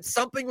that meant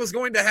something was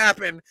going to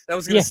happen that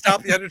was going to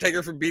stop The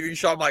Undertaker from beating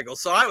Shawn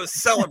Michaels. So I was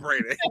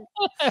celebrating.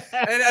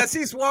 And as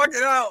he's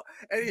walking out,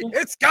 and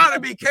it's got to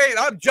be Kane,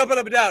 I'm jumping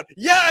up and down.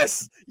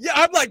 Yes! Yeah,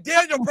 I'm like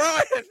Daniel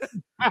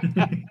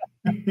Bryan.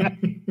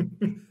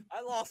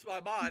 I lost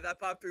my mind. I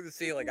popped through the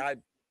ceiling. I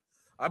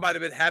might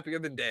have been happier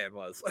than Dan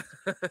was.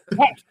 When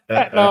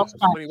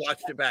he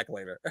watched it back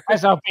later.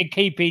 As I've been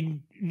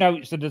keeping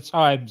notes of the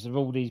times of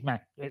all these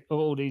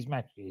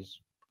matches.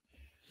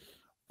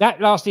 That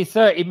lasted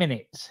 30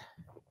 minutes.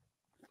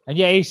 And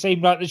yeah, he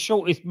seemed like the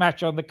shortest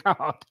match on the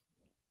card.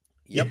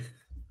 Yep.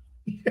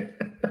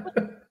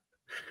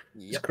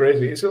 It's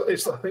crazy.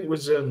 It's I think it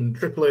was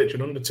Triple H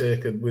and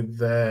Undertaker with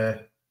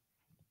their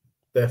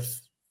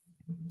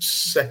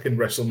second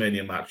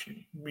WrestleMania match.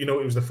 You know,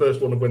 it was the first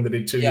one of when they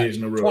did 2 years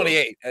in a row.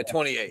 28,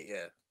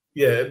 yeah.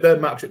 Yeah, their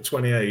match at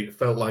 28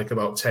 felt like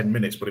about 10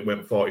 minutes, but it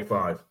went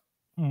 45.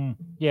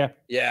 Yeah.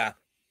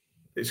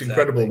 It's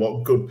incredible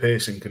what good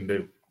pacing can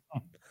do.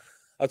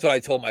 That's what I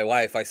told my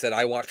wife. I said,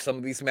 I watched some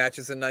of these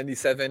matches in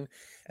 97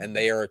 and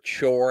they are a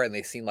chore and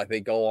they seem like they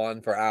go on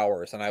for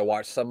hours. And I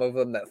watched some of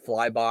them that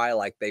fly by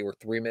like they were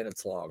 3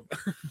 minutes long.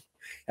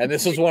 And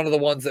this was one of the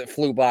ones that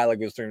flew by like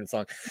it was during the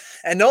song.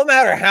 And no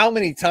matter how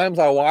many times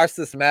I watch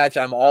this match,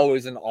 I'm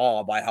always in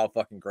awe by how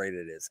fucking great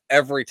it is.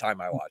 Every time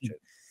I watch it.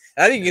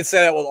 And I think you can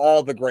say that with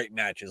all the great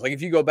matches. Like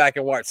if you go back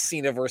and watch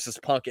Cena versus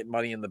Punk at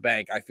Money in the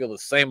Bank, I feel the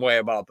same way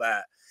about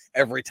that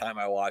every time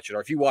I watch it.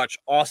 Or if you watch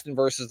Austin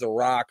versus The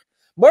Rock,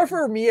 more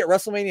for me at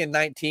WrestleMania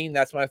 19,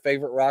 that's my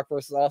favorite Rock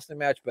versus Austin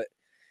match, but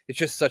it's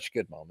just such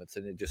good moments.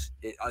 And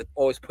it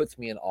always puts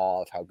me in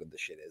awe of how good the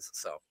shit is.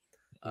 So,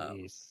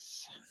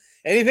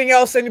 anything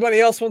else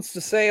anybody else wants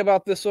to say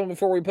about this one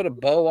before we put a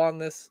bow on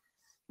this?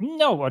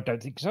 No, I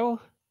don't think so.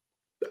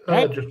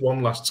 Just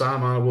one last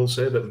time, I will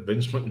say that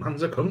Vince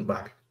McMahon's a cunt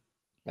back.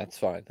 That's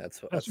fine. That's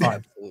fine.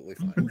 Absolutely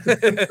fine.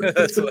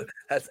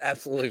 that's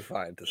absolutely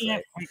fine to say. Yeah,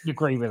 I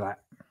agree with that.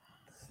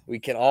 We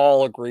can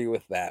all agree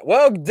with that.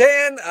 Well,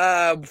 Dan,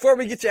 before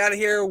we get you out of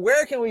here,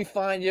 where can we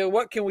find you?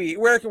 Where can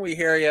we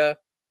hear you?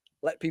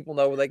 Let people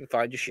know where they can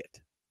find your shit.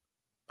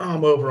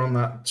 I'm over on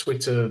that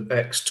Twitter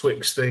X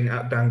Twix thing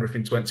at Dan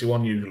Griffin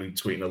 21, usually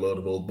tweeting a load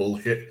of old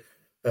bullshit.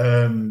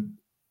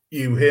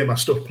 You hear my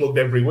stuff plugged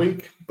every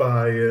week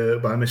by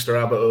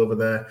Mr. Abbott over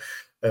there.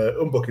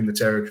 Unbooking the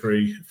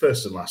Territory,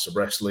 First and Last of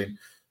Wrestling.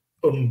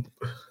 I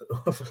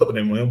forgot the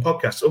name of my own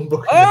podcast.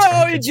 Unbooking the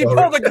Territory. Did you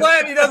pull the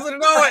Glenn? He doesn't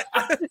know it.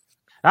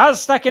 I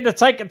was stuck in the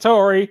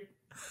Territory.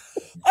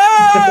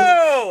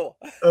 Oh!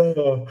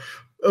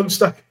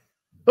 Unstacking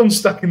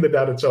the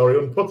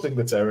Dadatory, Unputting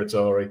the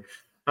Territory.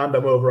 And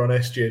I'm over on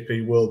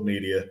SJP World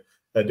Media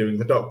doing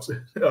the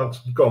Doctor. Go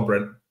on,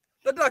 Brent.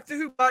 The Doctor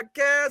Who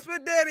podcast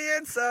with Danny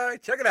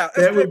Inside. Check it out.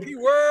 SJP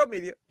World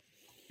Media.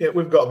 Yeah,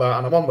 we've got that.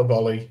 And I'm on the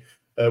volley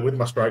with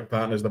my strike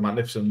partners, the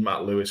magnificent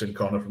Matt Lewis and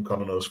Connor from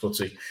Connor Knows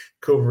Footy,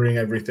 covering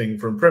everything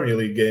from Premier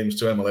League games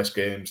to MLS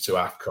games to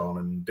AFCON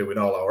and doing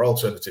all our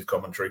alternative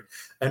commentary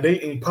and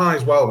eating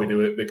pies while we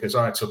do it because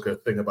I took a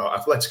thing about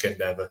athletic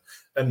endeavour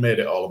and made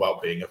it all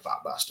about being a fat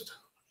bastard.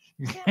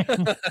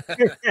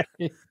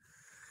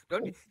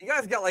 You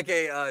guys got like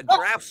a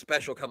draft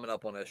special coming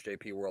up on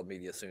SJP World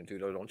Media soon too,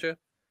 don't you?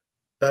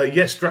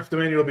 Yes,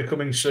 Draftomania will be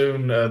coming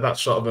soon.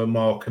 That's sort of a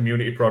more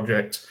community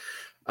project.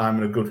 I'm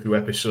going to go through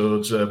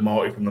episodes.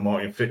 Morty from the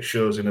Morty and Fitz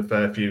shows in a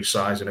fair few,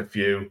 Size in a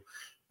few.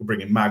 We're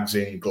bringing Mags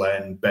in,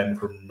 Glenn, Ben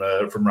from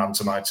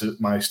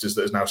Rantermeisters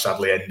that has now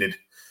sadly ended.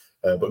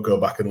 But go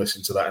back and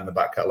listen to that in the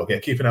back catalogue. Yeah,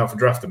 keep an eye out for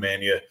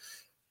Draftomania.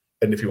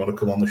 And if you want to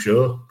come on the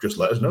show, just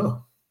let us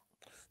know.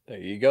 There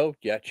you go.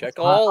 Yeah, check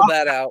all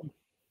that out.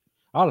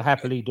 I'll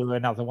happily do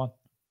another one.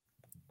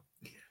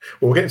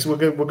 Well, we're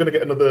going to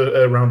get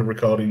another round of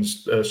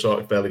recordings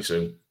sorted fairly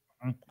soon.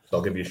 So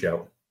I'll give you a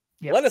shout.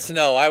 Yep. Let us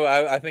know.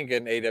 I think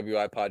an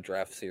AWI Pod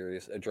draft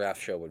series, a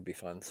draft show would be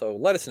fun. So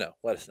let us know.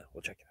 We'll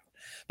check it out.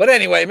 But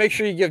anyway, make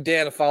sure you give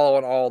Dan a follow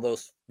on all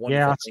those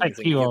wonderful things.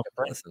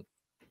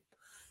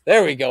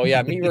 There we go.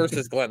 Yeah, me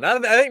versus Glenn. I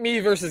think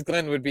me versus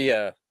Glenn would be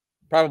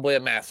probably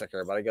a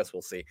massacre, but I guess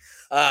we'll see.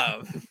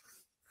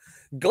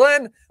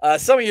 Glenn,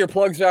 some of your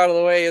plugs are out of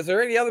the way. Is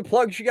there any other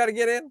plugs you got to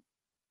get in?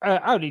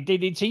 Only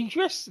DDT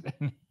dress.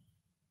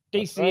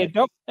 DC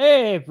Adopt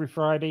every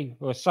Friday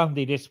or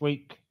Sunday this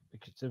week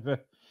because of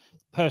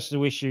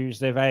personal issues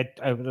they've had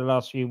over the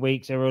last few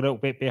weeks. They're a little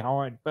bit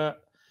behind,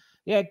 but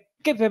yeah,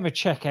 give them a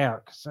check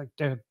out because they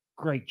do a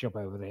great job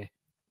over there.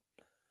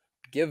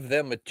 Give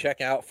them a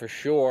check out for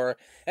sure.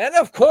 And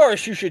of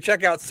course, you should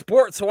check out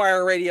Sports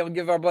Wire Radio and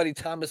give our buddy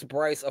Thomas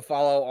Bryce a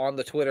follow on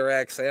the Twitter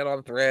X and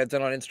on Threads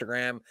and on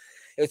Instagram.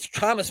 It's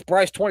Thomas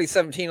Bryce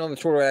 2017 on the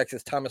Twitter X.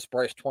 It's Thomas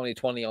Bryce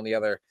 2020 on the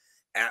other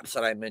apps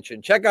that I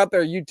mentioned. Check out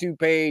their YouTube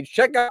page.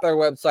 Check out their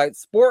website,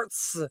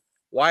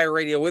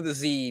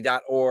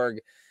 sportswireradio.org.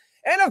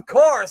 And of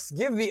course,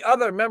 give the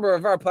other member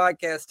of our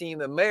podcast team,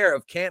 the Mayor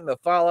of Canton, a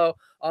follow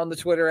on the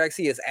Twitter X.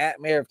 He is at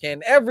Mayor of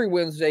Canton. Every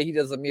Wednesday, he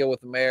does a meal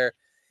with the mayor.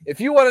 If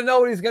you want to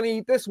know what he's going to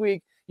eat this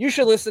week, you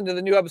should listen to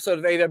the new episode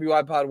of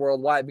AWI Pod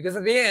Worldwide because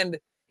at the end,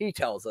 he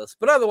tells us.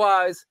 But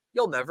otherwise,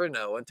 you'll never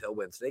know until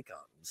Wednesday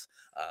comes.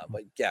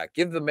 But yeah,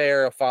 give the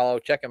mayor a follow.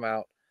 Check him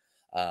out.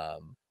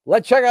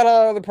 Let's check out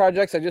all other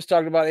projects. I just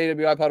talked about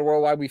AWI Pod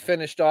Worldwide. We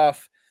finished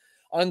off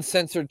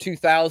Uncensored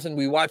 2000.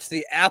 We watched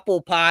the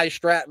apple pie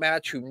strap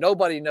match, who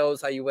nobody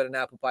knows how you win an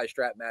apple pie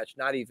strap match,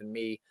 not even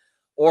me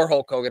or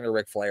Hulk Hogan or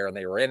Ric Flair, and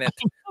they were in it.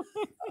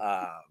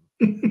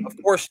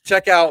 Of course,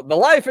 check out The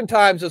Life and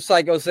Times of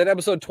Psycho Sid.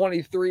 Episode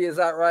 23 is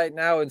out right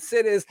now, and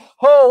Sid is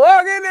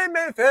Hogan in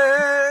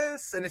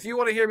Memphis. And if you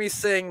want to hear me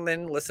sing,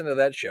 then listen to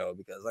that show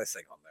because I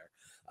sing on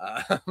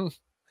there.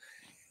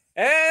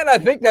 And I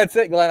think that's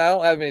it, Glenn. I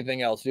don't have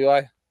anything else, do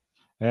I?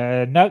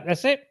 No,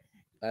 that's it.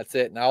 That's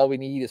it. Now all we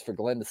need is for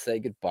Glenn to say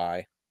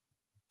goodbye.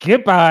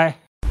 Goodbye.